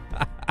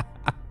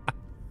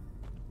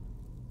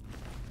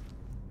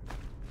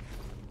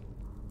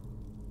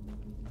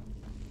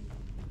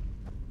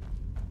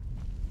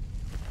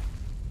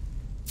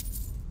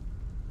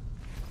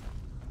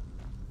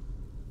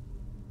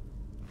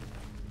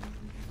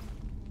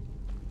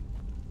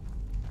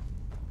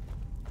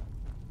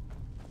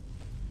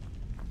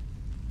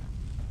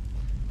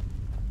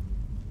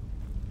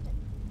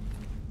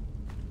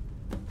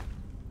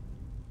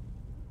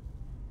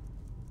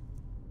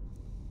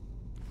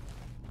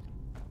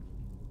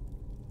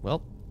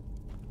 Well,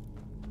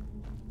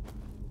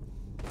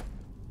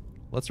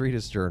 let's read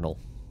his journal.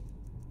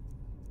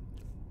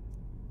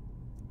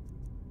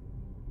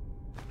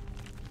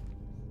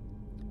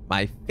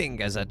 My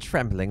fingers are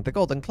trembling. The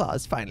golden claw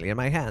is finally in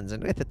my hands,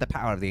 and with it the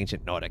power of the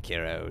ancient Nordic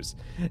heroes.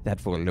 That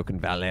fool Lucan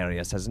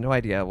Valerius has no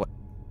idea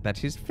that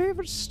his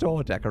favorite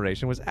store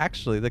decoration was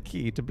actually the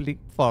key to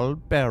Bleakfall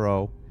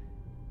Barrow.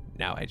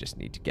 Now I just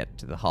need to get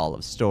to the Hall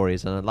of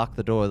Stories and unlock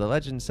the door. The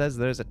legend says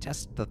there's a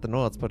test that the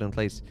Nords put in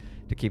place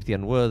to keep the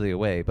unworthy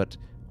away, but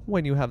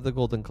when you have the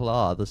golden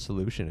claw, the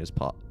solution is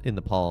in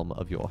the palm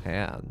of your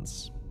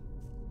hands.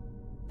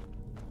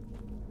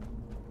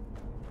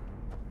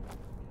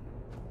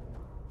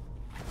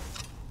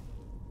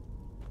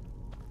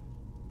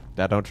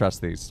 I don't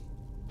trust these.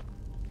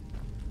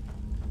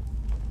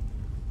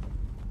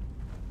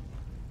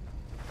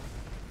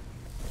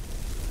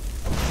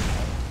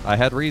 I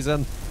had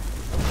reason.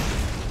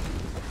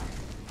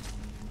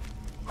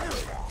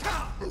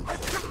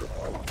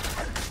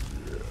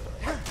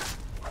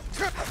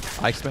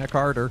 I smack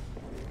harder.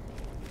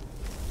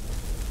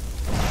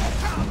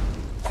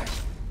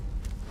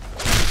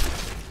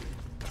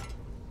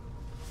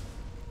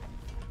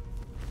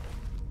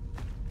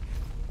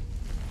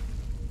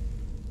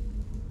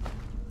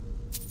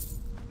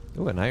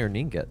 Ooh, an iron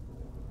ingot.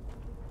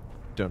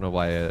 Don't know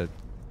why. You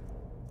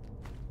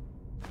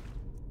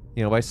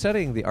know, by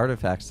studying the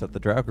artifacts that the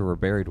Draugr were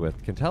buried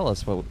with, can tell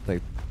us what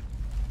they,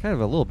 kind of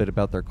a little bit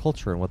about their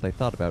culture and what they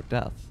thought about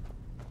death.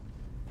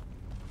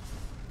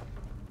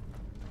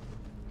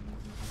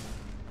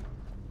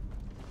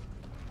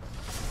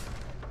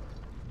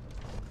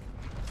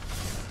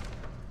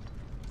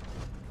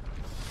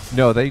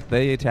 No,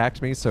 they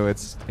attacked me, so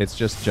it's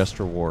just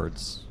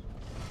rewards.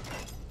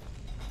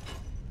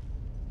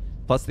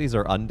 Plus, these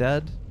are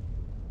undead.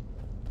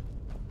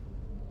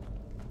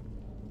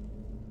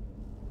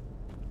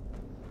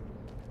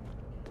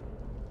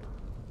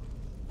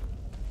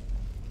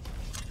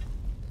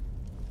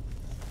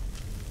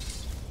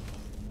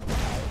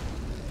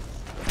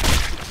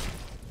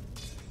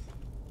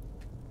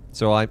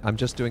 So I'm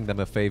just doing them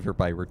a favor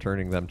by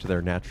returning them to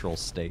their natural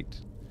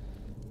state.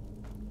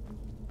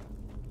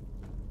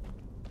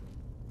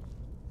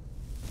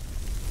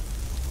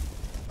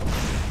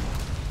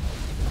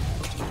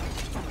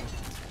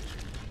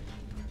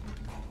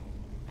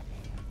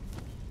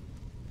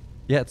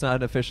 Yeah, it's not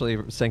an officially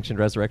sanctioned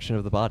resurrection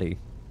of the body.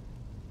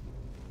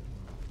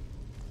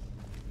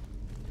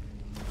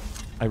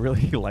 I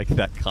really like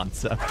that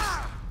concept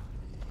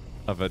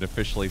of an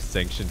officially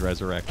sanctioned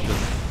resurrection.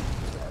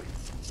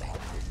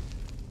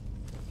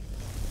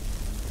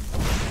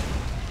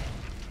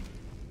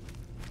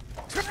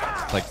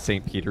 Like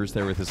St. Peter's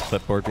there with his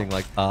clipboard being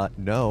like,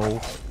 no,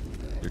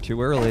 you're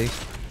too early.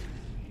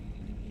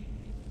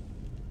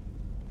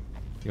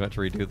 You want to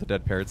redo the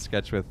Dead Parrot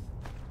sketch with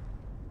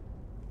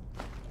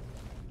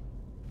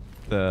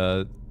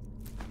the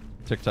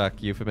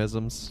TikTok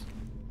euphemisms,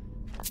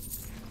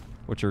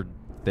 which are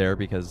there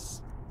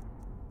because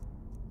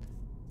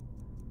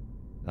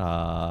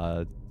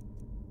they'll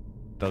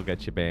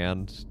get you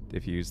banned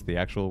if you use the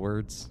actual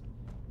words.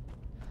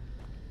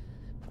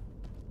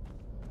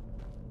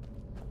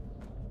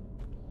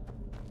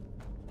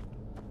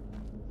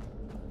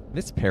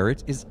 Miss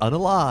Parrot is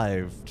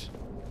unalived.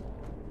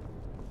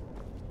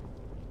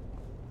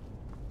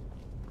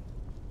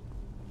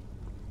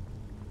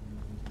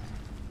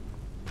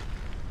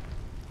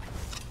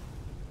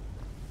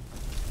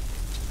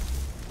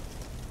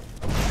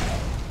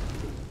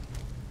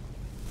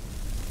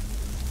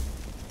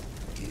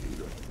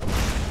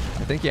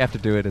 I think you have to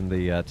do it in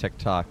the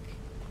TikTok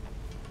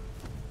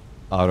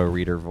auto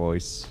reader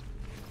voice.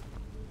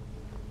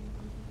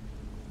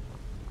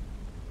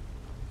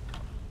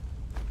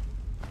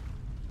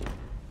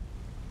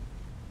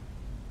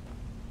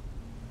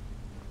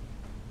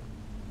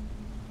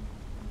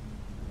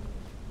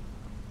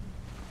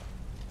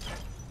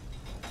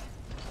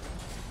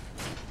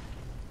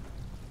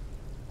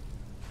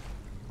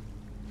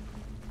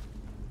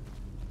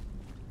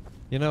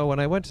 You know, when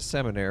I went to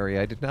seminary,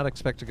 I did not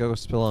expect to go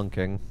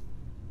spelunking.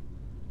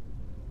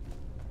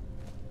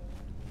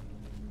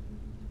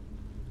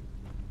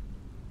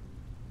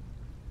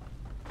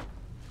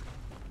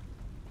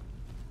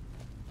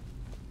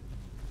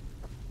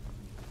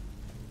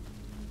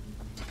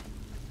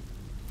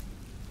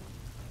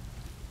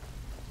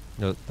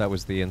 No, that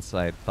was the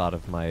inside thought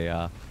of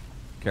my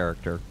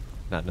character,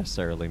 not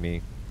necessarily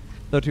me.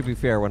 Though to be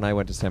fair, when I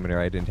went to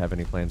seminary, I didn't have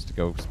any plans to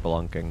go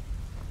spelunking.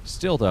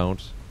 Still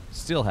don't.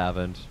 Still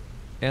haven't.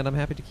 And I'm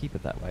happy to keep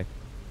it that way.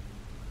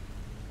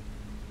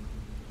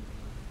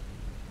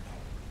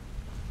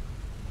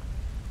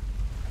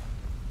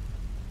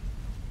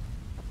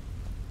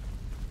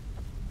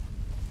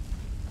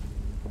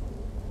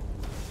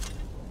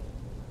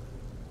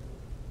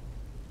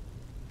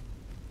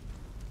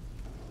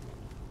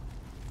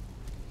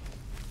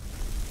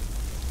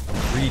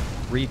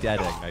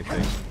 Re-deading, I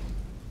think.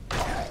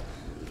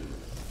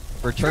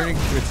 Returning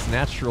to its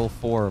natural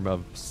form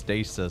of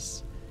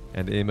stasis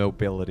and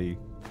immobility.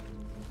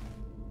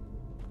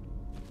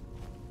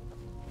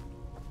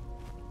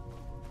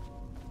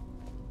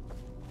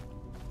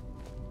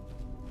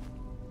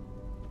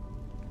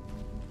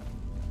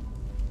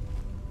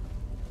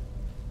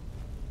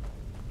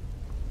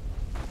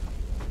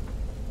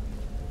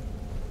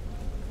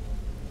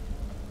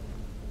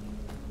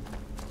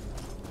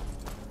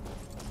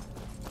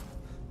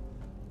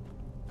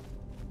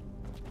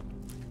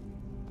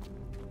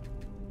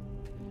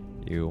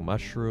 You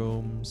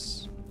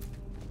mushrooms.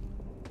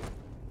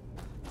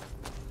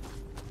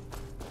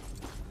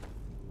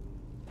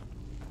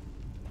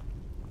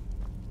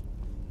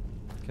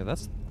 Okay,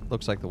 that's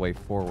looks like the way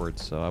forward,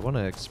 so I want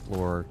to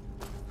explore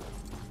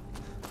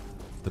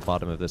the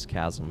bottom of this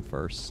chasm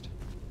first.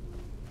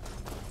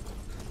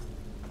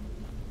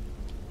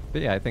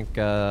 But yeah, I think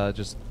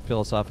just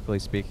philosophically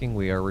speaking,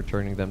 we are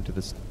returning them to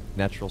this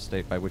natural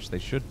state by which they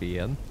should be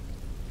in.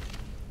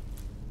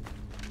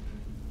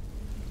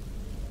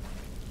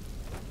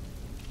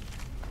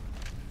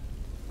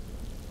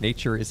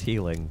 Nature is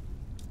healing.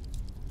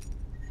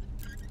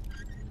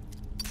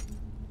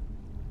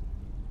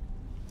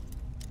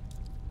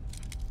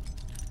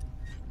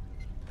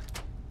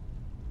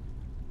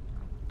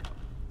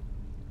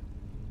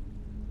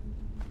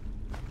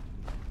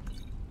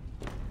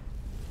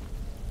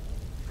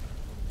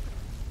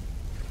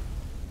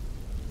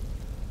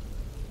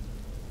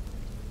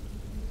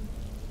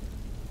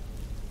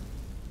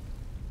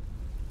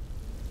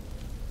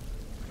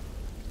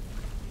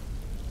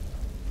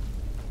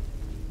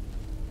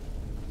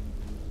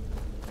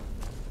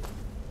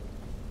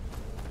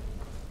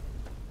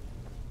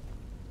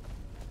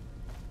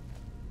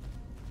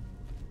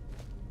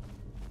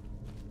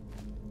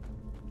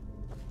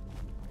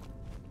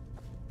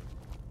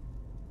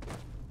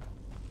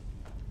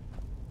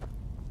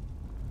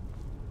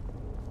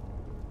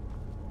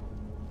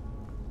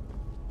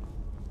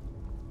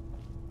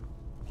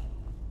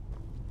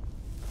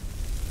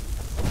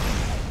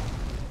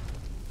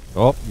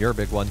 Oh, you're a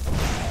big one.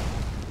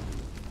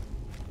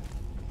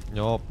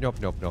 Nope, nope,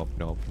 nope, nope,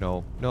 nope,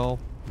 no, no,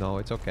 no,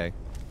 it's okay.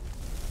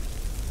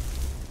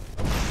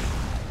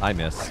 I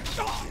miss.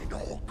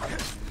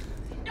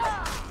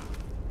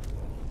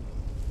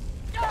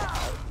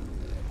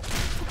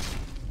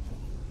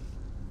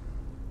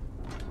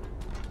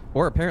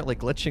 Or apparently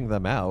glitching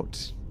them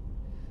out.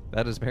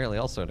 That is apparently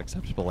also an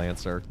acceptable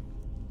answer.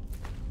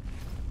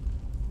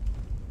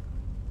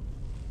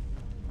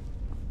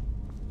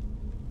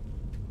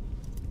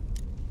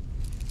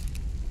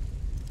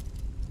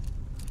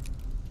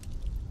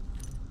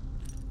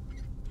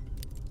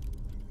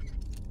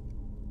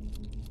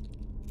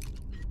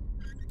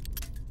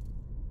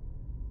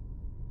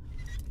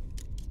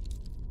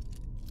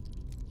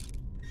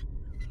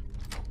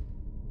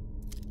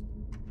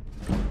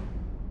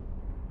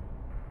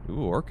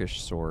 Ooh, orcish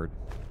sword.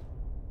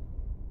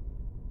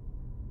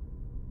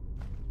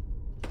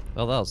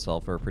 Well, that'll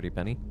sell for a pretty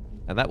penny.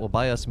 And that will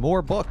buy us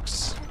more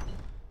books!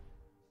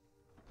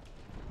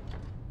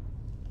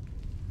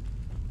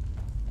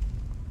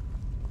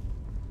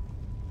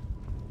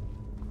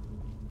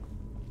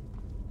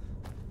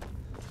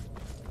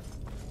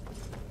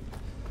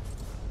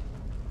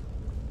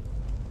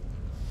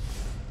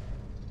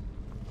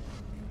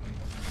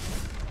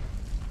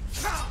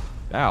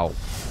 Ow.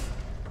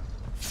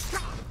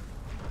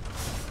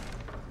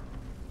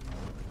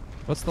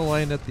 What's the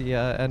line at the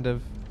end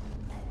of...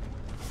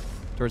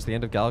 towards the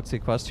end of Galaxy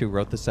Quest? Who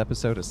wrote this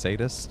episode? A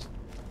sadist?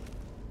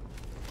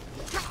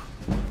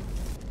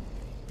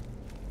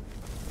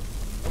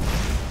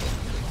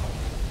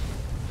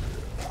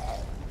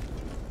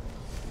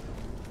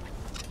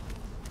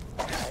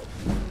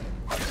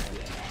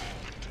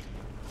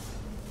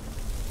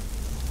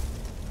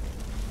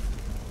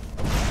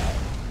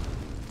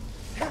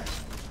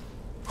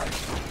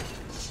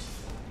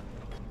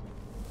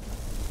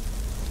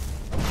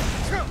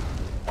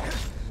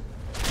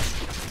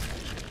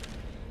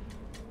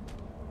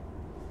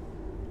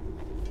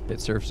 It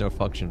serves no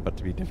function but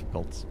to be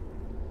difficult.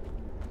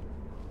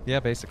 Yeah,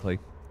 basically.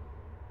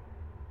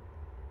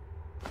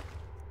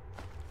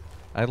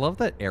 I love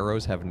that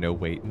arrows have no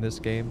weight in this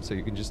game, so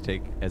you can just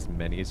take as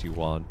many as you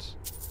want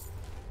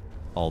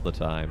all the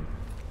time.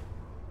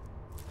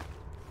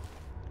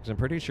 Because I'm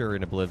pretty sure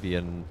in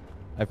Oblivion...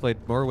 I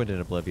played Morrowind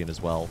in Oblivion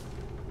as well.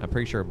 I'm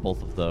pretty sure in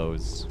both of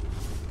those,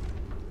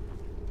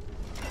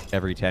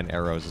 every 10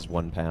 arrows is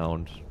 1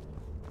 pound.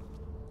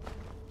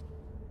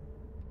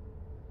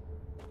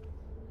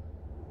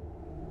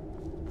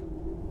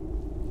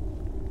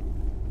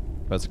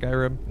 But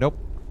Skyrim, nope.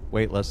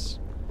 Weightless.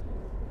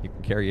 You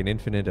can carry an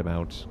infinite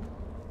amount.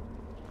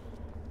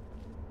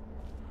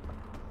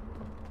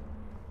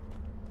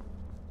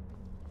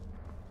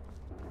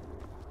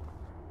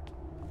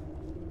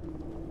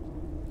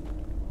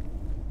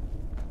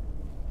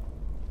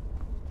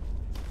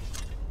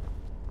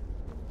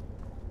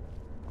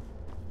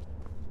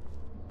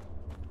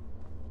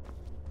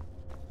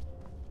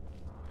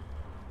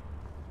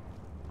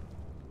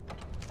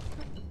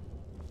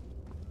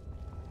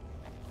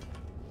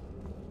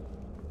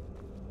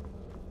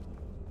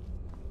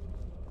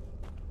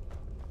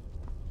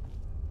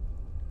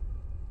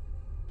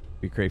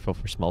 Be grateful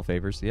for small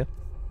favors. Yeah,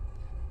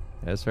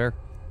 that's fair.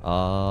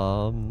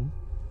 So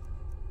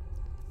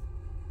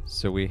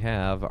we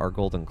have our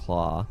golden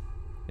claw,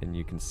 and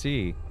you can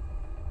see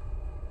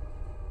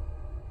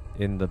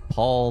in the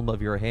palm of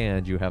your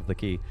hand you have the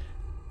key.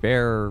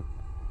 Bear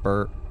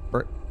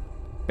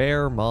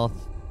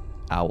moth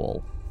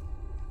owl.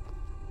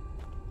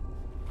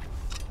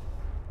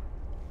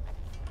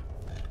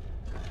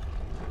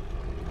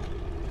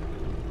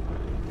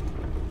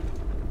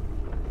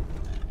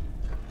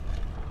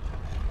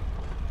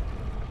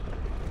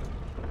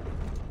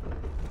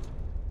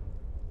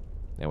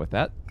 And with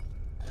that,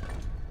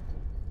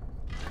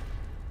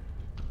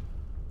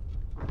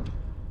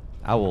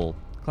 owl,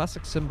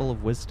 classic symbol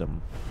of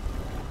wisdom.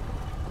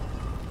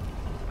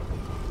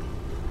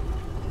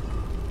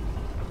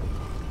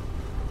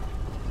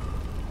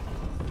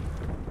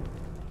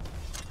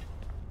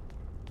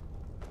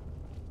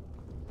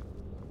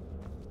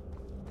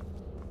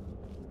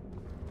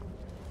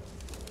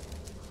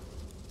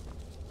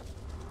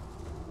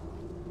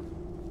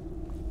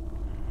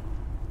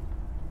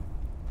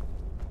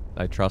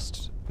 I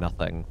trust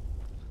nothing.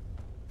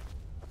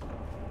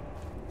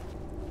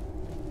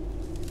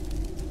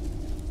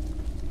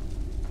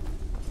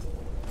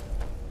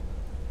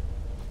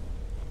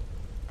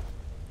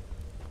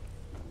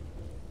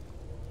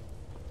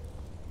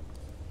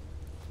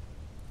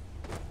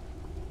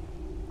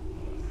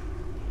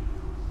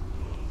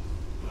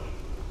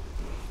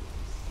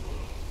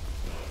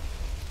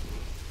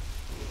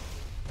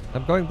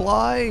 I'm going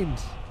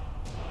blind!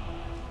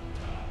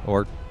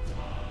 Or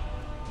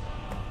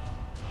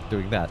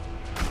doing that.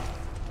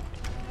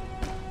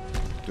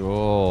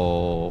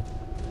 Oh.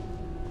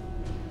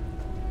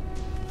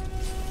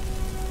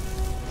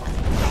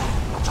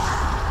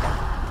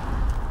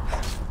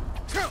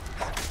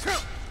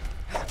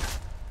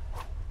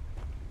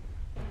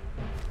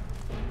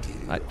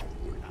 I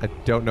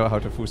don't know how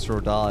to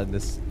Fusroda in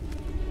this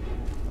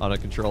on a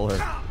controller.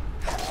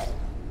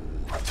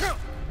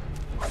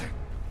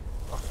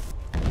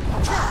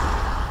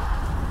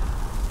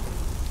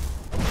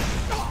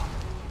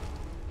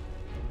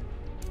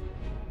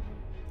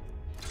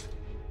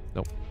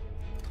 Nope.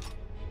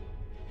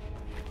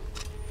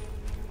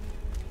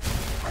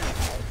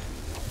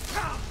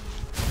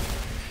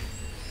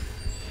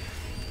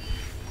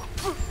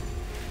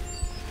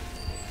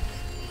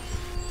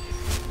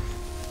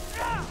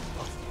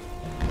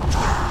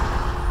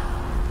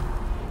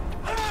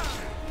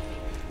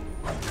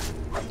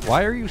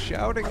 Why are you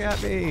shouting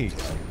at me?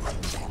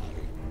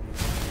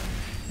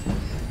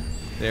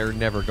 They're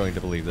never going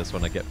to believe this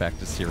when I get back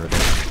to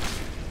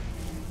Cyrodiil.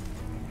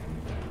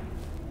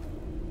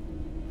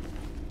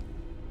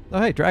 Oh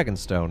hey,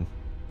 Dragonstone.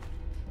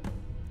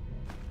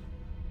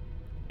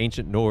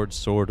 Ancient Nord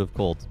Sword of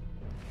Cold.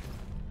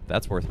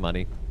 That's worth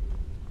money.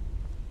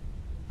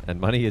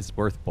 And money is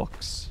worth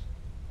books.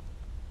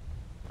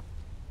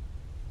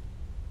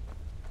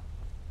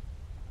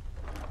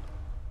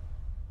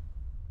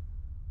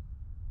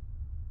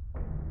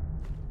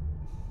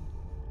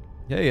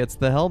 Hey, it's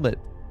the helmet.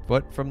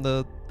 What from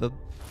the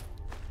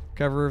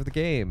cover of the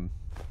game?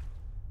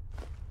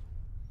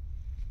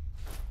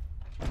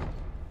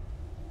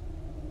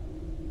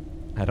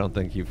 I don't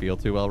think you feel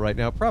too well right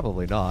now.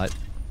 Probably not.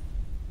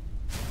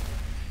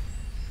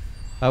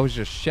 I was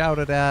just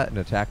shouted at and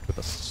attacked with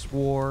a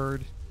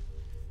sword.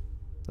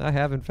 I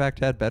have, in fact,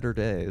 had better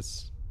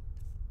days.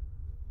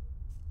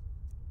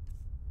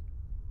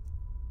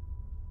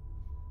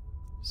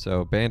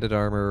 So, bandit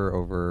armor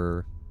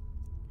over...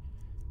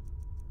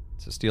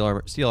 So steel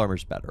armor. Steel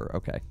armor's better.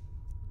 Okay.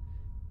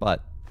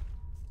 But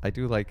I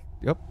do like...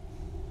 Yep.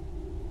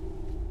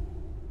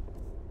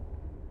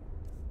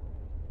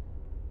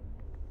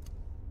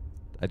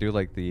 I do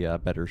like the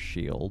better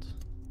shield.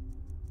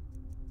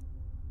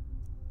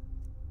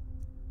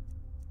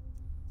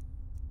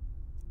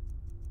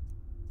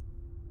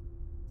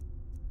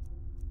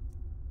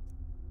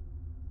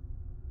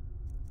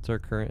 What's our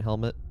current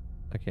helmet?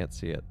 I can't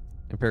see it.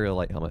 Imperial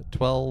Light Helmet.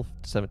 12,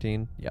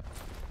 17. Yep.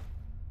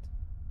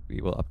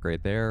 We will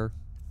upgrade there.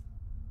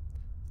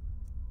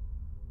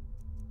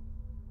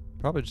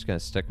 Probably just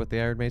gonna stick with the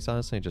Iron Mace,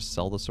 honestly, and just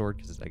sell the sword,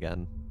 because,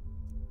 again,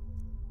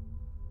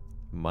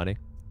 money.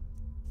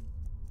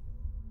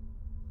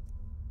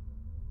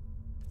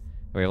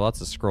 We have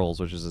lots of scrolls,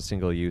 which is a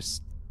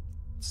single-use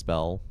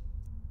spell.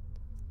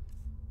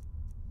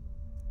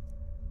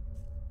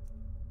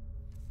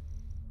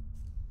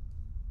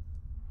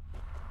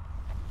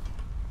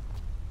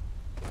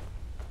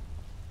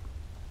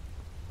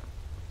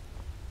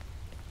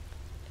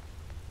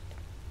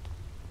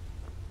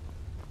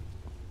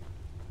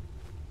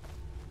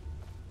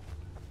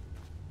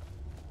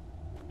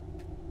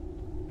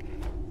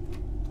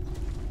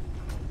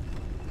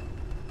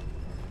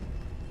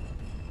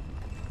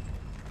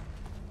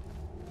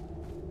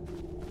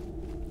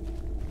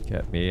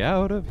 Get me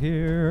out of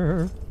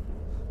here.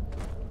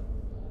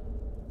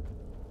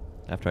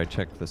 After I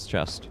check this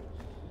chest.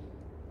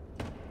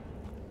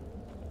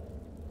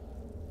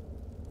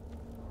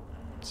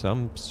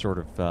 Some sort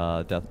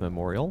of death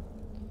memorial.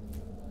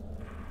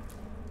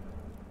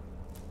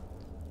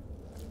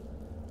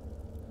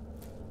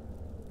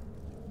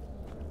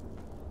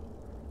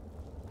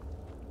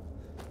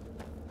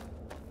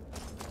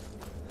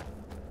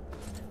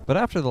 But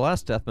after the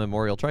last death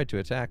memorial tried to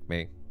attack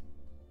me,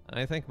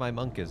 I think my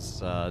monk is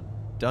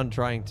done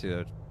trying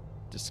to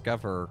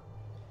discover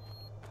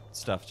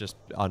stuff just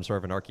on sort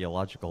of an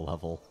archaeological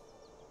level.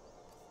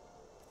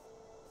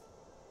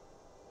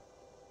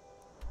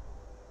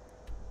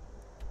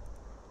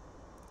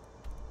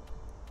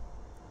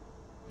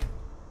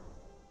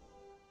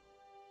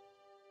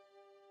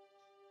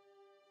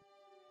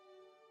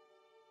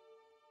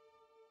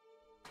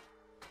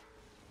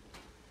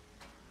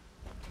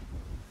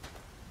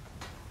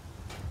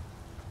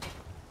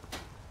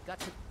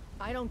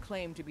 I don't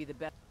claim to be the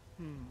best.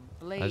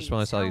 I just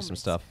want to sell you some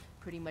stuff.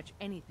 Pretty much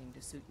anything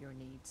to suit your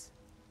needs.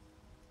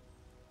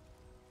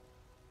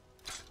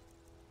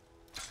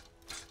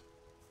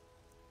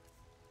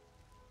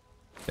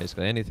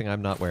 Basically anything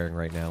I'm not wearing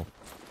right now.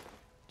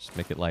 Just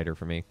make it lighter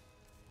for me.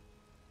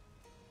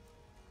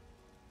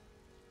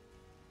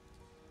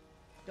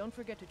 Don't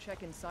forget to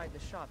check inside the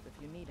shop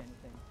if you need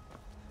anything.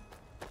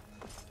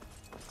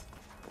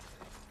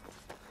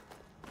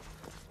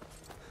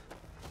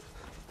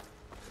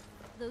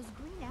 Those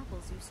green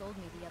apples you sold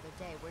me the other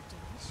day were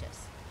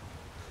delicious.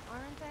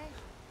 Aren't they?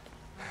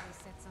 I always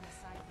set some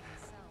aside for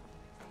myself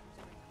when the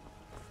traders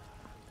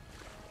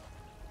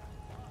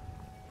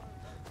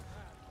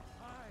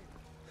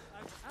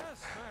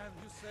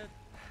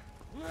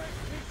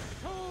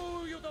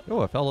bring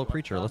Oh, a fellow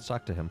preacher. Let's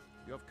talk to him.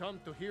 You have come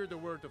to hear the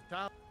word of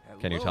Talos.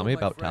 Can you tell me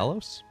about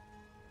Talos?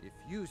 If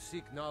you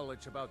seek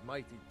knowledge about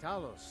mighty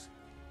Talos,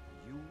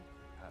 you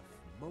have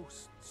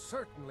most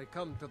certainly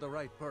come to the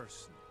right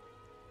person.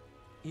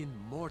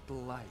 Immortal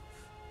life.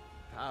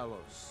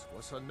 Talos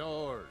was a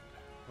Nord,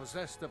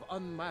 possessed of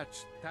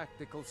unmatched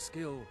tactical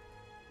skill,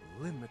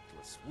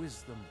 limitless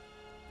wisdom,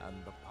 and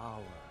the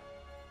power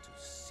to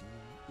see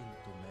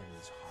into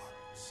men's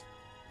hearts.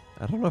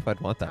 I don't know if I'd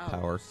want that Talos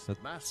power.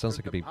 That sounds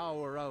like it'd be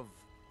power of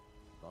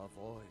the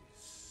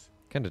voice.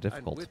 kind of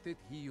difficult. And with it,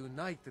 he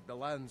united the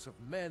lands of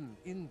men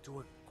into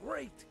a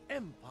great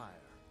empire.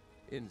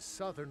 In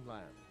southern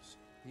lands,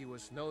 he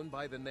was known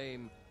by the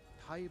name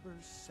Tiber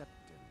Septim.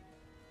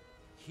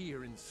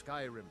 Here in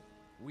Skyrim,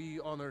 we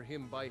honor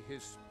him by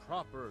his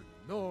proper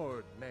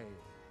Nord name.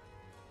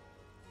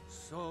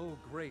 So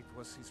great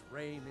was his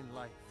reign in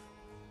life.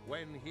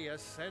 When he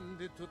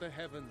ascended to the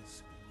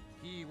heavens,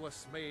 he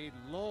was made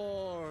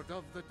Lord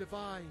of the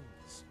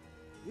Divines.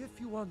 If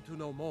you want to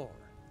know more,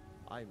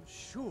 I'm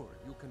sure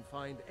you can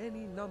find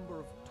any number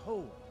of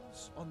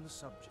tomes on the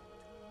subject.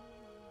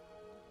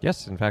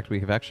 Yes, in fact, we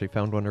have actually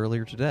found one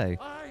earlier today.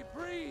 I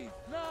breathe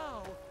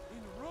now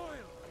in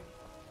royalty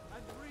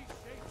and reshape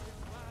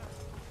his land.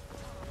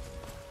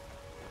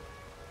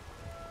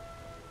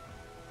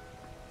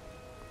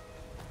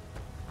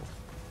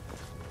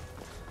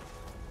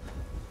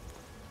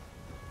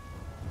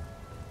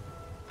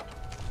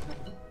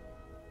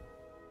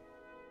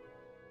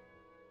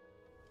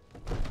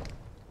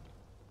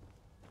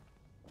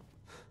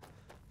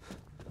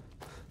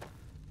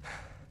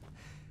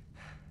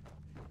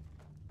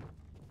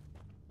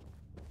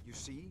 You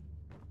see?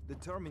 The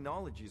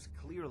terminology is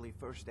clearly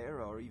First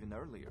Era or even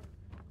earlier.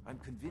 I'm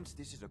convinced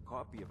this is a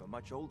copy of a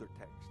much older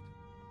text.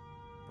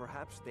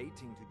 Perhaps dating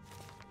to...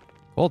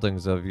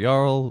 Holdings of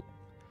Jarl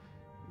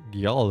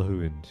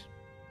Gjalhund.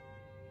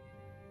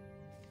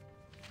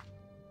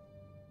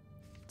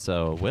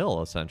 So,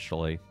 will,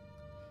 essentially.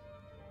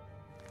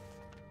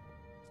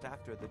 It's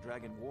after the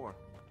Dragon War.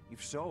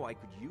 If so, I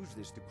could use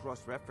this to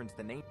cross-reference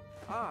the name...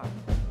 Ah!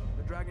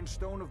 The Dragon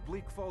Stone of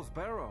Bleak Falls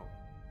Barrow.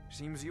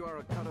 Seems you are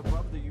a cut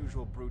above the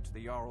usual brutes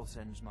the Jarl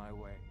sends my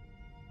way.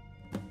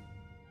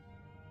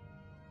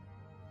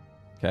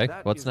 Okay,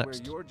 That what's is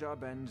next? where your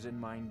job ends and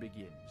mine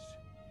begins.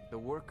 The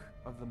work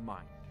of the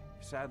mind,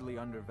 sadly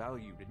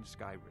undervalued in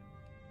Skyrim.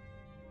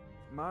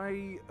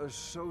 My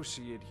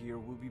associate here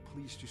will be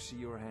pleased to see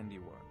your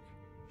handiwork.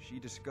 She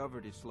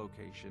discovered its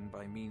location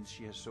by means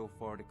she has so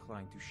far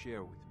declined to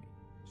share with me.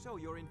 So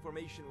your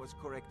information was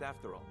correct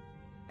after all.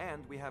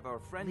 And we have our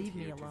friend Leave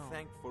me here to alone.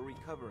 thank for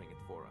recovering it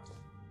for us.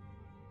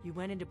 You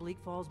went into Bleak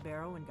Falls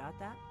Barrow and got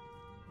that?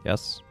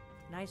 Yes,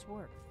 Nice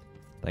work.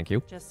 thank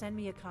you. Just send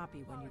me a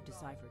copy when you've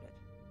deciphered it.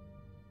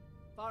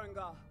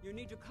 Farengar, you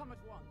need to come at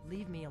once.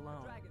 Leave me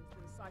alone. The dragon's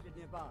been sighted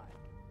nearby.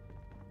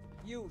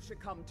 You should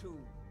come too.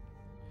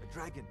 A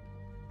dragon?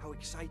 How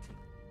exciting.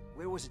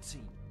 Where was it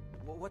seen?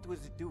 What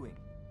was it doing?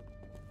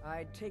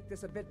 I'd take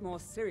this a bit more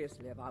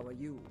seriously if I were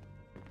you.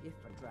 If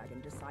a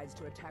dragon decides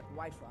to attack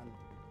Whiterun,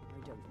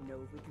 I don't know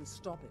if we can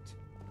stop it.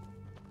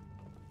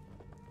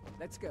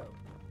 Let's go.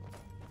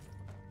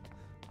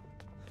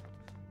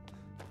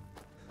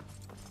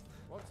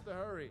 What's the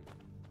hurry?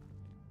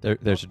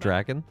 There's a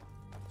dragon?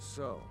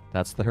 So,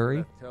 That's the hurry?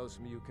 that tells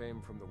me you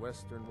came from the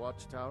Western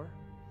Watchtower?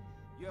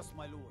 Yes,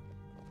 my lord.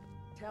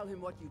 Tell him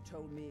what you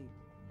told me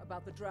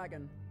about the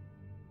dragon.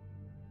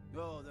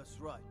 Oh, that's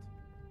right.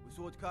 We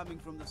saw it coming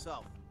from the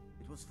south.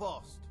 It was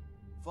fast.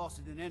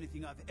 Faster than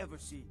anything I've ever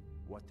seen.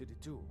 What did it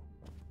do?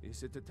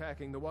 Is it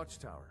attacking the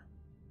Watchtower?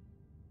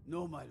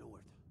 No, my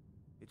lord.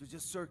 It was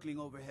just circling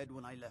overhead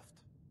when I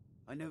left.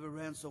 I never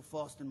ran so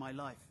fast in my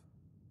life.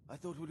 I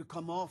thought it would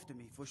come after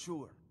me, for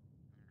sure.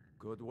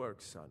 Good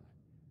work, son.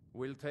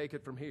 We'll take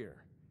it from here.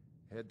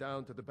 Head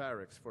down to the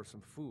barracks for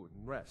some food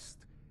and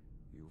rest.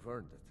 You've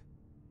earned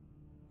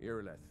it.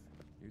 Irileth,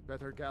 you'd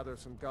better gather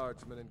some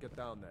guardsmen and get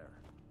down there.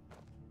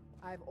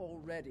 I've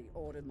already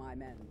ordered my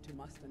men to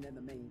muster near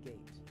the main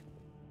gate.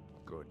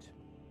 Good.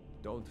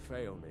 Don't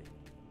fail me.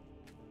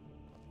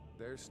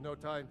 There's no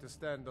time to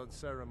stand on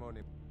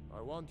ceremony.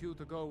 I want you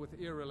to go with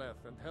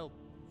Irileth and help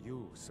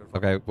you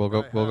survive. Okay, we'll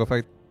go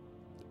fight.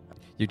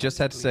 You just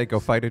had to say go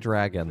fight a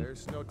dragon.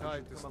 There's no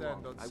time to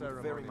stand on I would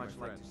ceremony, very much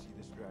my like friend. to see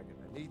this dragon.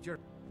 I need your...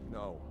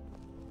 No.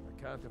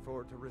 I can't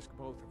afford to risk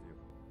both of you.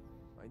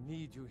 I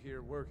need you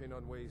here working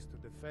on ways to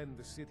defend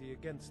the city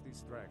against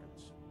these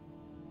dragons.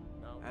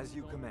 Now, As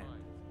you don't command.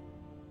 mind.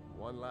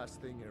 One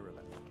last thing,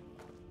 Irileth.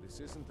 This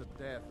isn't a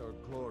death or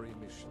glory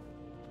mission.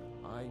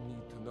 I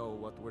need to know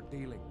what we're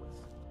dealing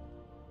with.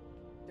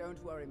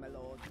 Don't worry, my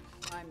lord.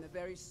 I'm the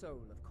very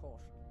soul of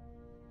caution.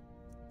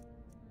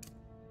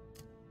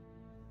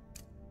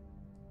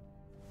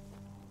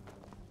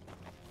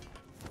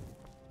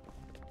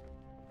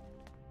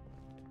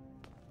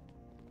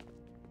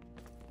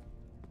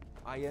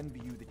 I envy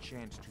you the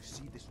chance to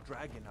see this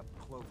dragon up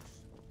close.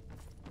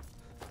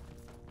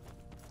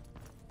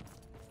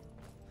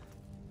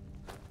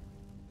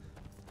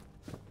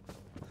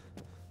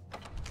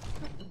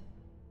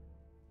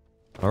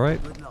 All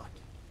right. Good luck.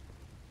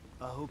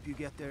 I hope you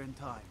get there in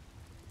time.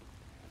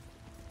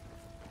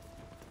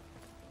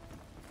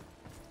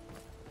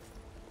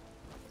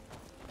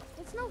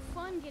 It's no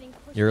fun getting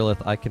pushed Irilith,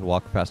 around I all can the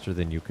walk time. faster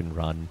than you can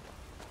run.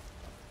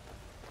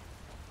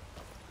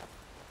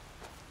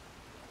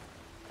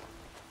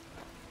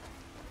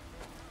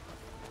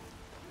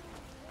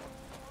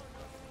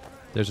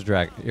 There's a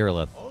dragon.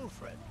 Irilith. Old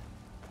friend,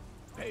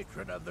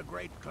 patron of the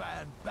great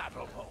clan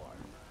Battleborn.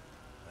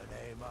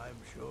 A name I'm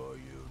sure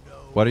you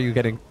know. What are you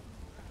getting?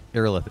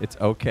 Irilith, it's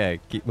okay.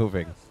 Keep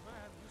moving.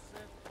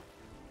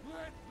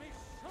 Let me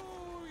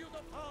show you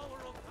the power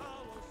of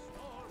our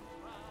storm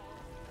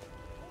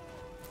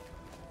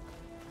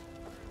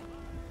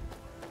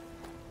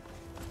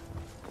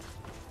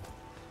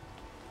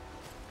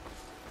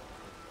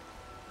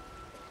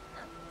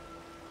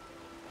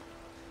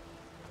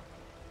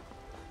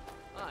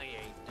I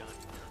ain't done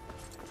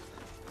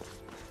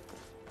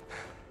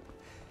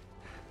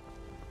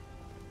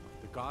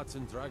The gods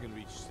in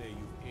Dragonreach say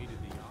you've aided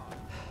the Yard.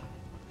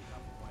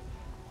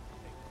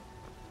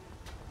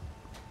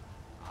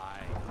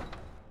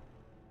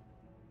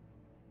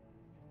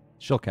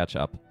 She'll catch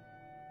up.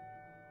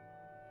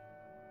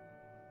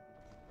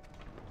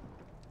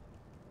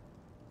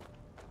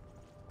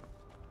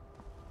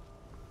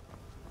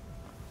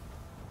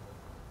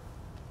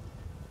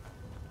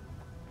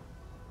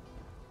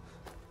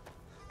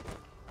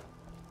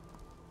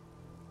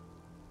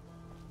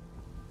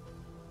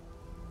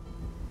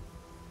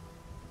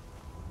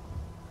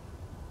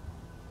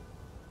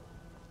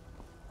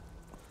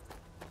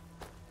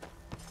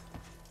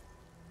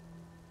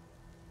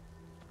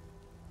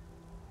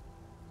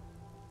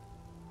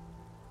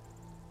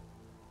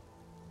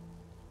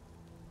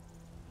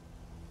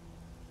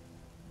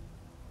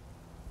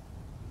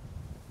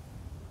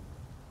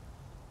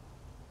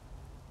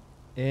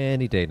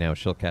 Any day now,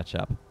 she'll catch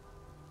up.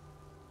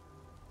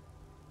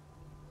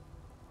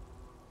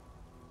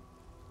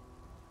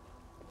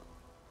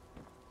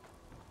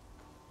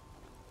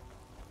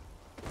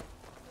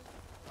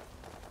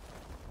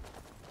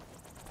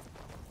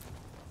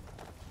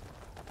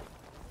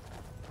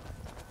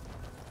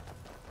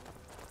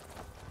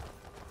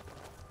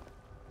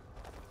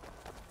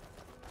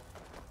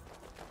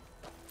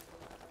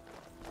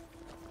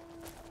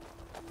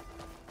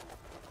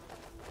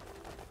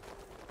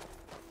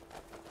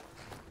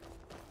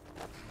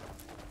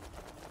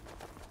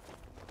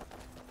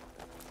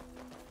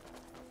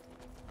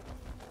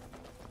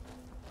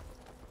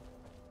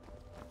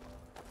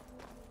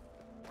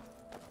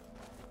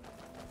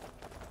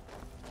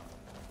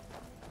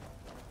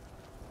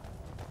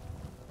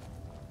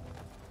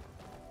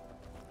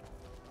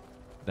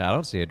 I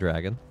don't see a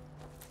dragon.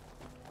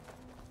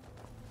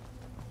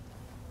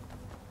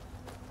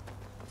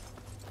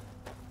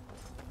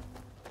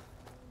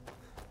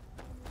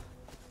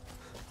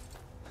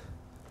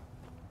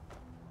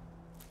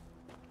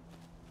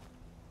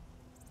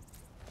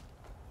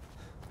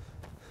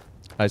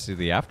 I see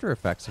the after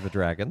effects of a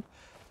dragon.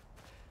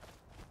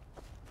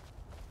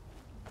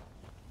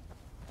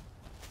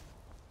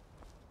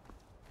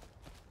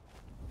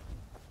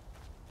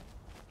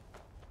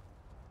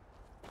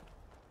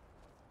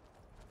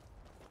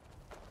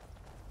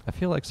 I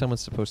feel like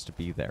someone's supposed to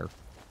be there.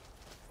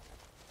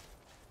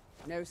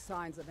 No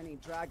signs of any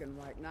dragon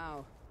right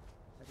now,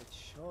 but it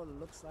sure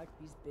looks like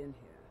he's been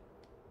here.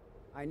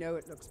 I know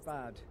it looks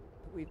bad,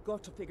 but we've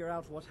got to figure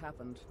out what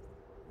happened.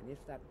 And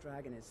if that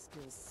dragon is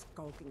still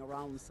skulking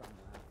around somewhere.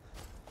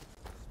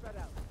 Spread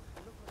out.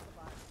 Look for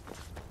survivors.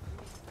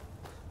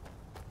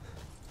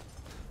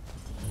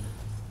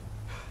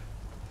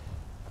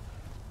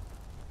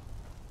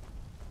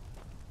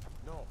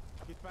 No,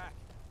 get back.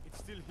 It's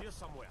still here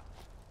somewhere.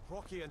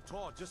 Rocky and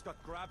Todd just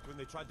got grabbed when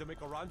they tried to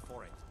make a run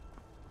for it.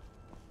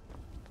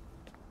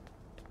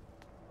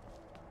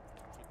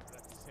 It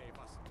tried to save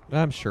us.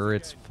 I'm sure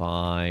it's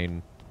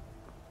fine.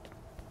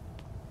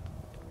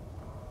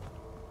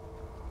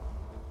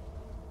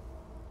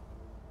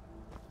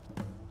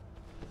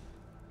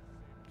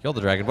 Kill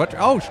the dragon. What?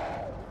 Oh,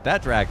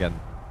 that dragon.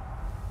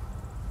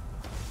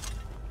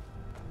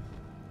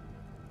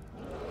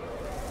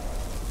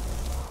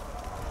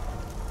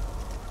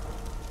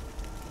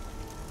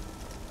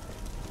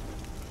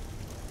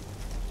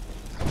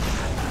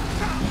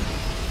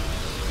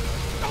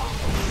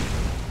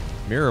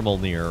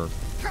 Miramolnir.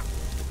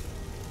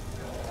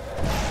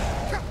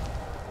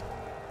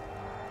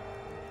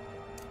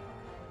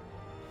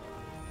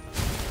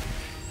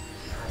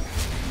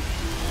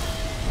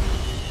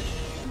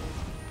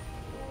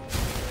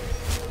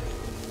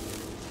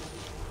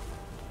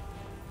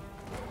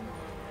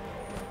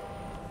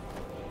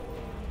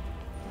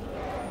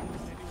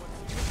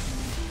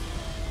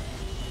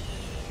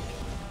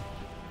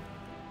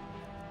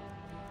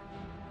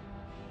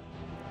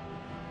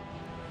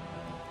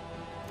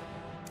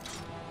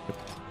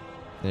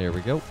 There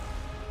we go.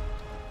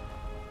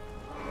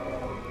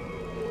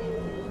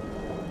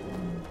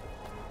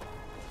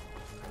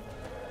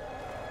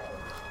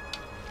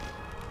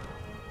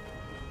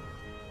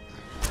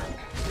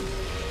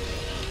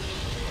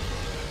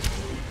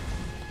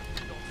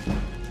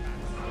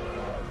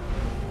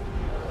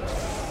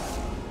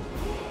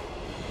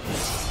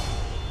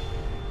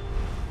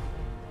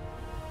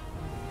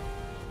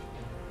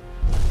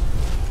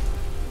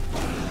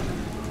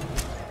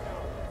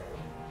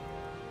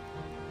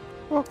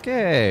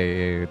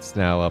 Okay, it's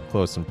now up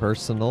close and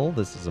personal.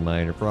 This is a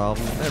minor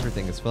problem.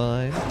 Everything is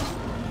fine.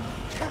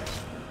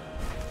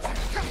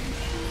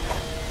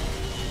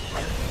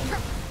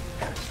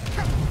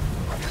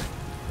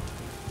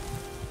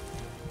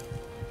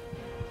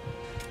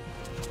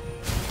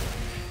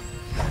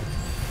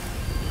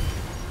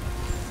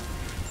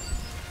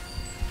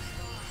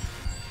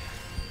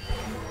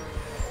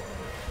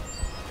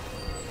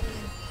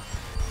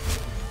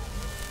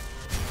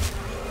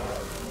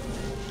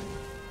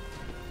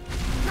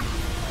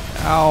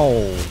 Ow!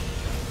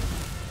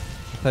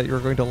 I thought you were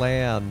going to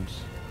land.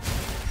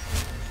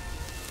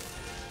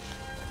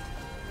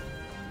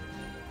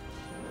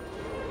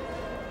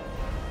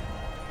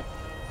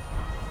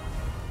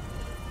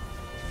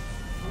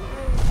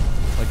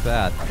 Like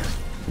that.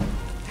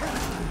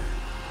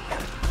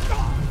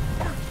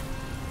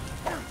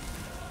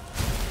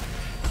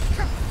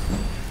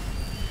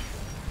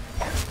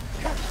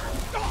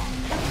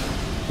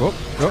 Whoop,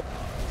 whoop.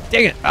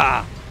 Dang it!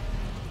 Ah!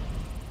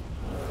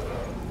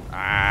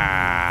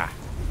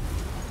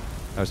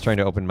 I was trying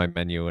to open my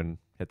menu and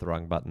hit the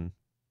wrong button.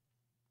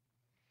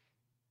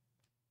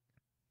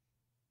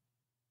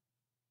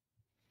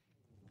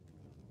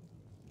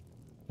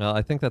 Well,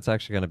 I think that's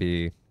actually going to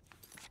be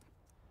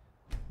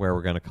where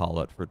we're going to call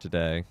it for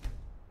today.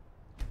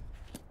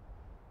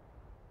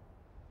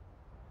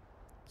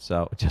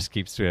 So just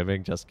keep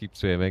swimming,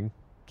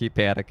 keep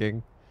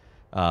panicking.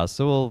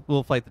 So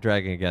we'll fight the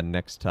dragon again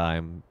next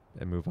time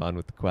and move on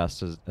with the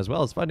quest, as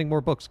well as finding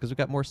more books, because we've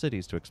got more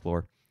cities to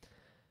explore.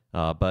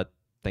 But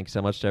thank you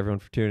so much to everyone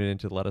for tuning in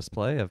to Let Us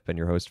Play. I've been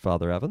your host,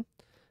 Father Evan.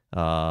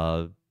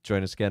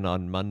 Join us again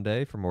on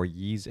Monday for more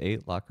Ys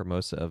 8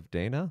 Lacrimosa of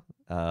Dana.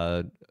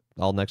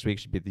 All next week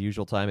should be the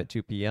usual time at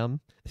 2 p.m.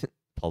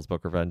 Paul's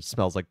Book Revenge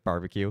smells like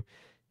barbecue.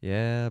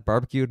 Yeah,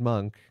 barbecued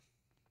monk.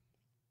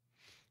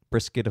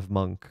 Brisket of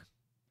monk.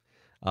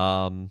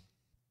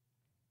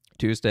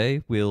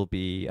 Tuesday will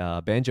be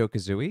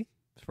Banjo-Kazooie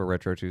for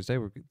Retro Tuesday.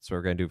 So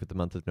we're going to do for the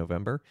month of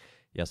November.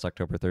 Yes,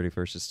 October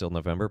 31st is still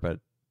November,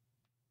 but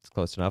it's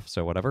close enough,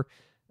 so whatever.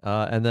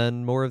 And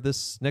then more of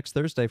this next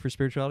Thursday for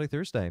Spirituality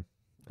Thursday.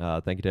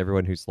 Thank you to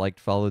everyone who's liked,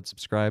 followed,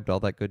 subscribed, all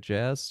that good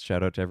jazz.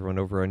 Shout out to everyone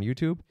over on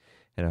YouTube.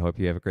 And I hope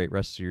you have a great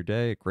rest of your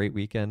day, a great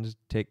weekend.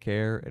 Take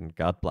care, and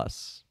God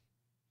bless.